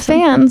 we have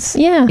fans.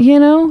 Yeah,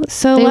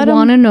 so they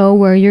want to know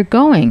where you're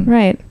going,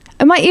 right?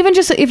 Even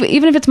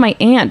if it's my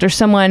aunt or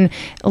someone,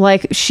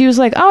 like she was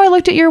like, oh, I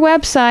looked at your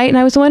website and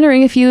I was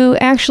wondering if you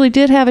actually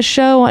did have a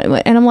show,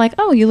 and I'm like,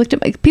 oh, you looked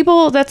at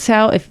people. That's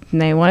how, if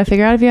they want to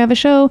figure out if you have a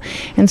show.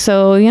 And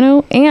so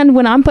and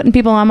when I'm putting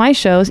people on my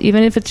shows,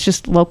 even if it's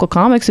just local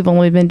comics who've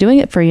only been doing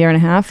it for a year and a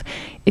half,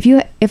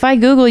 if I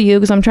Google you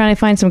because I'm trying to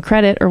find some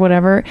credit or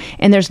whatever,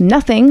 and there's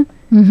nothing.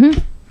 Mm-hmm.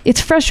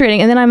 It's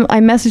frustrating. And then I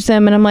message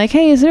them and I'm like,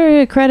 hey, is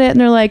there a credit?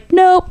 And they're like,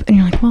 nope. And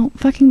you're like, well,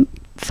 fucking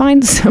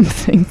find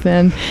something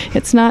then.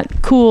 It's not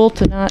cool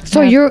to not. So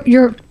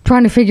you're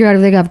trying to figure out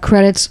if they have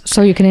credits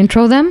so you can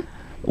intro them?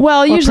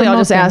 Well, usually I'll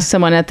just ask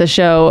someone at the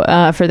show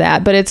for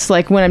that. But it's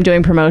like when I'm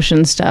doing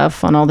promotion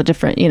stuff on all the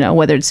different,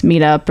 whether it's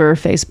Meetup or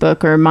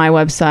Facebook or my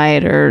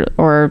website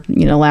or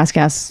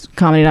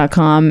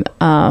lastgascomedy.com,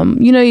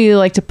 you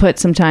like to put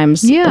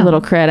sometimes a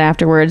little cred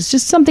afterwards,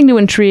 just something to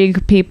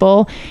intrigue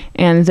people.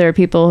 And there are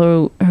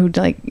people who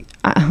like,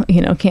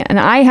 can't. And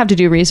I have to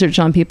do research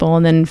on people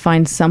and then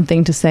find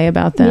something to say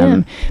about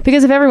them. Yeah.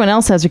 Because if everyone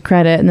else has a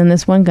credit and then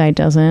this one guy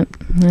doesn't,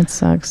 that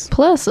sucks.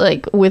 Plus,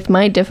 like with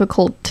my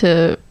difficult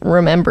to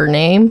remember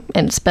name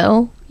and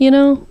spell,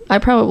 I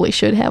probably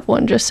should have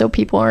one just so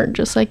people aren't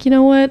just like, you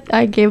know what?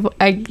 I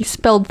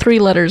spelled 3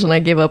 letters and I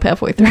gave up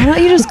halfway through. Why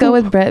don't you just go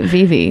with Brett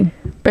Vivi?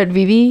 Brett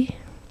Vivi?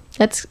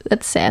 That's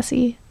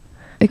sassy.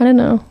 I don't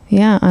know.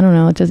 Yeah, I don't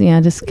know. It just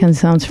kind of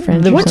sounds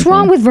French. What's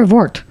wrong with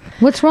Vervort?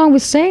 What's wrong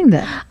with saying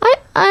that?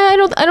 I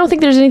don't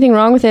think there's anything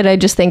wrong with it. I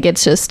just think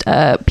it's just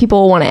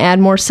people want to add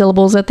more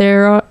syllables than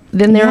there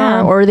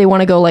are, or they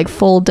want to go like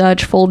full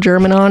Dutch, full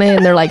German on it,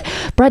 and they're like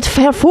Brett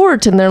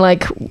Fort, and they're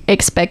like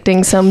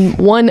expecting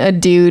a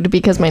dude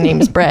because my name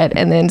is Brett,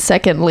 and then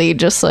secondly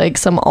just like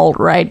some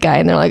alt-right guy,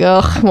 and they're like,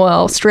 oh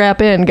well,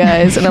 strap in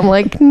guys, and I'm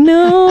like,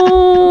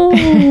 no.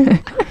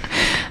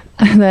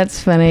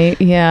 That's funny.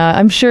 Yeah,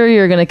 I'm sure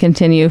you're going to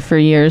continue for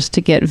years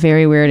to get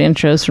very weird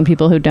intros from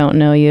people who don't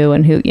know you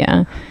and who,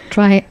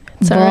 Try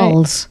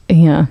Balls. Right.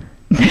 Yeah.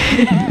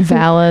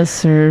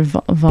 Vallis or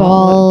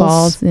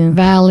Balls. Yeah.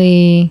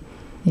 Valley.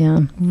 Yeah.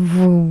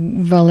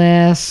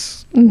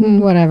 Valles. Mm-hmm.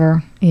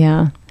 Whatever.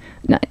 Yeah.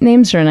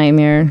 names are a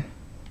nightmare.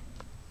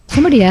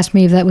 Somebody asked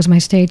me if that was my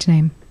stage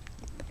name.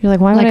 You're like,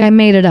 why would I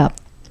made it up.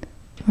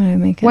 Why did I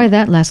make it? Why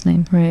that last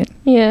name? Right.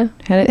 Yeah.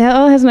 It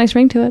has a nice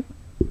ring to it.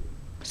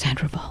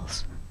 Sandra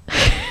Valls.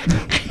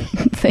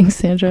 Thanks,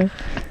 Sandra.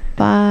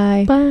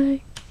 Bye.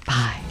 Bye.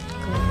 Bye.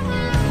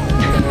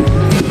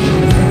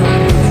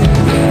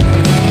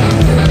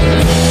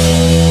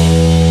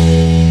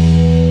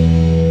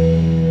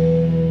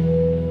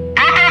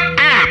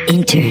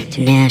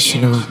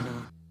 International.